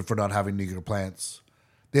stupid for not having nuclear plants.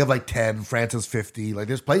 They have like 10, France has 50. Like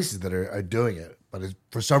there's places that are doing it. But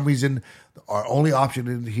for some reason, our only option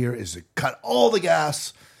in here is to cut all the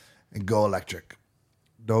gas and go electric.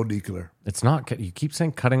 No nuclear. It's not. You keep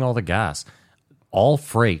saying cutting all the gas. All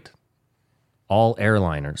freight, all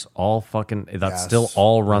airliners, all fucking. That Gas. still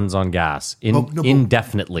all runs on gas but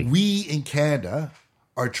indefinitely. We in Canada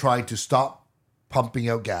are trying to stop pumping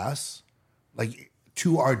out gas, like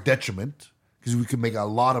to our detriment, because we could make a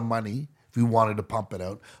lot of money if we wanted to pump it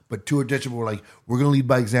out. But to our detriment, we're like, we're going to lead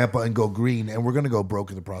by example and go green, and we're going to go broke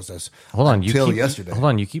in the process. Hold on. Until yesterday. Hold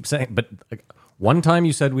on. You keep saying, but like, one time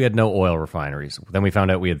you said we had no oil refineries. Then we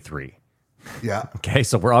found out we had 3. Yeah. Okay,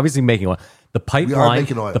 so we're obviously making oil. The We are pipeline.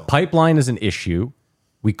 making oil. The pipeline is an issue.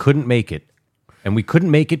 We couldn't make it, and we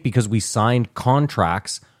couldn't make it because we signed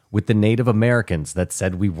contracts with the Native Americans that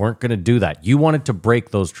said we weren't going to do that. You wanted to break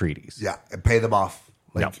those treaties. Yeah, and pay them off.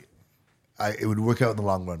 Like, Yep. it would work out in the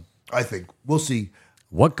long run. I think. We'll see.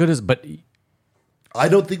 What good is? But I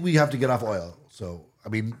don't think we have to get off oil. So, I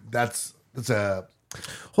mean, that's a...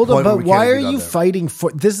 Hold on, point where but we why can't are be done you there. fighting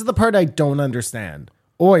for? This is the part I don't understand.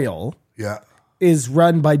 Oil Yeah. is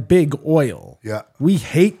run by big oil. Yeah. We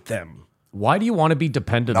hate them. why do you want to be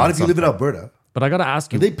dependent Not on if you live in something? Alberta. But I got to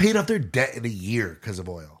ask you, They paid off their debt in a year because of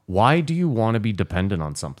oil. why do you want to be dependent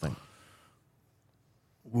on something?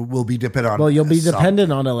 We'll be dependent on... Well, you'll be some-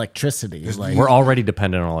 dependent on electricity. Like, We're already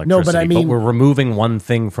dependent on electricity. No, but I mean- we're removing one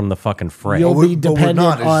thing from the fucking fray. you'll we're- be but we're dependent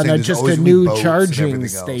not. It's on saying there's just always a gonna be new boats and charging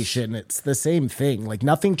everything else. station. It's the same thing. Like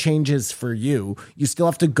nothing changes for you. You still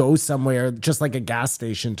have to go somewhere, just like a gas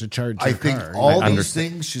station, to charge your I think car. all I these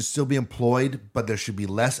understand. things should still be employed, but there should be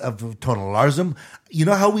less of tonalarism. You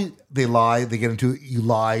know how they lie? They get into you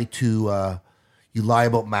lie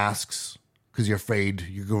about masks because you're afraid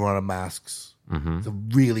you're going to run out of masks. It's a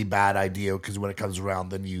really bad idea because when it comes around,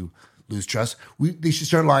 then you lose trust. They should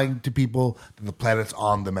start lying to people that the planet's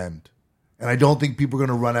on the mend. And I don't think people are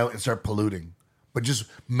going to run out and start polluting. But just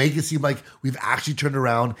make it seem like we've actually turned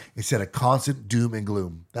around instead of constant doom and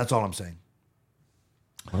gloom. That's all I'm saying.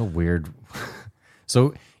 What a weird.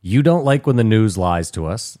 So you don't like when the news lies to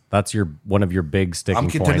us. That's one of your big sticking I'm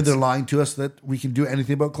contending points. they're lying to us that we can do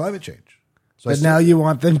anything about climate change. So But now you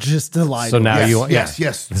want them just to lie. So to now us. you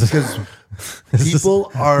yes, because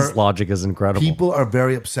people are This logic is incredible. people are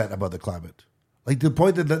very upset about the climate. Like to the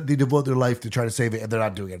point that they devote their life to try to save it, and they're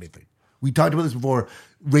not doing anything. We talked about this before,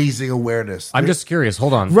 raising awareness. I'm just curious.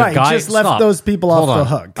 Hold on. The Right, guy, just left stop. those people off Hold the on.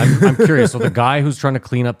 hook. I'm curious. So the guy who's trying to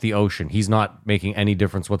clean up the ocean, he's not making any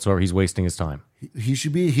difference whatsoever. He's wasting his time. He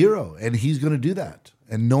should be a hero, and he's going to do that,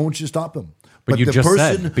 and no one should stop him. But you the just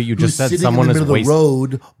person said- but you who's just said sitting someone in is the middle of the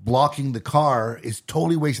wasting- road blocking the car is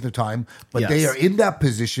totally wasting their time. But they Yes. are in that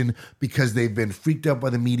position because they've been freaked out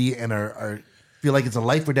by the media and are feel like it's a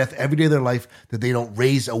life or death every day of their life that they don't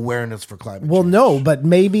raise awareness for climate Well, change. no, but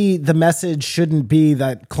maybe the message shouldn't be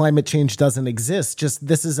that climate change doesn't exist. Just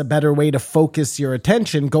this is a better way to focus your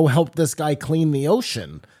attention. Go help this guy clean the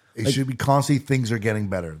ocean. It should be constantly things are getting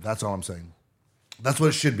better. That's all I'm saying. That's what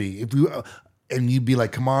it should be. If you and you'd be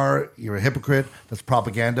like, Kamar, you're a hypocrite. That's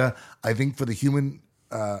propaganda. I think for the human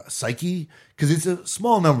psyche, because it's a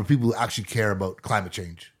small number of people who actually care about climate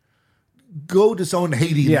change. Go to someone in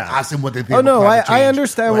Haiti and ask them what they think. Oh no, about climate I change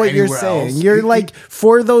understand or what you're anywhere saying. else. You're like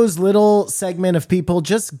for those little segment of people,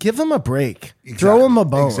 just give them a break. Exactly. Throw them a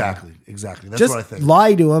bone. Exactly. That's Just what I think.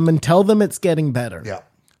 lie to them and tell them it's getting better. Yeah.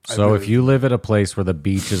 I So really if you live at a place where the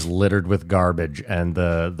beach is littered with garbage and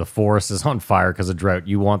the forest is on fire because of drought,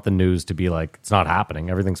 you want the news to be like, it's not happening.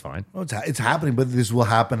 Everything's fine. Well, it's happening, but this will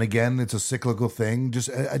happen again. It's a cyclical thing, just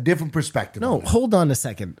a different perspective. No, on it. hold on a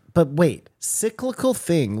second. But wait, cyclical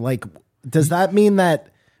thing. Like, does that mean that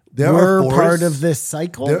There we're are forests- part of this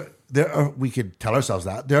cycle? There are. We could tell ourselves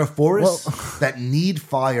that there are forests that need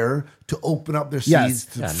fire to open up their Yes.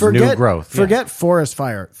 seeds. Yeah, Forget new growth, yeah. Forget forest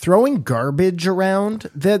fire. Throwing garbage around.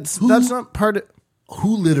 That's not part of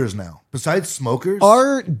Who litters now besides smokers?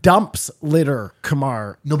 our dumps litter,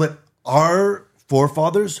 Kamar. No, but our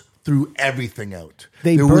forefathers threw everything out.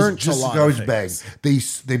 They there burnt was just a lot a garbage of bag.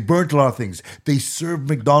 things. They burnt a lot of things. They served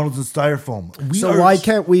McDonald's in styrofoam. Why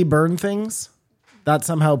can't we burn things? That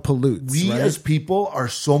somehow pollutes. we right? as people are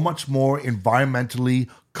so much more environmentally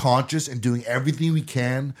conscious and doing everything we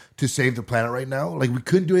can to save the planet right now? Like we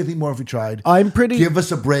couldn't do anything more if we tried. Give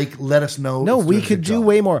us a break. Let us know. No, It's we doing a could good do job.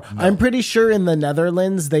 way more. I'm pretty sure in the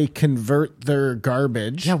Netherlands they convert their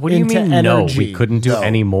garbage. Yeah, what do you into mean? energy. No, we couldn't do No.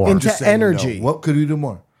 any more. Into Just saying no. energy. What could we do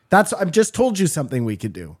more? I've just told you something we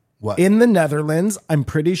could do. What? In the Netherlands, I'm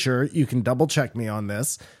pretty sure you can double check me on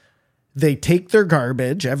this. They take their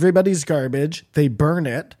garbage, everybody's garbage, they burn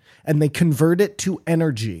it, and they convert it to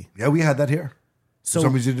energy. Yeah, we had that here. So For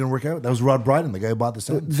some reason it didn't work out. That was Rod Brydon, the guy who bought the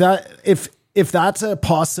sign. that if that's a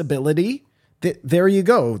possibility, there you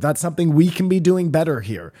go. That's something we can be doing better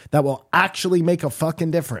here. That will actually make a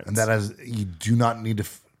fucking difference. And that has you do not need to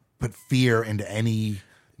put fear into any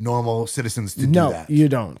normal citizens to do No, that. you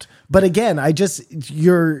don't. But again,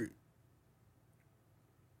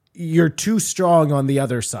 you're too strong on the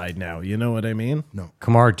other side now. You know what I mean? No,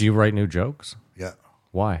 Kamar, do you write new jokes? yeah,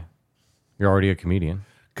 Why? You're already a comedian.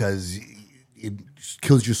 because it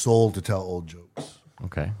kills your soul to tell old jokes.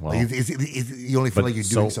 Okay. Well, Like, you only feel like you're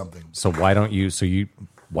doing something. So why don't you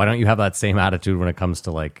have that same attitude when it comes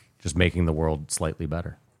to like just making the world slightly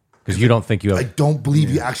better? Because you don't think you have. I don't believe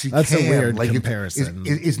you actually That's a can. weird like comparison.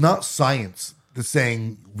 It's not science that's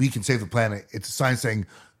saying we can save the planet. It's science saying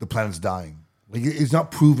the planet's dying. Like it's not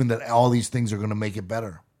proven that all these things are going to make it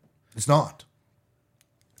better. It's not.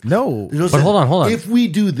 No. There's no But sense. hold on. If we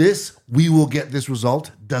do this, we will get this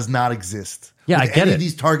result. Does not exist. Yeah, With I get any it. of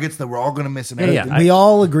these targets that we're all going to miss and Yeah, everything. We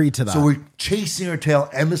all agree to that. So we're chasing our tail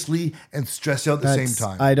endlessly and stressed out at the That's- same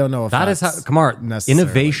time. I don't know if That is how, that's Kamar, necessarily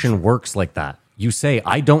innovation works like that. You say,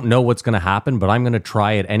 I don't know what's going to happen, but I'm going to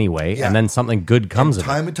try it anyway. Yeah. And then something good comes of it.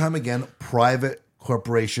 Time and time again, private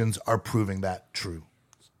corporations are proving that true,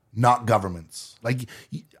 not governments. Like,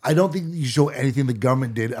 I don't think you show anything the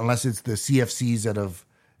government did unless it's the CFCs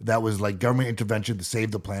that was like government intervention to save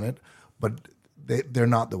the planet, but they're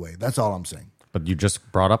not the way. That's all I'm saying. But you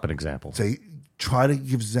just brought up an example. Say, try to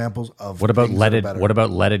give examples of What about things that are leaded? better. What about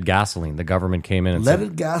leaded gasoline? The government came in and said,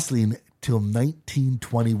 leaded gasoline till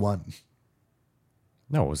 1921?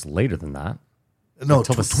 no, it was later than that. No,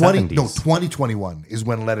 Until the 70s. 2021 is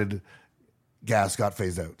when leaded gas got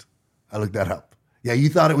phased out. I looked that up. Yeah, you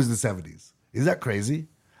thought it was the 70s. Is that crazy?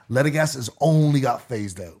 Leaded gas has only got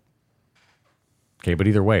phased out. Okay, but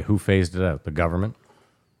either way, who phased it out? The government?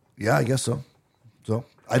 Yeah, I guess so. So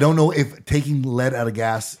I don't know if taking lead out of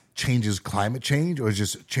gas changes climate change or it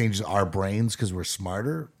just changes our brains because we're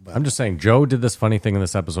smarter. But I'm just saying, Joe did this funny thing in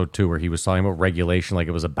this episode too, where he was talking about regulation like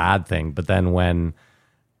it was a bad thing. But then when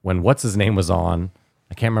what's his name was on,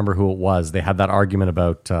 I can't remember who it was. They had that argument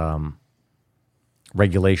about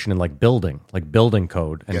regulation and like building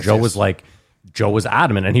code, and Yes, Joe yes. was like, Joe was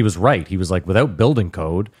adamant, and he was right. He was like, without building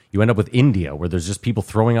code, you end up with India, where there's just people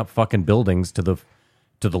throwing up fucking buildings to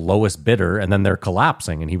the lowest bidder, and then they're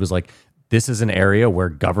collapsing. And he was like, this is an area where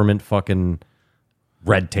government fucking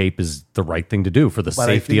red tape is the right thing to do for the but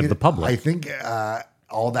safety of the public. I think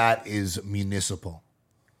all that is municipal.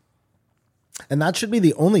 And that should be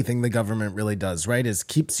the only thing the government really does, right? Is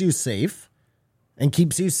keeps you safe and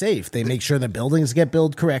keeps you safe. They make sure that buildings get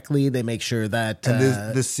built correctly. They make sure that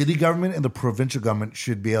And the city government and the provincial government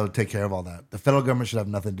should be able to take care of all that. The federal government should have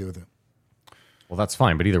nothing to do with it. Well, that's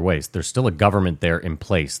fine, but either way, there's still a government there in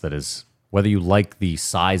place that is, whether you like the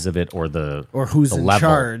size of it or who's the in level.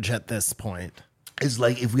 charge at this point. It's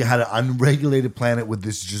like if we had an unregulated planet, would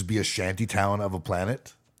this just be a shanty town of a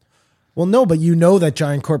planet? Well, no, but you know that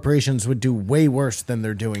giant corporations would do way worse than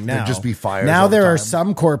they're doing now. There'd just be fires Now all the there are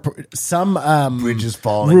time. some Bridges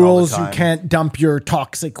falling all the rules. You time. can't dump your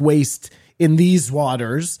toxic waste in these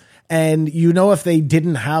waters. And you know, if they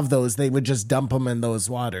didn't have those, they would just dump them in those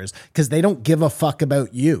waters because they don't give a fuck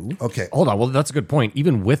about you. Okay. Hold on. Well, that's a good point.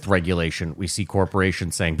 Even with regulation, we see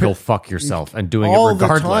corporations saying, go fuck yourself and doing All it the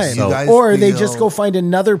regardless. time. So, You guys Or they feel- just go find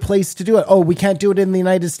another place to do it. Oh, we can't do it in the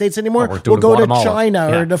United States anymore. Oh, we're doing We'll go Guatemala. to China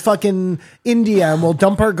Yeah. or to fucking India and we'll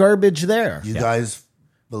dump our garbage there. You guys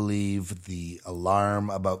believe the alarm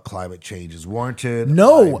about climate change is warranted? I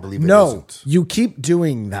No, believe it no. isn't. You keep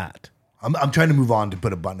doing that. I'm trying to move on to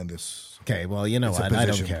put a button in this. Okay, well, you know It's a what? I don't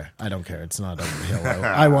position. care. I don't care. It's not a hill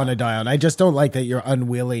I want to die on. I just don't like that you're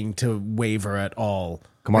unwilling to waver at all.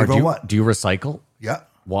 Kamar, Wait, what? do you recycle? Yeah,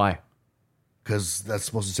 Why? because that's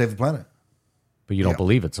supposed to save the planet. But you don't Yeah.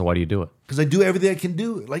 believe it, so why do you do it? Because I do everything I can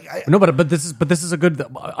do. Like No, but this is a good.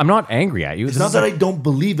 I'm not angry at you. it's not that I don't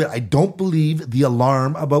believe it. I don't believe the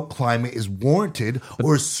alarm about climate is warranted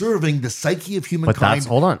or serving the psyche of humankind.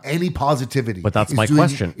 hold on. Any positivity. But that's It's my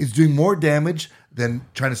question. It's doing more damage than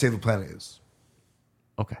trying to save the planet is.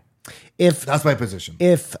 Okay. If That's my position.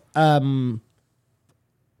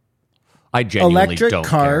 I genuinely electric don't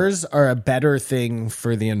cars are a better thing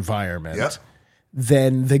for the environment, Yep.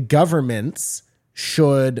 then the governments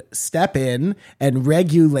should step in and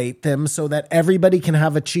regulate them so that everybody can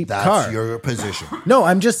have a cheap That's car. your position. No,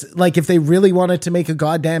 I'm just like, if they really wanted to make a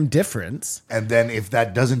goddamn difference, And then if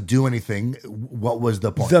that doesn't do anything, what was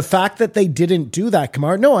the point? the fact that they didn't do that,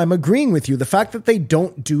 Kamar, no, I'm agreeing with you. The fact that they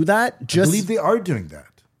don't do that, I just believe they are doing that.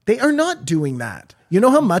 they are not doing that. You know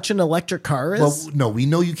how much an electric car is? Well, no, we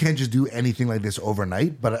know you can't just do anything like this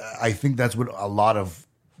overnight, but I think that's what a lot of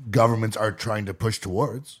governments are trying to push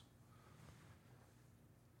towards.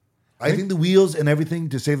 I think the wheels and everything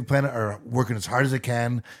to save the planet are working as hard as they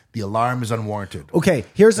can. The alarm is unwarranted. Okay,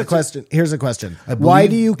 here's a question. Here's a question. I Why believe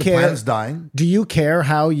do you the care? planet's dying. Do you care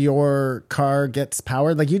how your car gets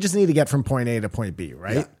powered? Like, you just need to get from point A to point B,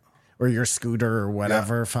 right? Yeah. Or your scooter or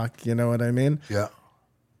whatever. Fuck, you know what I mean? Yeah.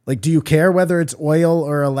 Like, do you care whether it's oil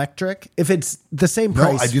or electric? If it's the same No,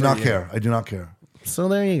 price, I do for not you. care. I do not care. So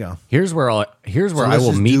there you go. Here's where I So will let's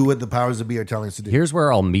just meet. do what the powers that be are telling us to do. Here's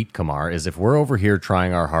where I'll meet Kamar is if we're over here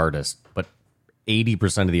trying our hardest, but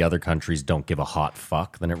 80% of the other countries don't give a hot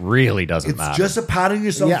fuck, then it really doesn't It's matter. just a pat on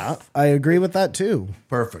yourself. Yeah, I agree with that too.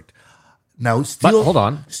 Perfect. Now, But still, hold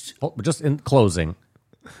on. Just in closing,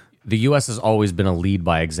 the U.S. has always been a lead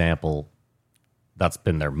by example. That's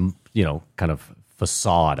been their, kind of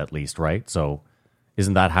facade at least, right? So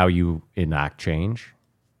isn't that how you enact change?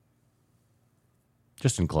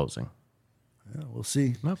 Just in closing. We'll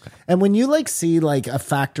see. Okay. And when you see a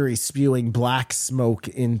factory spewing black smoke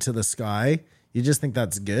into the sky, you just think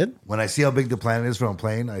that's good? When I see how big the planet is from a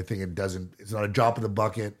plane, I think it's not a drop in the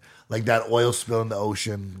bucket, like that oil spill in the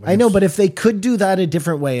ocean. I know, but if they could do that a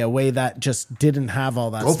different way, a way that just didn't have all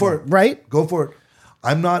that Go for smoke, it. right? Go for it.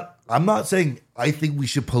 I'm not saying I think we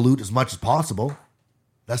should pollute as much as possible.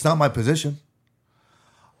 That's not my position.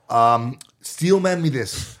 Steel man me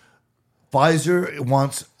this. Pfizer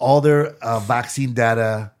wants all their vaccine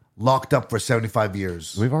data locked up for 75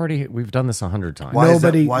 years. We've done this 100 times. Why is that-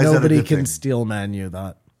 Nobody, why is that a nobody good can thing? steel man you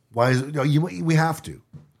that. Why is we have to?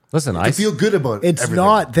 Listen, I feel good about It's everything.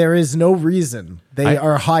 not. There is no reason they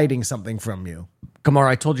are hiding something from you. Kamar,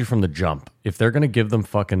 I told you from the jump, if they're going to give them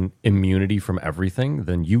fucking immunity from everything,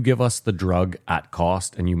 then you give us the drug at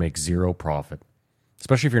cost and you make zero profit.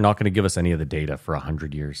 Especially if you're not going to give us any of the data for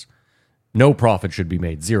 100 years. No profit should be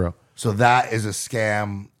made. Zero. So that is a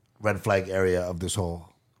scam, red flag area of this whole.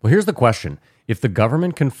 Well, here's the question. If the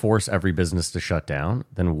government can force every business to shut down,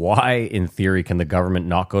 then why, in theory, can the government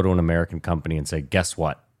not go to an American company and say, guess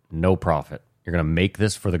what? No profit. You're going to make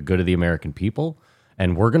this for the good of the American people,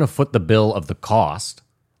 and we're going to foot the bill of the cost.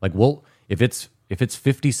 Like, if it's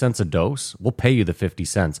 50 cents a dose, we'll pay you the 50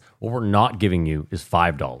 cents. What we're not giving you is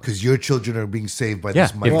 $5. Because your children are being saved by Yeah,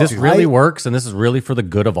 this money. if this too. really works and this is really for the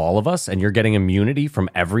good of all of us and you're getting immunity from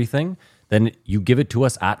everything, then you give it to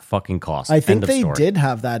us at fucking cost. I think End of they story. did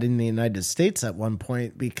have that in the United States at one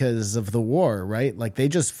point because of the war, right? Like they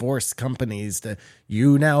just forced companies to,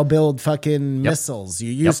 you now build fucking missiles.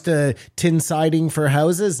 You used to tin siding for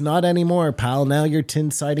houses, not anymore, pal. Now you're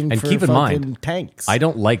tin siding And for keep in fucking mind, tanks. I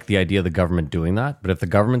don't like the idea of the government doing that, but if the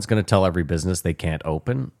government's going to tell every business they can't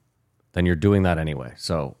open, then you're doing that anyway.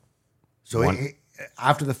 So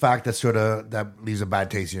After the fact, that leaves a bad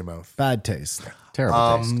taste in your mouth. Bad taste.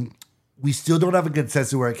 terrible taste. We still don't have a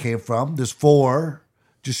consensus where it came from. There's 4.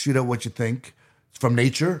 Just shoot out what you think. It's from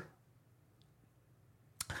nature.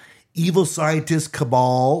 Evil scientist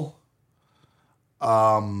cabal.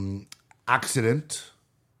 Accident.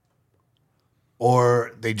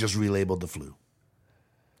 Or they just relabeled the flu.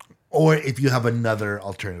 Or if you have another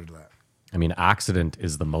alternative to that. I mean, accident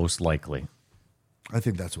is the most likely. I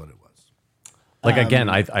think that's what it was. Like again,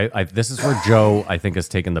 I this is where Joe I think has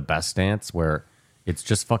taken the best stance, where it's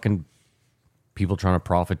just fucking people trying to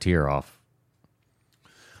profiteer off.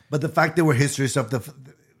 But the fact there were history stuff,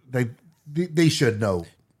 they should know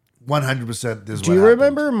 100%. This is Do what you happened.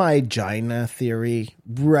 remember my Gina theory?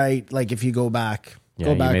 Right. Like if you go back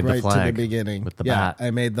Yeah, you made the right to the flag beginning. with the bat. I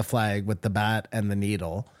made the flag with the bat and the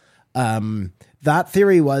needle. That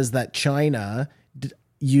theory was that China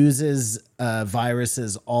uses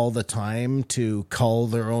viruses all the time to cull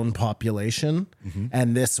their own population.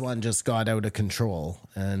 And this one just got out of control.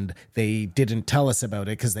 And they didn't tell us about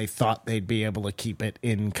it because they thought they'd be able to keep it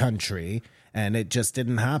in country. And it just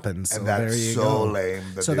didn't happen. So And there that's you so go. lame.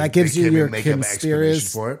 So they that gives you came your and make up an explanation conspiracy.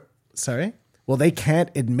 for it. Sorry? Well, they can't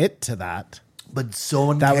admit to that. But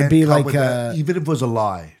someone That would can't be come like with that, even if it was a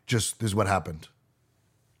lie. Just this is what happened.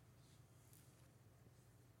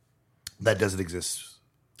 That doesn't exist.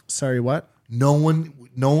 Sorry, what? No one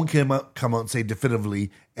come out and say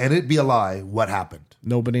definitively, and it'd be a lie, what happened.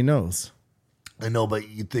 Nobody knows. I know, but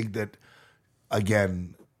you think that,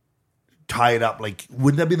 again, tie it up. Like,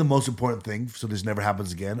 wouldn't that be the most important thing so this never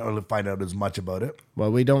happens again, or to find out as much about it?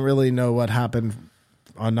 Well, we don't really know what happened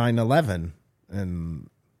on 9/11, and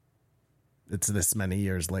it's this many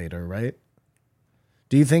years later, right?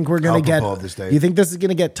 Do you think we're going to get... Apropos of this day. You think this is going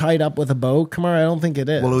to get tied up with a bow, Kamar? I don't think it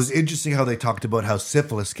is. Well, it was interesting how they talked about how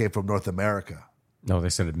syphilis came from North America. No, they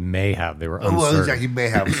said it may have. They were uncertain. Well, exactly, may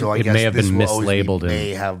have. So I It guess may have this been will always be- mislabeled and- May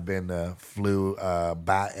have been a flu,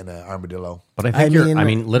 bat, and an armadillo. But I think I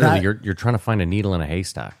mean, literally, that- you're trying to find a needle in a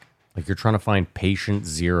haystack. Like you're trying to find patient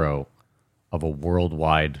zero of a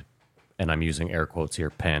worldwide, and I'm using air quotes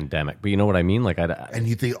here, pandemic. But you know what I mean? Like And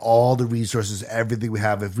you think all the resources, everything we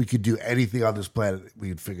have, if we could do anything on this planet,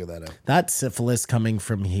 we'd figure that out. that syphilis coming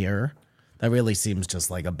from here, that really seems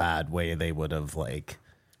just like a bad way they would have, like,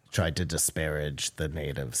 tried to disparage the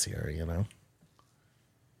natives here, you know?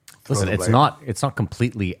 listen, the it's blame. not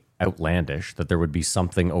completely outlandish that there would be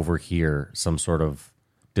something over here, some sort of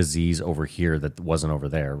disease over here that wasn't over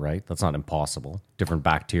there, right? That's not impossible. Different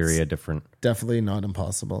bacteria, different. Definitely not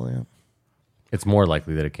impossible, yeah. It's more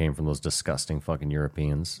likely that it came from those disgusting fucking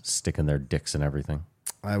Europeans sticking their dicks in everything.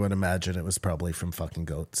 I would imagine it was probably from fucking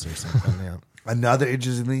goats or something, yeah. Another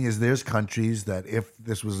interesting thing is there's countries that if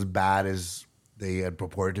this was as bad as they had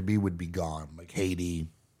purported to be, would be gone. Like Haiti,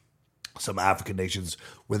 some African nations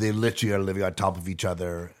where they literally are living on top of each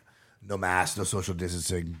other, no mask, no social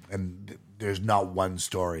distancing, and there's not one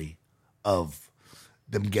story of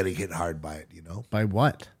them getting hit hard by it, you know? By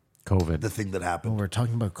what? COVID. The thing that happened. We're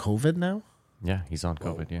talking about COVID now? Yeah, he's on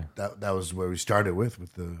COVID, yeah. That was where we started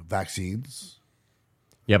with the vaccines.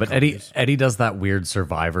 Yeah, but Eddie does that weird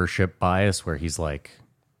survivorship bias where he's like,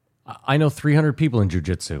 I know 300 people in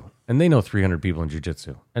jiu-jitsu, and they know 300 people in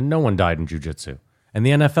jiu-jitsu, and no one died in jiu-jitsu. And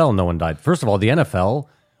the NFL, no one died. First of all, the NFL,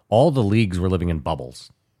 all the leagues were living in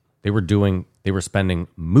bubbles. They were spending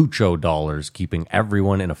mucho dollars keeping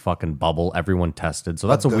everyone in a fucking bubble, everyone tested. So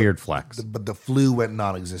that's a weird flex. But the flu went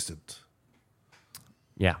non-existent,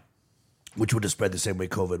 Yeah. which would have spread the same way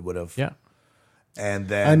COVID would have. Yeah. And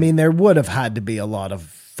then I mean, there would have had to be a lot of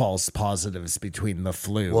false positives between the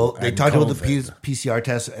flu. Well, they and talked about the COVID. PCR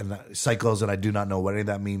tests and cycles, and I do not know what any of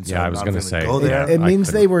that means. So Yeah, I I'm was not gonna gonna say, go there. It I means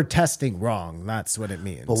couldn't- they were testing wrong. That's what it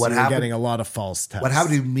means. But what You're happened- getting a lot of false tests. What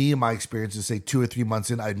happened to me in my experience is, say, 2 or 3 months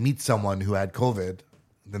in, I'd meet someone who had COVID,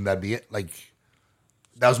 then that'd be it. Like,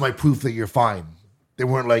 that was my proof that you're fine. They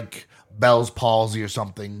weren't like Bell's palsy or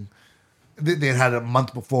something. They had had it a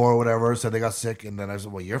month before or whatever, so they got sick, and then I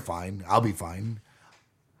said, well, you're fine. I'll be fine.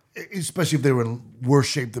 Especially if they were in worse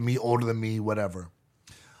shape than me, older than me, whatever.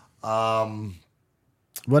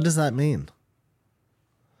 What does that mean?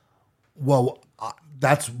 Well,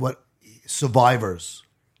 that's what survivors.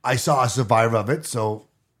 I saw a survivor of it, so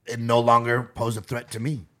it no longer posed a threat to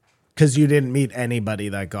me. Because you didn't meet anybody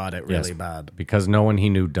that got it really Yes, bad. because no one he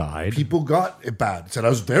knew died. People got it bad. Said I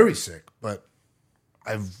was very sick, but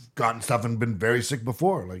I've gotten stuff and been very sick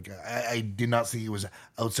before. Like I did not see it was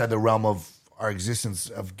outside the realm of our existence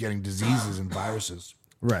of getting diseases and viruses.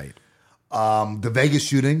 Right. The Vegas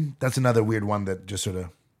shooting, that's another weird one that just sort of,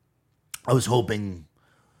 I was hoping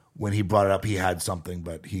when he brought it up, he had something,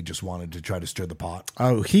 but he just wanted to try to stir the pot.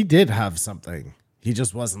 Oh, he did have something. He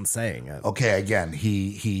just wasn't saying it. Okay, again,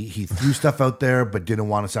 he threw stuff out there, but didn't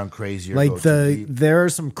want to sound crazy. Or Like go too deep. there are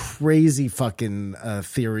some crazy fucking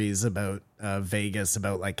theories about Vegas,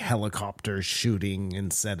 about like helicopters shooting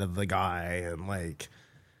instead of the guy, and like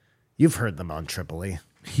you've heard them on Tripoli.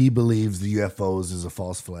 He believes the UFOs is a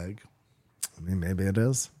false flag. I mean, maybe it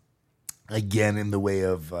is. Again, in the way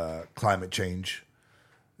of climate change.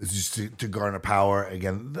 It's just to garner power.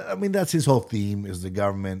 Again, I mean, that's his whole theme, is the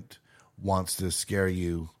government wants to scare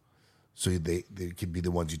you so they can be the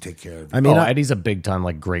ones you take care of. I mean, Eddie's a big time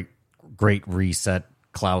like great reset.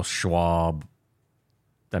 Klaus Schwab.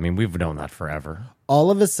 I mean, we've known that forever. all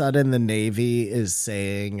of a sudden the Navy is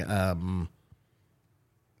saying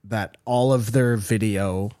that all of their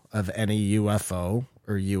video of any UFO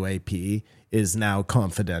or UAP is now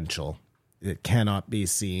confidential. It cannot be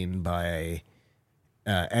seen by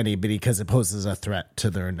anybody because it poses a threat to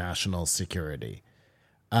their national security.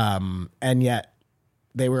 And yet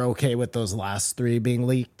they were okay with those last three being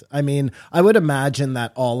leaked. I mean, I would imagine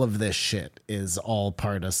that all of this shit is all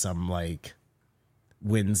part of some like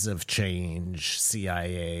Winds of Change,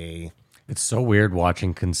 CIA. It's so weird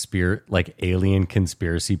watching alien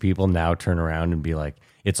conspiracy people now turn around and be like,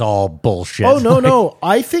 it's all bullshit. Oh, no.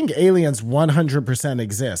 I think aliens 100%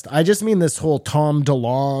 exist. I just mean this whole Tom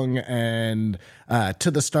DeLonge and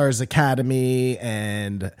To the Stars Academy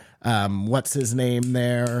and what's his name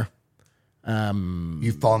there?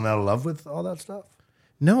 You've fallen out of love with all that stuff?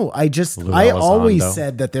 No, I Elizondo. always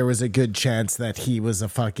said that there was a good chance that he was a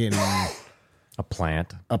fucking A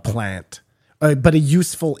plant. plant. But a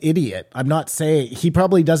useful idiot. I'm not saying he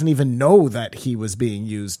probably doesn't even know that he was being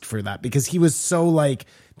used for that because he was so like,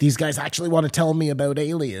 these guys actually want to tell me about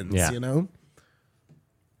aliens, Yeah. you know?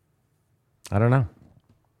 I don't know.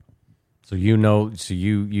 So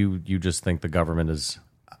you just think the government is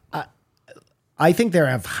I think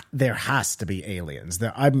there has to be aliens.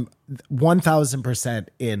 I'm 1000%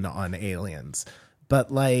 in on aliens.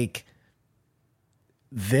 But like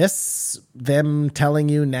them telling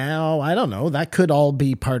you now, I don't know, that could all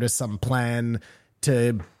be part of some plan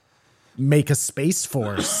to make a space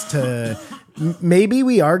force to maybe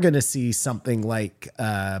we are going to see something like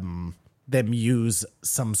them use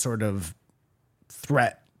some sort of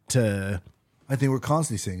threat to I think we're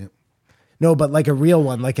constantly seeing it. no, but like a real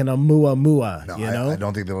one, like an Oumuamua, No, you know? I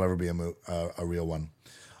don't think there'll ever be a real one.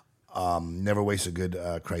 Never waste a good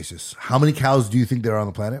crisis. How many cows do you think there are on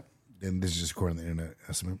the planet? And this is just according to the internet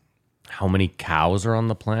estimate. how many cows are on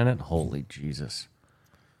the planet? Holy Jesus.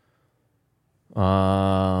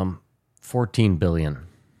 14 billion.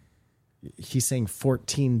 He's saying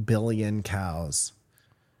 14 billion cows.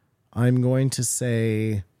 I'm going to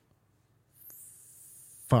say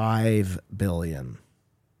 5 billion.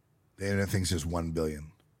 The internet thinks there's 1 billion.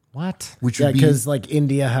 What? Which Yeah, would be because like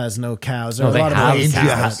India has no cows. Or No, a they lot of have other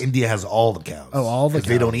cows. India has all the cows. Oh, all the 'Cause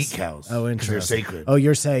they don't cows. eat cows. Oh, 'cause interesting. They're sacred. Oh,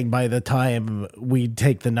 you're saying by the time we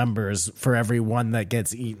take the numbers for every one that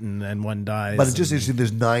gets eaten and one dies. But it's just interesting.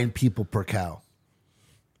 There's 9 people per cow.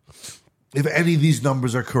 If any of these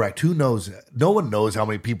numbers are correct, who knows? No one knows how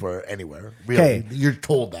many people are anywhere. Really, Okay. you're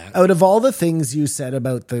told that. out of all the things you said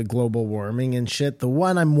about the global warming and shit, the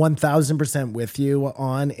one I'm 1000% with you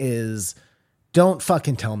on is don't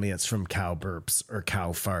fucking tell me it's from cow burps or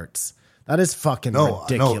cow farts. That is fucking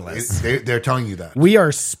ridiculous. They're telling you that. We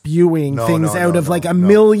are spewing No, things no, out no, of like no, a no.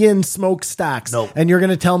 million smokestacks, No. and you're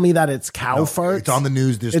going to tell me that it's cow No, farts? It's on the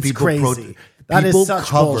news. There's It's people. crazy. That is such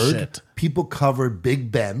bullshit. People covered Big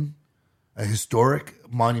Ben, a historic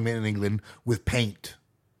monument in England, with paint.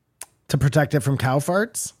 To protect it from cow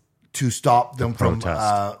farts? to stop them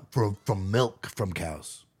protest. from milk from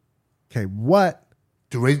cows. Okay, what?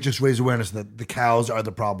 To raise awareness that the cows are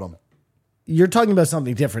the problem. You're talking about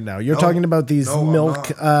something different now. You're No. talking about these No, I'm milk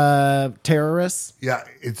terrorists. Yeah,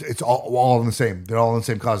 it's all in the same. They're all in the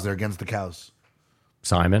same cause. They're against the cows.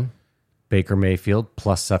 Simon, Baker Mayfield,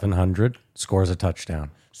 plus 700, scores a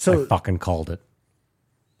touchdown. So- I fucking called it.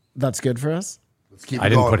 That's good for us. Let's keep I it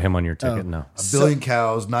didn't going. put him on your ticket, no. A billion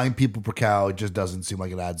cows, 9 people per cow. It just doesn't seem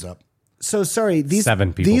like it adds up. So sorry, these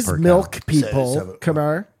 7 people these per cow. milk people, Seven.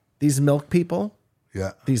 Kamar, these milk people,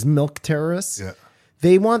 Yeah, these milk terrorists, yeah,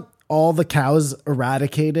 they want all the cows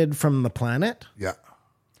eradicated from the planet. yeah.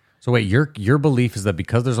 So wait, your belief is that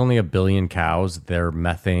because there's only 1 billion cows, their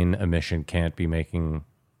methane emission can't be making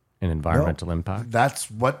an environmental impact?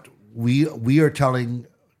 That's what we are telling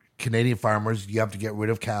Canadian farmers. You have to get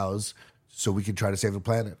rid of cows so we can try to save the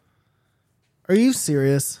planet. Are you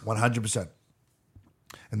serious? 100%.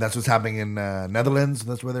 And that's what's happening in Netherlands.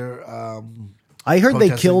 That's where they're. I heard they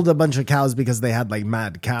Protesting. killed a bunch of cows because they had like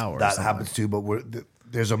mad cow or That something. happens too. But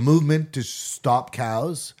there's a movement to stop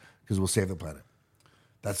cows because we'll save the planet.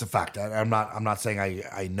 That's a fact. I'm not saying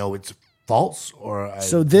I know it's false or.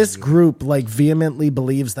 So this group like vehemently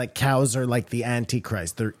believes that cows are like the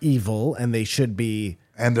Antichrist. They're evil and they should be.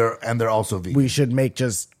 and they're also vegan. We should make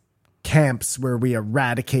just camps where we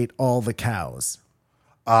eradicate all the cows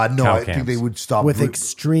No, Cow I think camps. they would stop with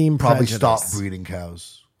extreme probably prejudice. stop breeding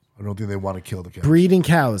cows. I don't think they want to kill the cows. Breeding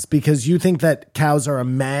cows because you think that cows are a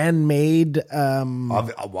man-made.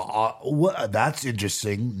 That's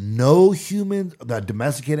interesting. No human, that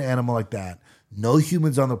domesticated animal like that. No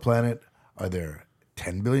humans on the planet. Are there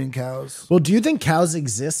 10 billion cows? Well, do you think cows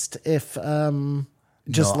exist if just No,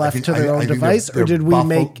 I left think- to their I own think device, they're or did we buffalo-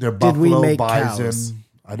 make they're did we buffalo, make bison. cows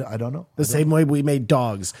I don't know. the same way we made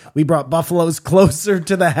dogs? We brought buffaloes closer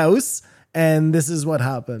to the house, and this is what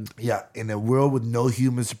happened. Yeah, in a world with no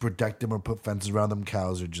humans to protect them or put fences around them,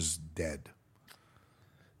 cows are just dead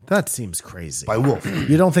That seems crazy. by wolf.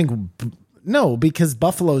 You don't think? No, because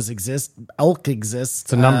buffaloes exist, elk exists.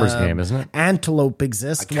 It's a numbers game, isn't it? Antelope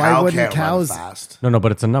exists. A Why cow wouldn't can't cows? run fast. No,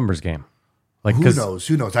 but it's a numbers game. Like, Who 'cause- knows?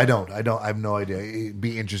 Who knows? I don't. I have no idea. It'd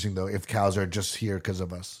be interesting though if cows are just here because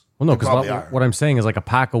of us. Well, no, They probably because are. what I'm saying is like a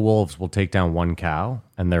pack of wolves will take down 1 cow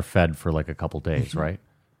and they're fed for like a couple days, right?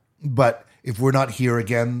 But if we're not here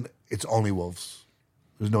again, it's only wolves.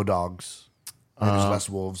 There's no dogs. There's less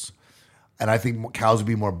wolves. And I think cows would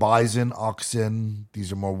be more bison, oxen.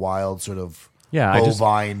 These are more wild, sort of Yeah,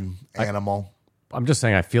 bovine animal. I'm just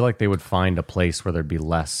saying I feel like they would find a place where there'd be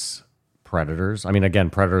less predators. I mean, again,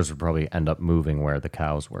 predators would probably end up moving where the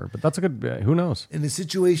cows were, but that's a good, who knows? In a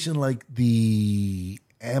situation like the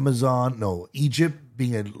Egypt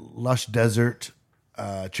being a lush desert,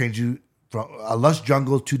 change you from a lush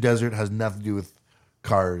jungle to desert has nothing to do with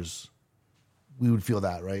cars. We would feel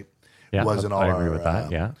that, right? Yeah, It wasn't all I agree our, with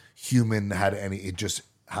that, yeah. human had any. It just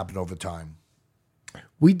happened over time.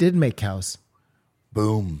 We did make cows.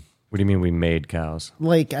 Boom. What do you mean we made cows?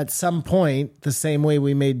 Like at some point, the same way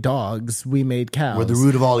we made dogs, we made cows. We're the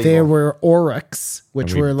root of all There evil. were aurochs,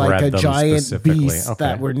 which And we were like bred a them giant specifically. beast Okay.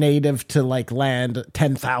 that were native to like land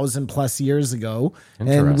 10,000 plus years ago. And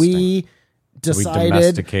Interesting. we decided,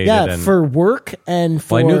 domesticated and- for work and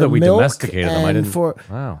for Well, I knew that we milk domesticated them. I and didn't- For,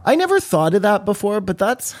 wow. I never thought of that before, but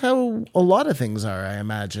that's how a lot of things are, I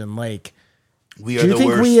imagine. Like, We are do you the think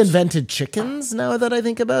worst. we invented chickens now that I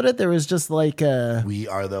think about it? There was just like a... We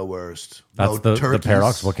are the worst. That's No the turkeys.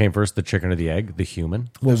 paradox. What came first, the chicken or the egg? The human?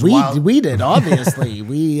 Well, There's we wild- we did, obviously.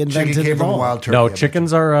 We invented Chicken came it from a all. wild turkey. No, I bet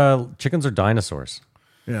chickens are dinosaurs.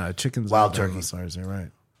 Yeah, chickens Wild are turkey. dinosaurs, you're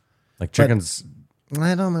right. Like chickens.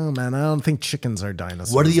 I don't know, man. I don't think chickens are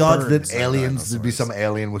dinosaurs. you. What are the odds Birds that are aliens, there'd be dinosaurs. some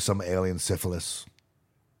alien with some alien syphilis,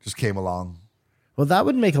 just came along? Well, that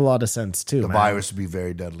would make a lot of sense too. The man. virus would be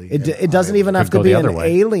very deadly. It doesn't even have Could to go be the an other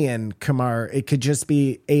way. alien, Kamar. It could just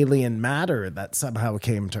be alien matter that somehow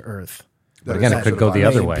came to Earth. But again, it That could go the made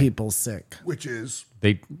other way. People sick. Which is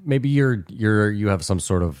Maybe you have some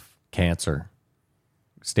sort of cancer,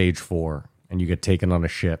 stage 4, and you get taken on a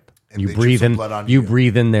ship. And You they breathe drip some in. blood on You you.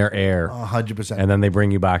 breathe in their air, 100%. and then they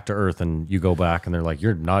bring you back to Earth, and you go back, and they're like,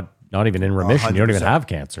 "You're not even in remission. You don't even 100%. have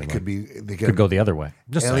cancer." It Like, could be. They could go the other way.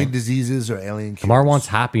 Just alien saying. diseases or alien. Kamar cures. wants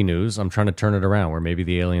happy news. I'm trying to turn it around, where maybe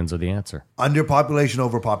the aliens are the answer. underpopulation,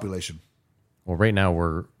 overpopulation. Well, right now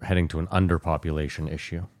we're heading to an underpopulation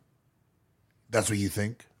issue. That's what you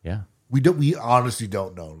think. Yeah. We honestly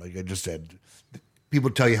don't know. Like I just said, people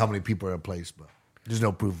tell you how many people are in place, but there's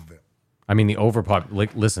no proof of it. I mean,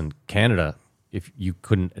 like, listen, Canada. If you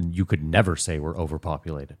could never say we're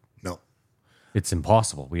overpopulated. No. It's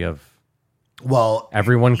impossible. We have Well,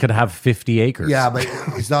 Everyone could have 50 acres. yeah, but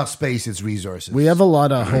it's not space; it's resources. We have a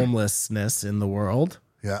lot of homelessness in the world.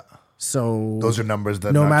 yeah. So Those are numbers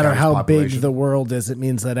that no not matter count as how big population. the world is, it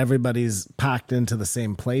means that everybody's packed into the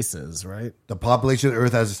same places, right? The population of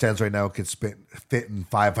Earth as it stands right now could fit in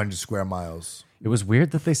 500 square miles. It was weird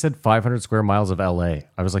that they said 500 square miles of LA.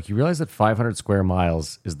 I was like, you realize that 500 square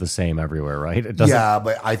miles is the same everywhere, right? It doesn't. Yeah,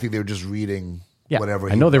 but I think they were just reading whatever.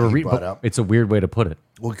 I know they were he reading, brought but up. it's a weird way to put it.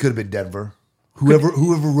 Well, it could have been Denver. Whoever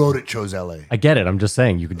wrote it chose LA. I get it. I'm just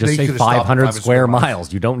saying you could just They say could've stopped 500 square miles.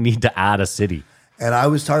 miles. You don't need to add a city. And I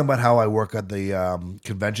was talking about how I work at the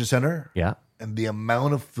convention center. Yeah. And the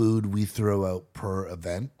amount of food we throw out per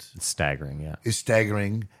event It's staggering. Yeah. is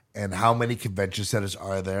staggering. And how many convention centers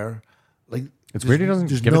are there? Like, It's weird he doesn't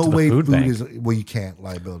there's give it no to the way food bank. is. Well, you can't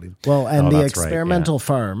liability. Well, and Oh, the that's right, experimental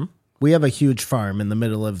farm, we have a huge farm in the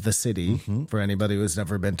middle of the city. For anybody who's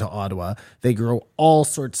never been to Ottawa, they grow all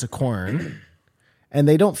sorts of corn, and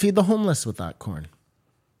they don't feed the homeless with that corn.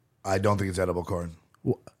 I don't think it's edible corn.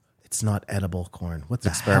 It's not edible corn. What the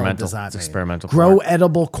hell experimental. does that It's mean? experimental Grow corn.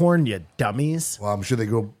 edible corn, you dummies. Well, I'm sure they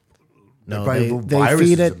grow. No, probably they grow viruses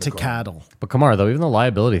feed in it the to corn. cattle. But Kamar, though, even the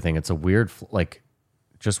liability thing, it's a weird,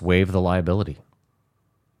 just waive the liability.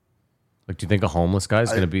 Like, do you think a homeless guy's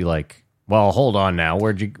going to be like, well, hold on now.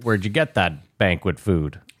 Where'd you get that banquet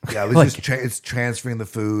food? Yeah, it's just it's transferring the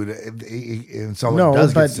food, and someone No,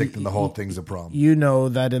 does but get sick, then the whole thing's a problem. You know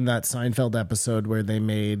that in that Seinfeld episode where they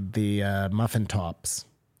made the muffin tops,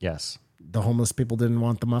 Yes. the homeless people didn't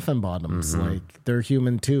want the muffin bottoms. Mm-hmm. Like, they're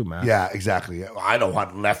human too, man. Yeah, exactly. I don't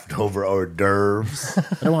want leftover hors d'oeuvres.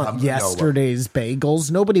 I don't want yesterday's bagels.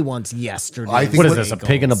 Nobody wants yesterday's I think What is what- this, a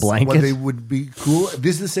pig in a bagels. blanket? What they would be cool.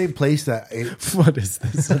 This is the same place that What is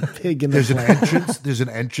this? A pig in the there's an blanket? entrance. There's an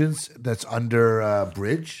entrance that's under a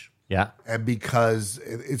bridge, Yeah. and because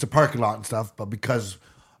it's a parking lot and stuff, but because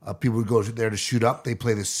people would go there to shoot up, they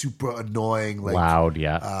play this super annoying, like Loud,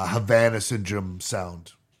 yeah. Havana syndrome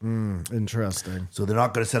sound. Interesting. So they're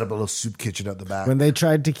not going to set up a little soup kitchen at the back. When they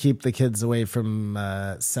tried to keep the kids away from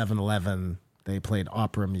 7-Eleven, they played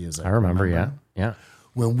opera music. I remember, yeah. Yeah.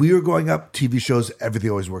 When we were growing up, TV shows, everything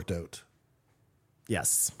always worked out.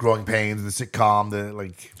 Yes. Growing Pains, the sitcom, the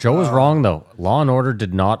like. Joe was wrong, though. Law and Order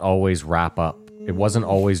did not always wrap up. It wasn't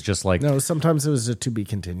always just like, No, sometimes it was a to be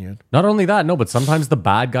continued. not only that, no, but sometimes the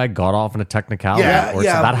bad guy got off in a technicality. Yeah, or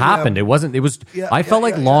yeah, that yeah. happened. It wasn't, it was, Yeah, I felt yeah,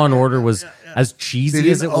 like yeah, Law yeah, and yeah, Order was as They cheesy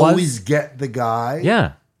as didn't it always was. get the guy.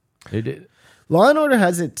 Yeah. It, Law and Order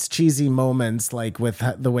has its cheesy moments, like with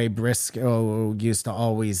the way Briscoe used to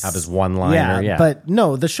always Have his one-liner, yeah. But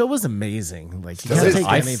no, the show was amazing. Like, you Still can't is. take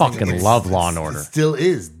I anything fucking away. love Law and Order. It still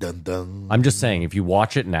is. Dun dun. I'm just saying, if you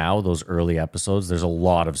watch it now, those early episodes, there's a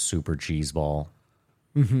lot of super cheeseball.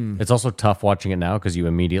 Mm-hmm. It's also tough watching it now because you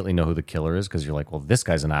immediately know who the killer is because you're like, well, this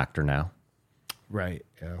guy's an actor now. Right.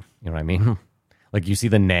 Yeah. You know what I mean? Like you see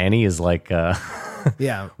the nanny is like,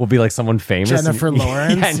 Yeah. will be like someone famous. Jennifer and,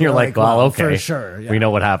 Lawrence, Yeah, and you're you're like, like, well, well, okay. for sure, yeah. We know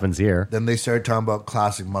what happens here. Then they started talking about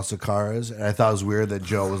classic muscle cars, and I thought it was weird that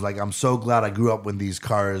Joe was like, "I'm so glad I grew up with these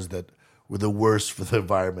cars that were the worst for the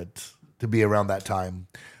environment to be around that time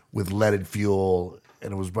with leaded fuel,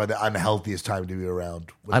 and it was probably the unhealthiest time to be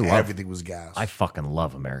around. When everything was gas. I fucking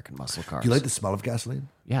love American muscle cars. Do you like the smell of gasoline?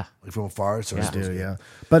 Yeah. Like from afar? It smells good. Yeah.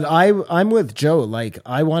 But I'm with Joe. Like,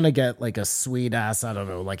 I want to get like a sweet ass, I don't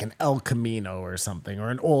know, like an El Camino or something, or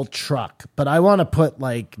an old truck. But I want to put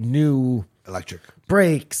like new Electric.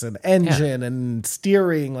 brakes and engine and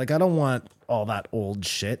steering. Like, I don't want all that old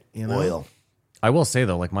shit, you know? Oil. I will say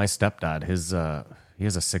though, like my stepdad, he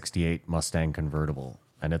has a 68 Mustang convertible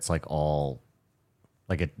and it's like all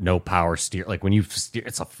like no power steer. Like when you steer,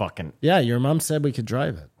 it's a fucking, Yeah, your mom said we could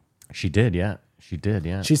drive it. she did. Yeah. She did.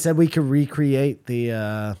 Yeah. She said we could recreate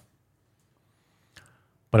the,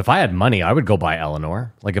 But if I had money, I would go buy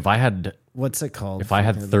Eleanor. Like if I had what's it called? If I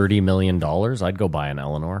had $30 million, I'd go buy an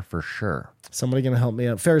Eleanor for sure. Somebody going to help me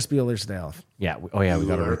out. Ferris Bueller's Day Off. Yeah. Oh, yeah. We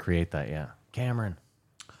got to recreate that. Yeah. Cameron.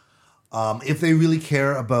 If they really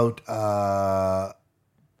care about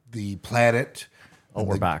the planet, Oh,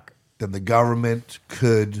 we're back. then the government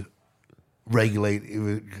could regulate,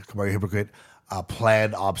 come on, you hypocrite,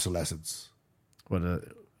 planned obsolescence.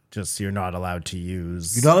 Just you're not allowed to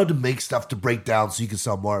use. You're not allowed to make stuff to break down so you can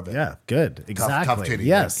sell more of it. Yeah, good. Exactly. tough titty,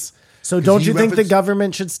 yes. like- So 'Cause don't he you think the referenced-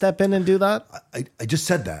 government should step in and do that? I just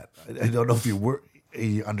said that. I don't know if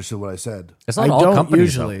you understood what I said. It's not I all don't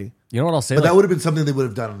companies, though. usually. You know what I'll say? But Like, that would have been something they would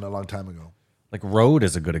have done a long time ago. like Rode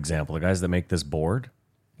is a good example. The guys that make this board,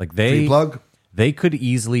 like Free plug? they could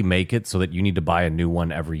easily make it so that you need to buy a new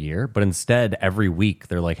one every year. But instead, every week,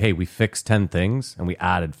 they're like, hey, we fixed 10 things and we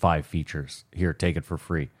added 5 features. Here, take it for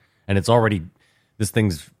free. And it's already, this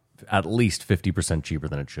thing's at least 50% cheaper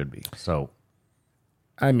than it should be. So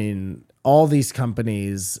I mean, all these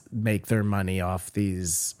companies make their money off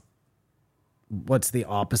these. What's the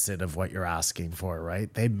opposite of what you're asking for,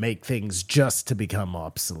 right? They make things just to become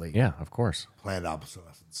obsolete. yeah, of course. Planned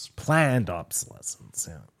obsolescence. Planned obsolescence.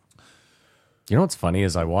 Yeah. You know what's funny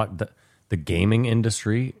is I watch the gaming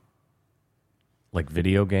industry, like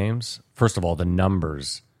video games. First of all, the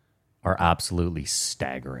numbers are absolutely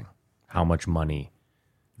staggering. How much money.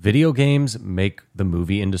 Video games make the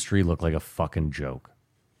movie industry look like a fucking joke.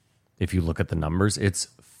 If you look at the numbers, it's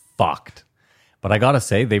fucked. But I gotta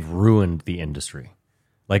say, they've ruined the industry.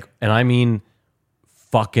 Like, and I mean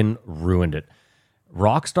fucking ruined it.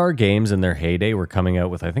 Rockstar Games in their heyday were coming out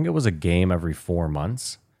with, I think it was a game every 4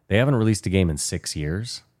 months. They haven't released a game in 6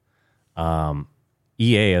 years.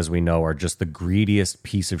 EA, as we know, are just the greediest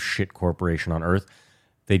piece of shit corporation on earth.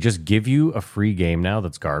 They just give you a free game now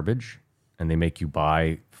that's garbage, and they make you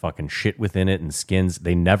buy fucking shit within it and skins.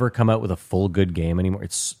 They never come out with a full good game anymore.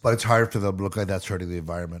 But it's hard for them to look like that's hurting the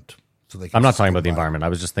environment. So they can I'm not talking still about the buy. environment. I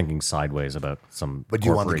was just thinking sideways about some. But do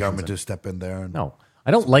you want the corporations government that- to step in there? And, No,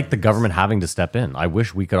 I don't like the government having to step in. I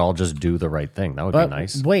wish we could all just do the right thing. That would But be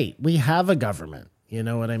nice. wait, we have a government. You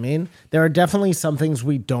know what I mean? There are definitely some things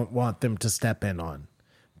we don't want them to step in on.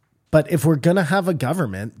 But if we're going to have a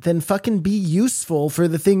government, then fucking be useful for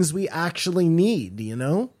the things we actually need, you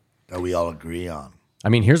know? that we all agree on. I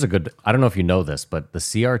mean, here's a good. I don't know if you know this, but the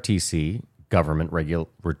CRTC, government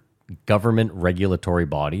regulatory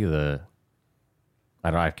body, I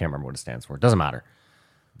can't remember what it stands for. It doesn't matter.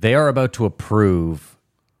 They are about to approve.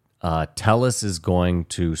 TELUS is going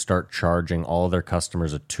to start charging all of their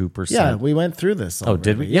customers a 2%. Yeah, we went through this. Oh,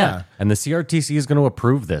 did we? Yeah. And the CRTC is going to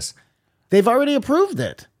approve this. They've already approved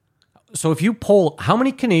it. So if you poll, how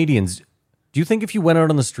many Canadians do you think if you went out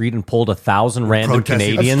on the street and polled 1,000 random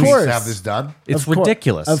Protesting Canadians, Of course. to have this done. it's Of cour-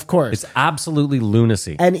 ridiculous. of course. It's absolutely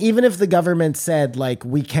lunacy. And even if the government said, like,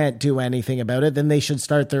 we can't do anything about it, then they should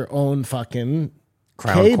start their own fucking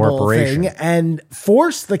Crown cable corporation. thing and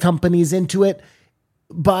force the companies into it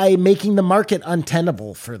by making the market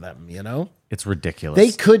untenable for them, you know? It's ridiculous.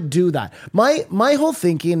 They could do that. My whole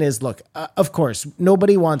thinking is, look, of course,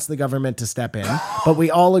 nobody wants the government to step in, but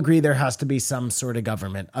we all agree there has to be some sort of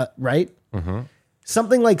government, right? Mm-hmm.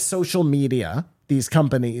 Something like social media, these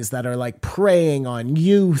companies that are like preying on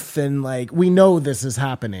youth and like, we know this is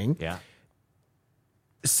happening. yeah.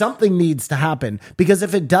 Something needs to happen, because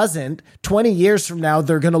if it doesn't, 20 years from now,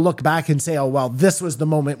 they're going to look back and say, oh, well, this was the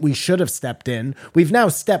moment we should have stepped in. We've now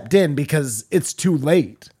stepped in because it's too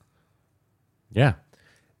late. Yeah.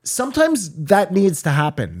 Sometimes that needs to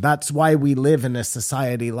happen. That's why we live in a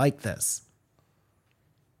society like this.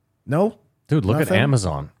 No? Dude, look Nothing? at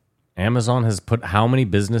Amazon. Amazon has put how many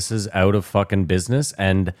businesses out of fucking business,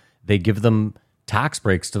 and they give them tax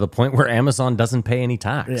breaks to the point where Amazon doesn't pay any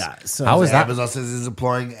tax. Yeah, so- how is that? Amazon says it's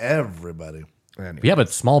employing everybody. Yeah, but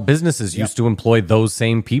small businesses used to employ those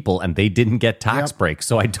same people, and they didn't get tax breaks.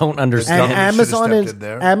 So I don't understand. And Government should've Amazon stepped is in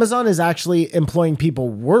there. Amazon is actually employing people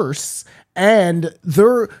worse, and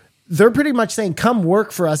they're pretty much saying, come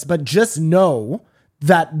work for us, but just know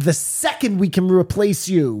that the second we can replace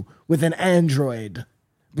you with an Android,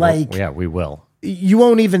 like, yeah, we will. you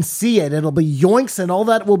won't even see it. It'll be yoinks, and all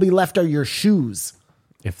that will be left are your shoes.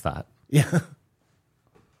 If that. Yeah.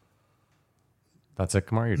 That's it,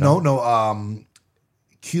 Kamar. You're done. No.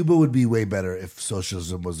 Cuba would be way better if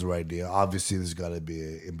socialism was the right idea. Obviously, there's got to be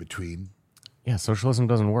a in between. Yeah, socialism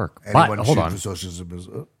doesn't work. Anyone But hold shooting on. for socialism is.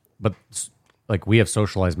 But like we have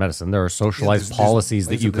socialized medicine. There are socialized there's- policies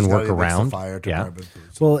that you there's can gotta work be a mix of around. Fire Yeah. department.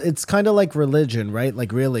 Well, it's kind of like religion, right?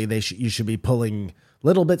 Like, really, you should be pulling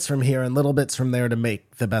little bits from here and little bits from there to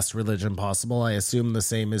make the best religion possible. I assume the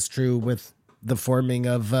same is true with the forming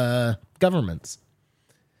of governments.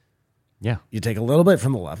 Yeah. You take a little bit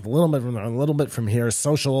from the left, a little bit from there, a little bit from here.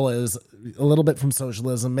 Social is a little bit from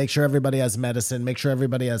socialism. Make sure everybody has medicine. Make sure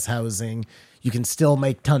everybody has housing. You can still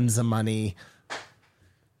make tons of money.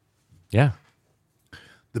 Yeah.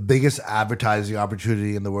 The biggest advertising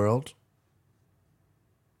opportunity in the world,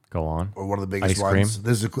 Go on. or one of the biggest Ice cream? ones.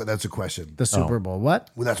 That's a question. The Super Bowl.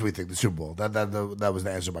 What? Well, that's what we think. The Super Bowl. That was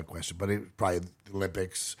the answer to my question. But probably the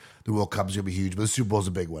Olympics, the World Cup is gonna be huge. But the Super Bowl is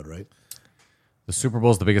a big one, right? The Super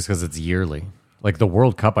Bowl is the biggest because it's yearly. Like the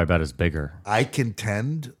World Cup, I bet, is bigger. I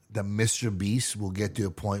contend that Mr. Beast will get to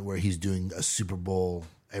a point where he's doing a Super Bowl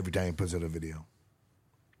every time he puts out a video.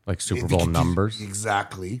 Like Super If he Bowl can do- numbers.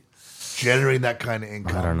 exactly, generating that kind of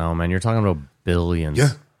income. I don't know, man. You're talking about billions. Yeah.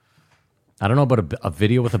 I don't know about a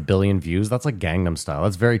video with 1 billion views. That's like Gangnam Style.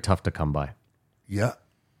 That's very tough to come by. Yeah,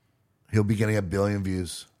 he'll be getting 1 billion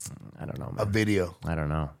views I don't know, a man. video. I don't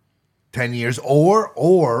know. 10 years,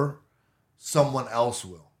 or someone else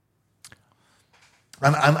will.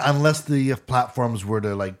 And unless the platforms were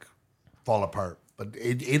to like fall apart, but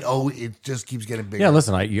it just keeps getting bigger. Yeah,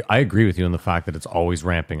 listen, I agree with you in the fact that it's always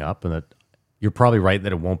ramping up, and that you're probably right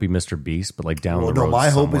that it won't be Mr. Beast, but like down the road, my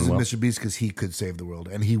hope is someone will. Mr. Beast because he could save the world,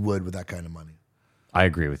 and he would with that kind of money. I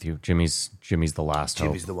agree with you. Jimmy's the last hope.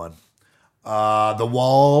 Jimmy's the one. The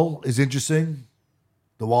Wall is interesting.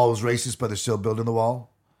 The Wall was racist, but they're still building the wall.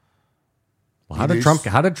 Well, how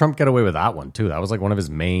did Trump get away with that one too? That was like one of his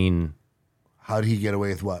main. How did he get away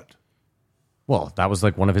with what? Well, that was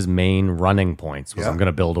like one of his main running points was Yeah. I'm going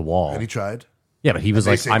to build a wall. And he tried. Yeah, but he was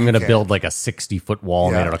they like, said I'm you going to can't. build like a 60-foot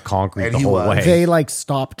wall Yeah. made out of concrete And the he whole was. way. They like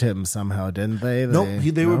stopped him somehow, didn't they?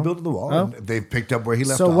 They were No? building the wall. Oh. And they picked up where he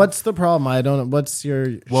left So off. what's the problem? I don't. What's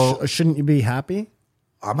your? Well- shouldn't you be happy?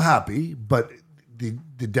 I'm happy, but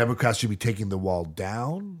the Democrats should be taking the wall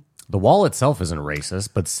down. The wall itself isn't racist,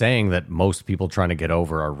 but saying that most people trying to get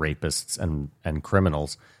over are rapists and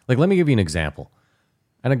criminals. Like, let me give you an example.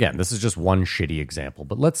 And again, this is just one shitty example,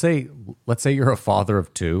 but let's say you're a father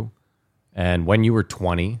of two, and when you were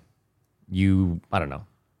 20, you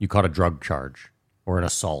caught a drug charge or an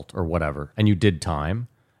assault or whatever, and you did time,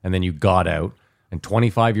 and then you got out, and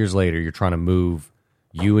 25 years later, you're trying to move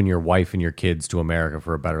you and your wife and your kids to America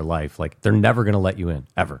for a better life. Like, they're never going to let you in,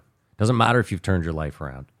 ever. Doesn't matter if you've turned your life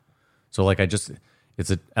around. So like and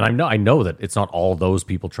I know that it's not all those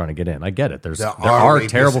people trying to get in. I get it. There are rapists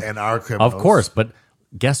terrible and are criminals. Of course, but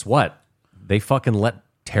guess what? They fucking let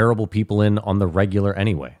terrible people in on the regular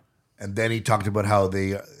anyway. And then he talked about how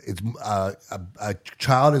a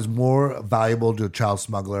child is more valuable to a child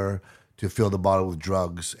smuggler to fill the bottle with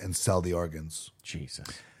drugs and sell the organs. Jesus.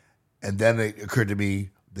 And then it occurred to me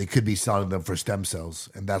they could be selling them for stem cells,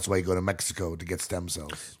 and that's why you go to Mexico to get stem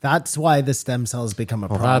cells. That's why the stem cells become a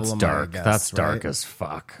Well, problem. that's dark. I guess, That's dark right? as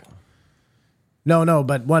fuck. No,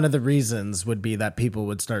 but one of the reasons would be that people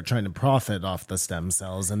would start trying to profit off the stem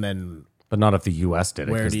cells, and then But not if the U.S. did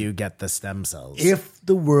it. where 'cause do you get the stem cells? If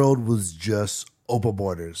the world was just open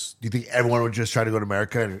borders, do you think everyone would just try to go to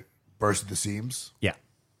America and burst at the seams? Yeah.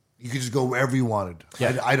 You could just go wherever you wanted.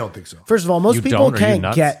 Yeah. I don't think so. First of all, most You people don't? Are you can't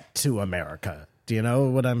nuts? get to America. Do you know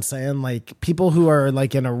what I'm saying? Like people who are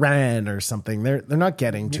like in Iran or something, they're not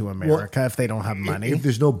getting to America if they don't have money. If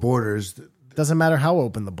there's no borders, Doesn't matter how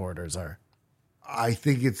open the borders are. I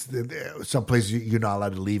think it's some places you're not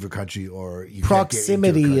allowed to leave your country, or you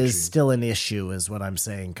Proximity can't get into a is country. still an issue, is what I'm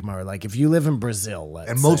saying, Kamar. Like if you live in Brazil,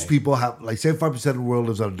 let's And most say. people have, like 75% of the world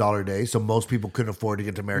lives on $1 a day, so most people couldn't afford to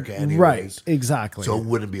get to America anyways. Right, exactly. So it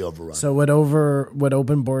wouldn't be overrun. So would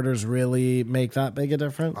open borders really make that big a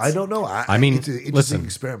difference? I don't know. I mean, it's an interesting listen.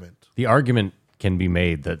 experiment. The argument can be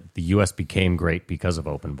made that the U.S. became great because of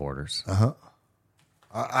open borders.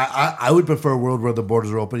 I would prefer a world where the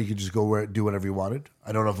borders are open. You could just go do whatever you wanted.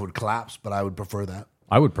 I don't know if it would collapse, but I would prefer that.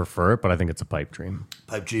 I would prefer it, but I think it's a pipe dream.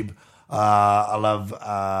 Pipe cheap. I love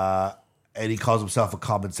Eddie calls himself a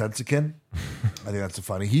common sensican. I think that's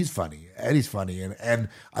funny. He's funny. Eddie's funny. And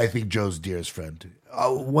I think Joe's dearest friend.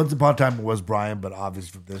 Once upon a time it was Brian, but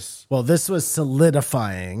obviously from this. Well, this was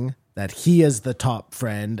solidifying that he is the top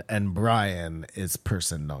friend and Brian is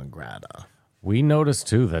person non grata. We noticed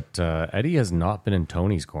too that Eddie has not been in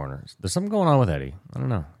Tony's corners. There's something going on with Eddie. I don't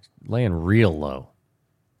know. He's laying real low.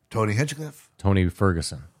 Tony Hinchcliffe. Tony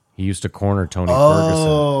Ferguson. He used to corner Tony Oh.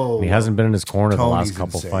 Ferguson. And he hasn't been in his corner the last Tony's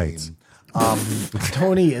couple insane. fights.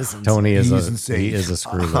 Tony isn't. Tony is He's a insane. he is a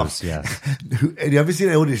screw loose. Yes. And you ever seen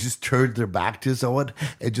anyone who just turned their back to someone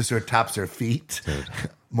and just sort of taps their feet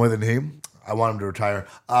more than him? I want him to retire.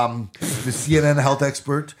 The CNN health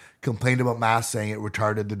expert complained about masks, saying it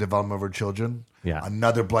retarded the development of our children. Yeah.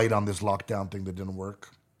 Another blight on this lockdown thing that didn't work.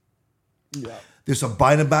 Yeah. There's some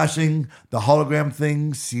Biden bashing. The hologram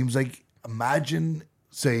thing seems like, imagine,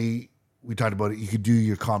 say, we talked about it, you could do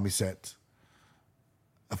your comedy set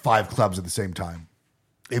at 5 clubs at the same time.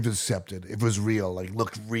 If it was accepted, if it was real, like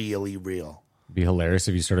looked really real. It'd be hilarious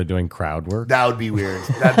if you started doing crowd work. That would be weird.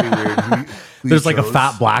 That'd be weird. Who There's like a chose?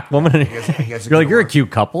 fat black woman. And I guess it you're like, could you're a work. cute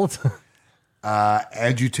couple.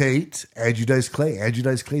 Andrew Tate, Andrew Dice Clay. Andrew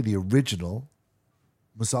Dice Clay, the original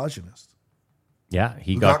misogynist. Yeah,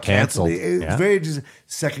 he Who got canceled. It's Yeah. very just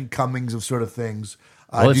second comings of sort of things.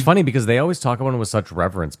 Well, it's funny because they always talk about him with such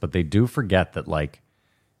reverence, but they do forget that like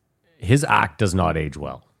his act does not age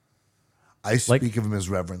well. I speak of him as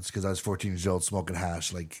reverence because I was 14 years old smoking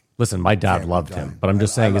hash. Like, Listen, my dad Family loved Guy. him, but I'm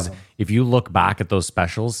just I saying love is him. if you look back at those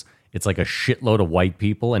specials, it's like a shitload of white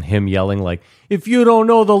people and him yelling like, "If you don't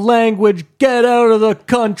know the language, get out of the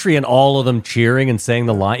country," and all of them cheering and saying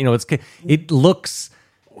the line. You know, it looks,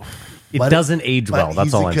 it but- doesn't age but well. That's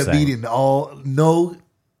he's all a I'm saying. comedian.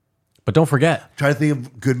 But don't forget, Try to think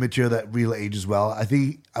of good material that real ages well. I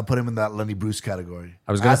think I put him in that Lenny Bruce category.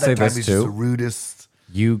 I was gonna At that say time, this he's too. Just the rudest.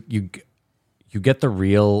 you get the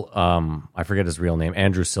real I forget his real name,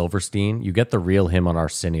 Andrew Silverstein. You get the real him on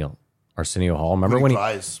Arsenio Hall. Remember When when he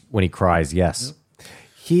cries. When he cries, yes.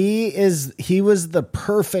 He was the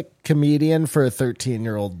perfect comedian for a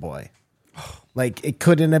 13-year-old boy. Like, it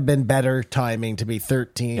couldn't have been better timing to be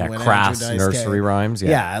 13. Yeah, when crass Andrew Dice nursery Clay- rhymes.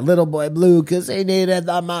 Yeah. Little boy blue because he needed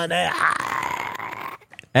the money.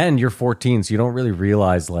 And you're 14, so you don't really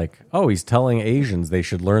realize, like, oh, he's telling Asians they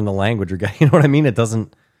should learn the language. Or you know what I mean? It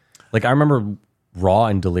doesn't. Like, I remember Raw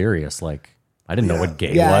and Delirious. Like, I didn't know what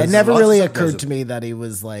gay Yeah, was. it never Lots of really stuff occurred doesn't. to me that he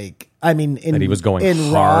was like. I mean, That he was going in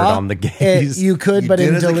hard Raw, on the gays. you could, You but did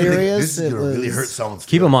in as a kid, Delirious, this is it gonna was really hurt someone's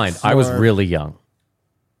Keep in feelings. mind, I was More- really young,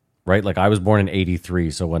 right? Like, I was born in '83,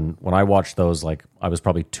 so when I watched those, like, I was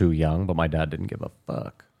probably too young, but my dad didn't give a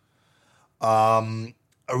fuck.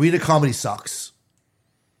 Arena comedy sucks.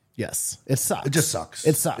 Yes, it sucks. It just sucks.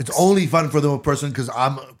 It sucks. It's only fun for the person because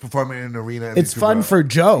I'm performing in an arena. And It's these people fun are- for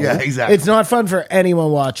Joe. Yeah, exactly. It's not fun for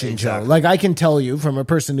anyone watching Exactly. Joe. Like, I can tell you from a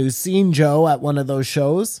person who's seen Joe at one of those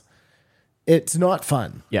shows, it's not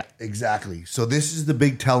fun. Yeah, Exactly. So this is the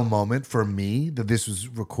big tell moment for me that this was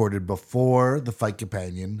recorded before the Fight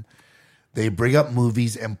Companion. They bring up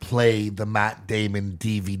movies and play the Matt Damon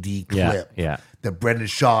DVD clip. yeah. That Brendan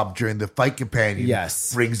Schaub during the Fight Companion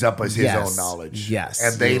Yes. brings up as his Yes. own knowledge. Yes.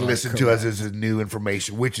 And they You are listen to us as new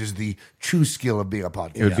information, which is the true skill of being a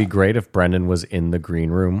podcast. it would be great if Brendan was in the green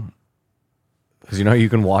room. Because, you know, you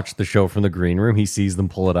can watch the show from the green room. He sees them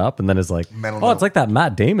pull it up and then is like, Mental oh, note. it's like that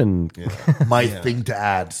Matt Damon. My thing to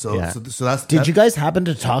add. So, Yeah. so that's Did you guys happen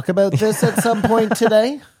to talk about this at some point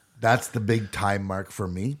today? That's the big time mark for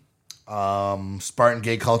me. Spartan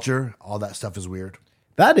gay culture, all that stuff is weird.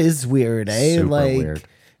 That is weird, eh? Super like, weird.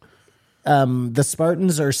 the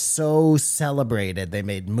Spartans are so celebrated. They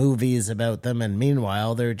made movies about them, and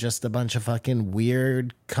meanwhile, they're just a bunch of fucking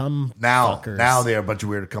weird fuckers. Now they're a bunch of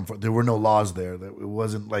weird comfort. There were no laws there. It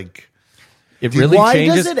wasn't like It really Why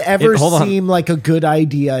changes. does it ever hold on. seem like a good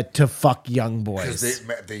idea to fuck young boys?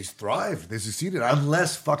 because they thrived, they succeeded.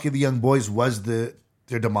 Unless fucking the young boys was their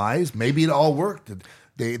demise, maybe it all worked.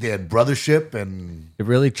 They had brothership and It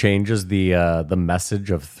really changes the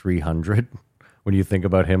message of 300 when you think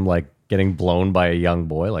about him like getting blown by a young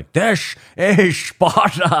boy, like Desh,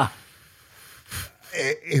 Sparta.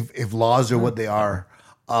 if laws are what they are.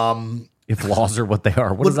 If laws are what they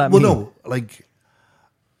are, what does that well, mean? no, like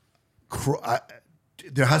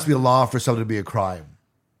there has to be a law for something to be a crime.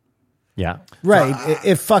 Yeah, Right.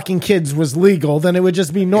 If fucking kids was legal, then it would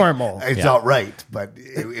just be normal. It's Yeah. not right, but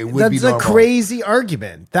it would be That's a normal. crazy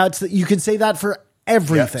argument. You can say that for Yeah,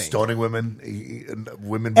 everything. stoning women,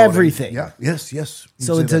 women, voting. Everything. Yeah, yes. You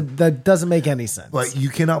So can say that doesn't make any sense. but you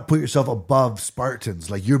cannot put yourself above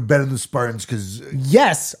Spartans. Like you're better than Spartans because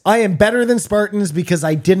Yes, I am better than Spartans because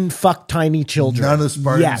I didn't fuck tiny children. none of the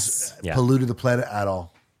Spartans Yes, Yeah. polluted the planet at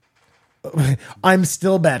all. I'm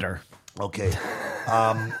still better. Okay.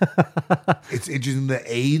 It's interesting that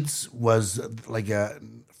AIDS was like a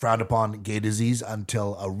frowned upon gay disease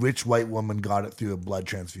until a rich white woman got it through a blood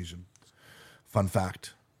transfusion. Fun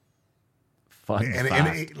fact. fun And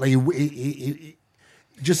fact.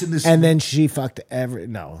 just in this, And then she fucked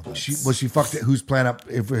she fucked it. Whose plan up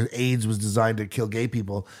if AIDS was designed to kill gay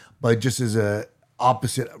people, but just as a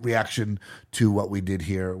opposite reaction to what we did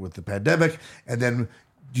here with the pandemic. And then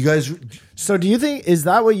you guys, So do you think, is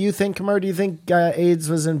that what you think, Kamar? Do you think AIDS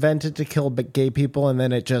was invented to kill gay people and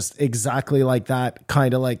then it just exactly like that,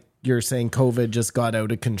 kind of like you're saying COVID just got out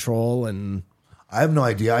of control? And I have no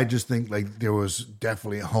idea. I just think like there was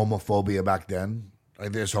definitely homophobia back then.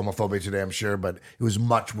 Like there's homophobia today, I'm sure, but it was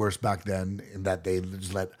much worse back then in that they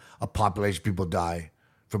just let a population of people die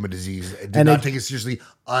from a disease. It did And not it- take it seriously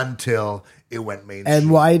until it went mainstream. And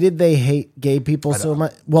why did they hate gay people so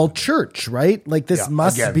much? Well, church, right? Like this Yeah,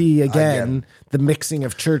 must again, be again. the mixing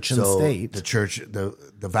of church and So state. the church, the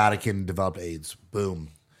Vatican developed AIDS. Boom.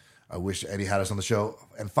 I wish Eddie had us on the show.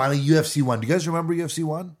 And finally, UFC 1. Do you guys remember UFC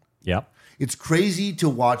 1? Yep. It's crazy to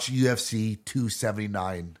watch UFC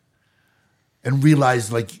 279 and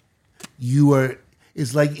realize like you are.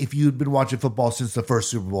 It's like if you'd been watching football since the first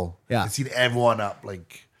Super Bowl. Yeah. And seen everyone up.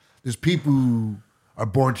 Like there's people who are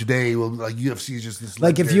born today. Well, like UFC is just this.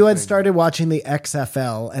 Like if legendary you had thing. started watching the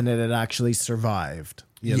XFL and it had actually survived,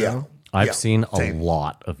 you know? I've Yeah, seen a same.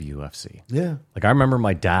 lot of UFC. Yeah. Like I remember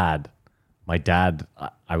my dad,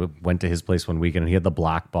 went to his place one weekend and he had the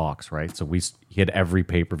black box, right? So he had every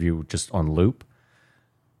pay-per-view just on loop.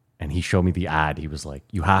 And he showed me the ad. He was like,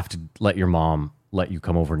 you have to let your mom let you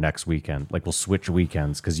come over next weekend. Like we'll switch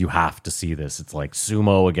weekends because you have to see this. It's like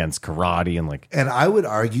sumo against karate and like And I would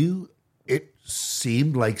argue it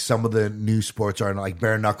seemed like some of the new sports are like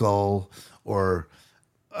bare knuckle or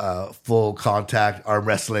full contact arm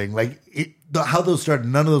wrestling. Like how those started,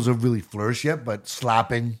 none of those have really flourished yet, but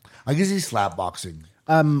slapping, I guess he's slap boxing.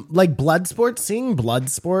 Like blood sport, seeing blood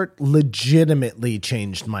sport legitimately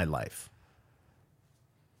changed my life.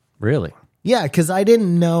 really. Yeah, because I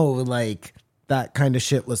didn't know like that kind of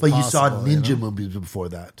shit was But possible. you saw ninja know? movies before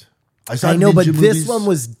that. I know, but ninja this movies, one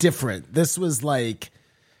was different. This was like,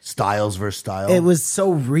 styles versus style. it was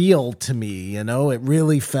so real to me, you know? It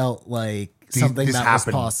really felt like something This that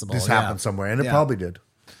happened. was possible. This yeah. happened somewhere, and it Yeah. probably did.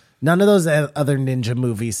 None of those other ninja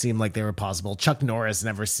movies seemed like they were possible. Chuck Norris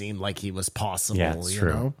never seemed like he was possible, Yeah, it's you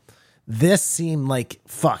true. know? This seemed like,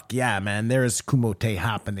 fuck, yeah, man, there is Kumote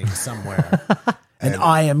happening somewhere. and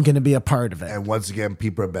I am going to be a part of it. And once again,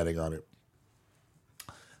 people are betting on it.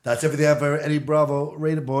 That's everything I have for Eddie Bravo.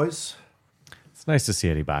 Rated, boys. It's nice to see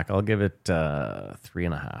Eddie back. I'll give it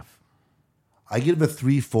 3.5. I give it a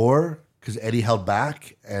 3-4 because Eddie held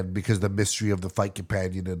back and because the mystery of the fight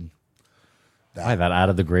companion and Why, that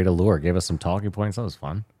added the great allure. Gave us some talking points. That was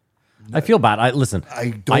fun. I feel bad. I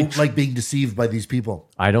don't like being deceived by these people.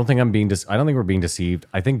 I don't think I'm being. I don't think we're being deceived.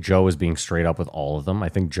 I think Joe is being straight up with all of them. I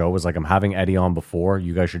think Joe was like, "I'm having Eddie on before.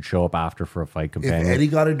 You guys should show up after for a fight If companion." Eddie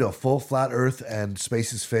got into a full flat earth and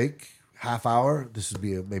space is fake, half hour, this would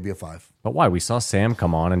be maybe a 5. But why? We saw Sam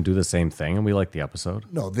come on and do the same thing, and we liked the episode.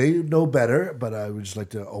 No, they know better, but I would just like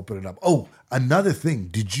to open it up. Oh, another thing.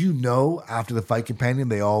 Did you know after the fight companion,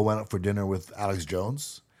 they all went out for dinner with Alex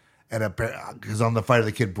Jones? And because on the Fight of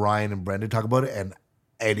the Kid, Brian and Brendan talk about it, and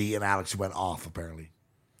Eddie and Alex went off, apparently.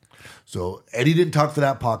 So Eddie didn't talk for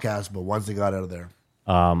that podcast, but once they got out of there.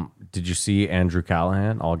 Did you see Andrew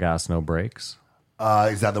Callahan? All gas, no brakes.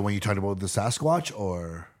 Is that the one you talked about with the Sasquatch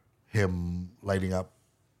or him lighting up?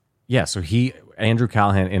 Yeah. So Andrew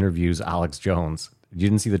Callahan interviews Alex Jones. You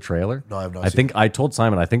didn't see the trailer? No, I have not I seen think I told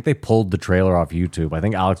Simon. I think they pulled the trailer off YouTube. I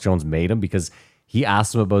think Alex Jones made him because he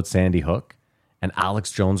asked him about Sandy Hook. And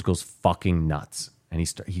Alex Jones goes fucking nuts. And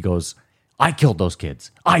he goes, I killed those kids.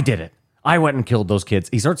 I did it. I went and killed those kids.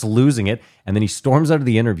 He starts losing it. And then he storms out of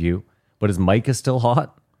the interview, but his mic is still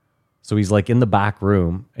hot. So he's like in the back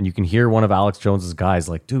room. And you can hear one of Alex Jones's guys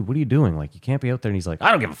like, dude, what are you doing? Like, you can't be out there. And he's like, I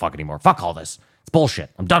don't give a fuck anymore. Fuck all this. It's bullshit.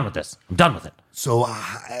 I'm done with this. I'm done with it. So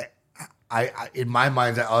I in my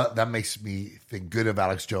mind, that makes me think good of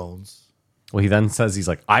Alex Jones. Well, he then says, he's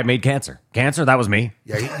like, I made cancer. Cancer, that was me.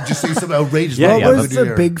 Yeah, he just say some outrageous. Yeah, What yeah, was the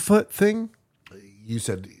Bigfoot thing? You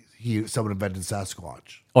said someone invented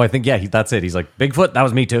Sasquatch. Oh, I think, yeah, that's it. He's like, Bigfoot, that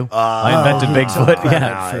was me too. I invented Bigfoot.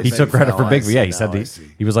 Yeah, he took credit for Bigfoot. Yeah, he said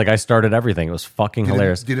he was like, I started everything. It was fucking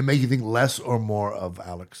hilarious. Did it make you think less or more of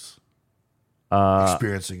Alex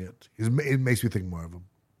experiencing it? It makes me think more of him.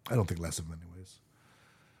 I don't think less of him anyways.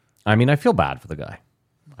 I mean, I feel bad for the guy.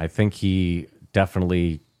 I think he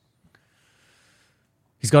definitely...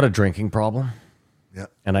 He's got a drinking problem. Yeah.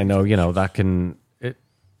 And I know, that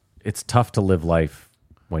it's tough to live life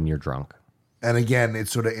when you're drunk. And again,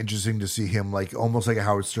 it's sort of interesting to see him like almost like a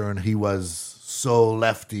Howard Stern. He was so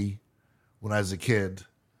lefty when I was a kid,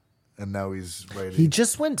 and now he's right. He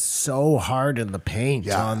just went so hard in the paint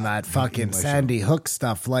Yeah. on that fucking Sandy Hook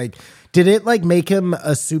stuff. Like, did it like make him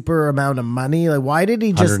a super amount of money? Like, why did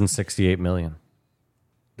he just... 168 million.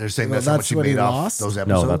 They're saying Well, that's how much that's he what he made off lost? those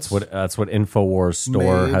episodes. No, that's what InfoWars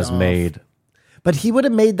store Made has off. made. But he would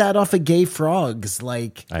have made that off of gay frogs.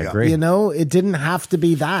 Like, I agree. it didn't have to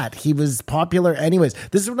be that. He was popular anyways.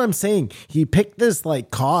 This is what I'm saying. He picked this like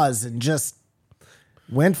cause and just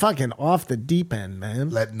went fucking off the deep end, man.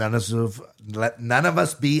 Let none of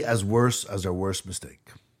us be as worse as our worst mistake.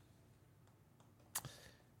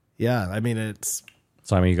 Yeah, I mean, it's...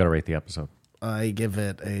 Simon, you got to rate the episode. I give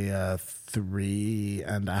it a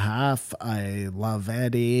 3.5. I love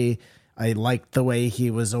Eddie. I liked the way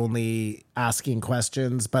he was only asking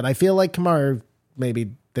questions, but I feel like Kamar,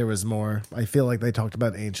 maybe there was more. I feel like they talked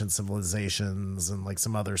about ancient civilizations and like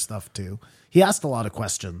some other stuff too. He asked a lot of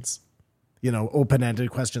questions,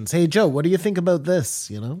 open-ended questions. Hey, Joe, what do you think about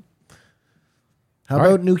this? How All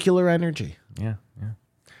about right. nuclear energy? Yeah.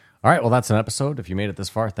 All right, well, that's an episode. If you made it this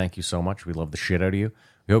far, thank you so much. We love the shit out of you.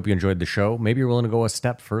 We hope you enjoyed the show. Maybe you're willing to go a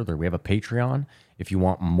step further. We have a Patreon. If you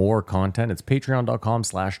want more content, it's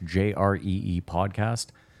patreon.com/JREE podcast.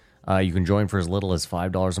 You can join for as little as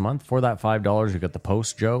 $5 a month. For that $5, you get the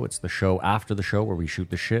post, Joe. It's the show after the show where we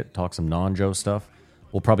shoot the shit, talk some non-Joe stuff.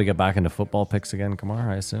 We'll probably get back into football picks again,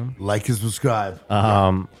 Kamar, I assume. Like and subscribe.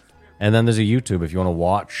 And then there's a YouTube if you want to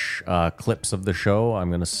watch clips of the show.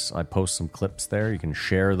 I post some clips there. You can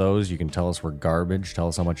share those. You can tell us we're garbage. Tell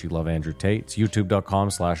us how much you love Andrew Tate. It's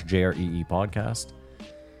youtube.com/JREE podcast.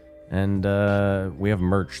 And we have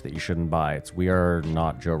merch that you shouldn't buy. It's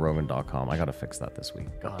wearenotjoerogan.com. I got to fix that this week.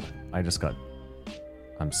 God, I'm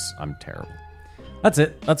terrible. That's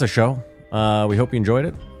it. That's a show. We hope you enjoyed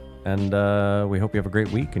it. And we hope you have a great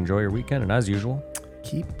week. Enjoy your weekend. And as usual,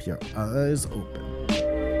 Keep your eyes open.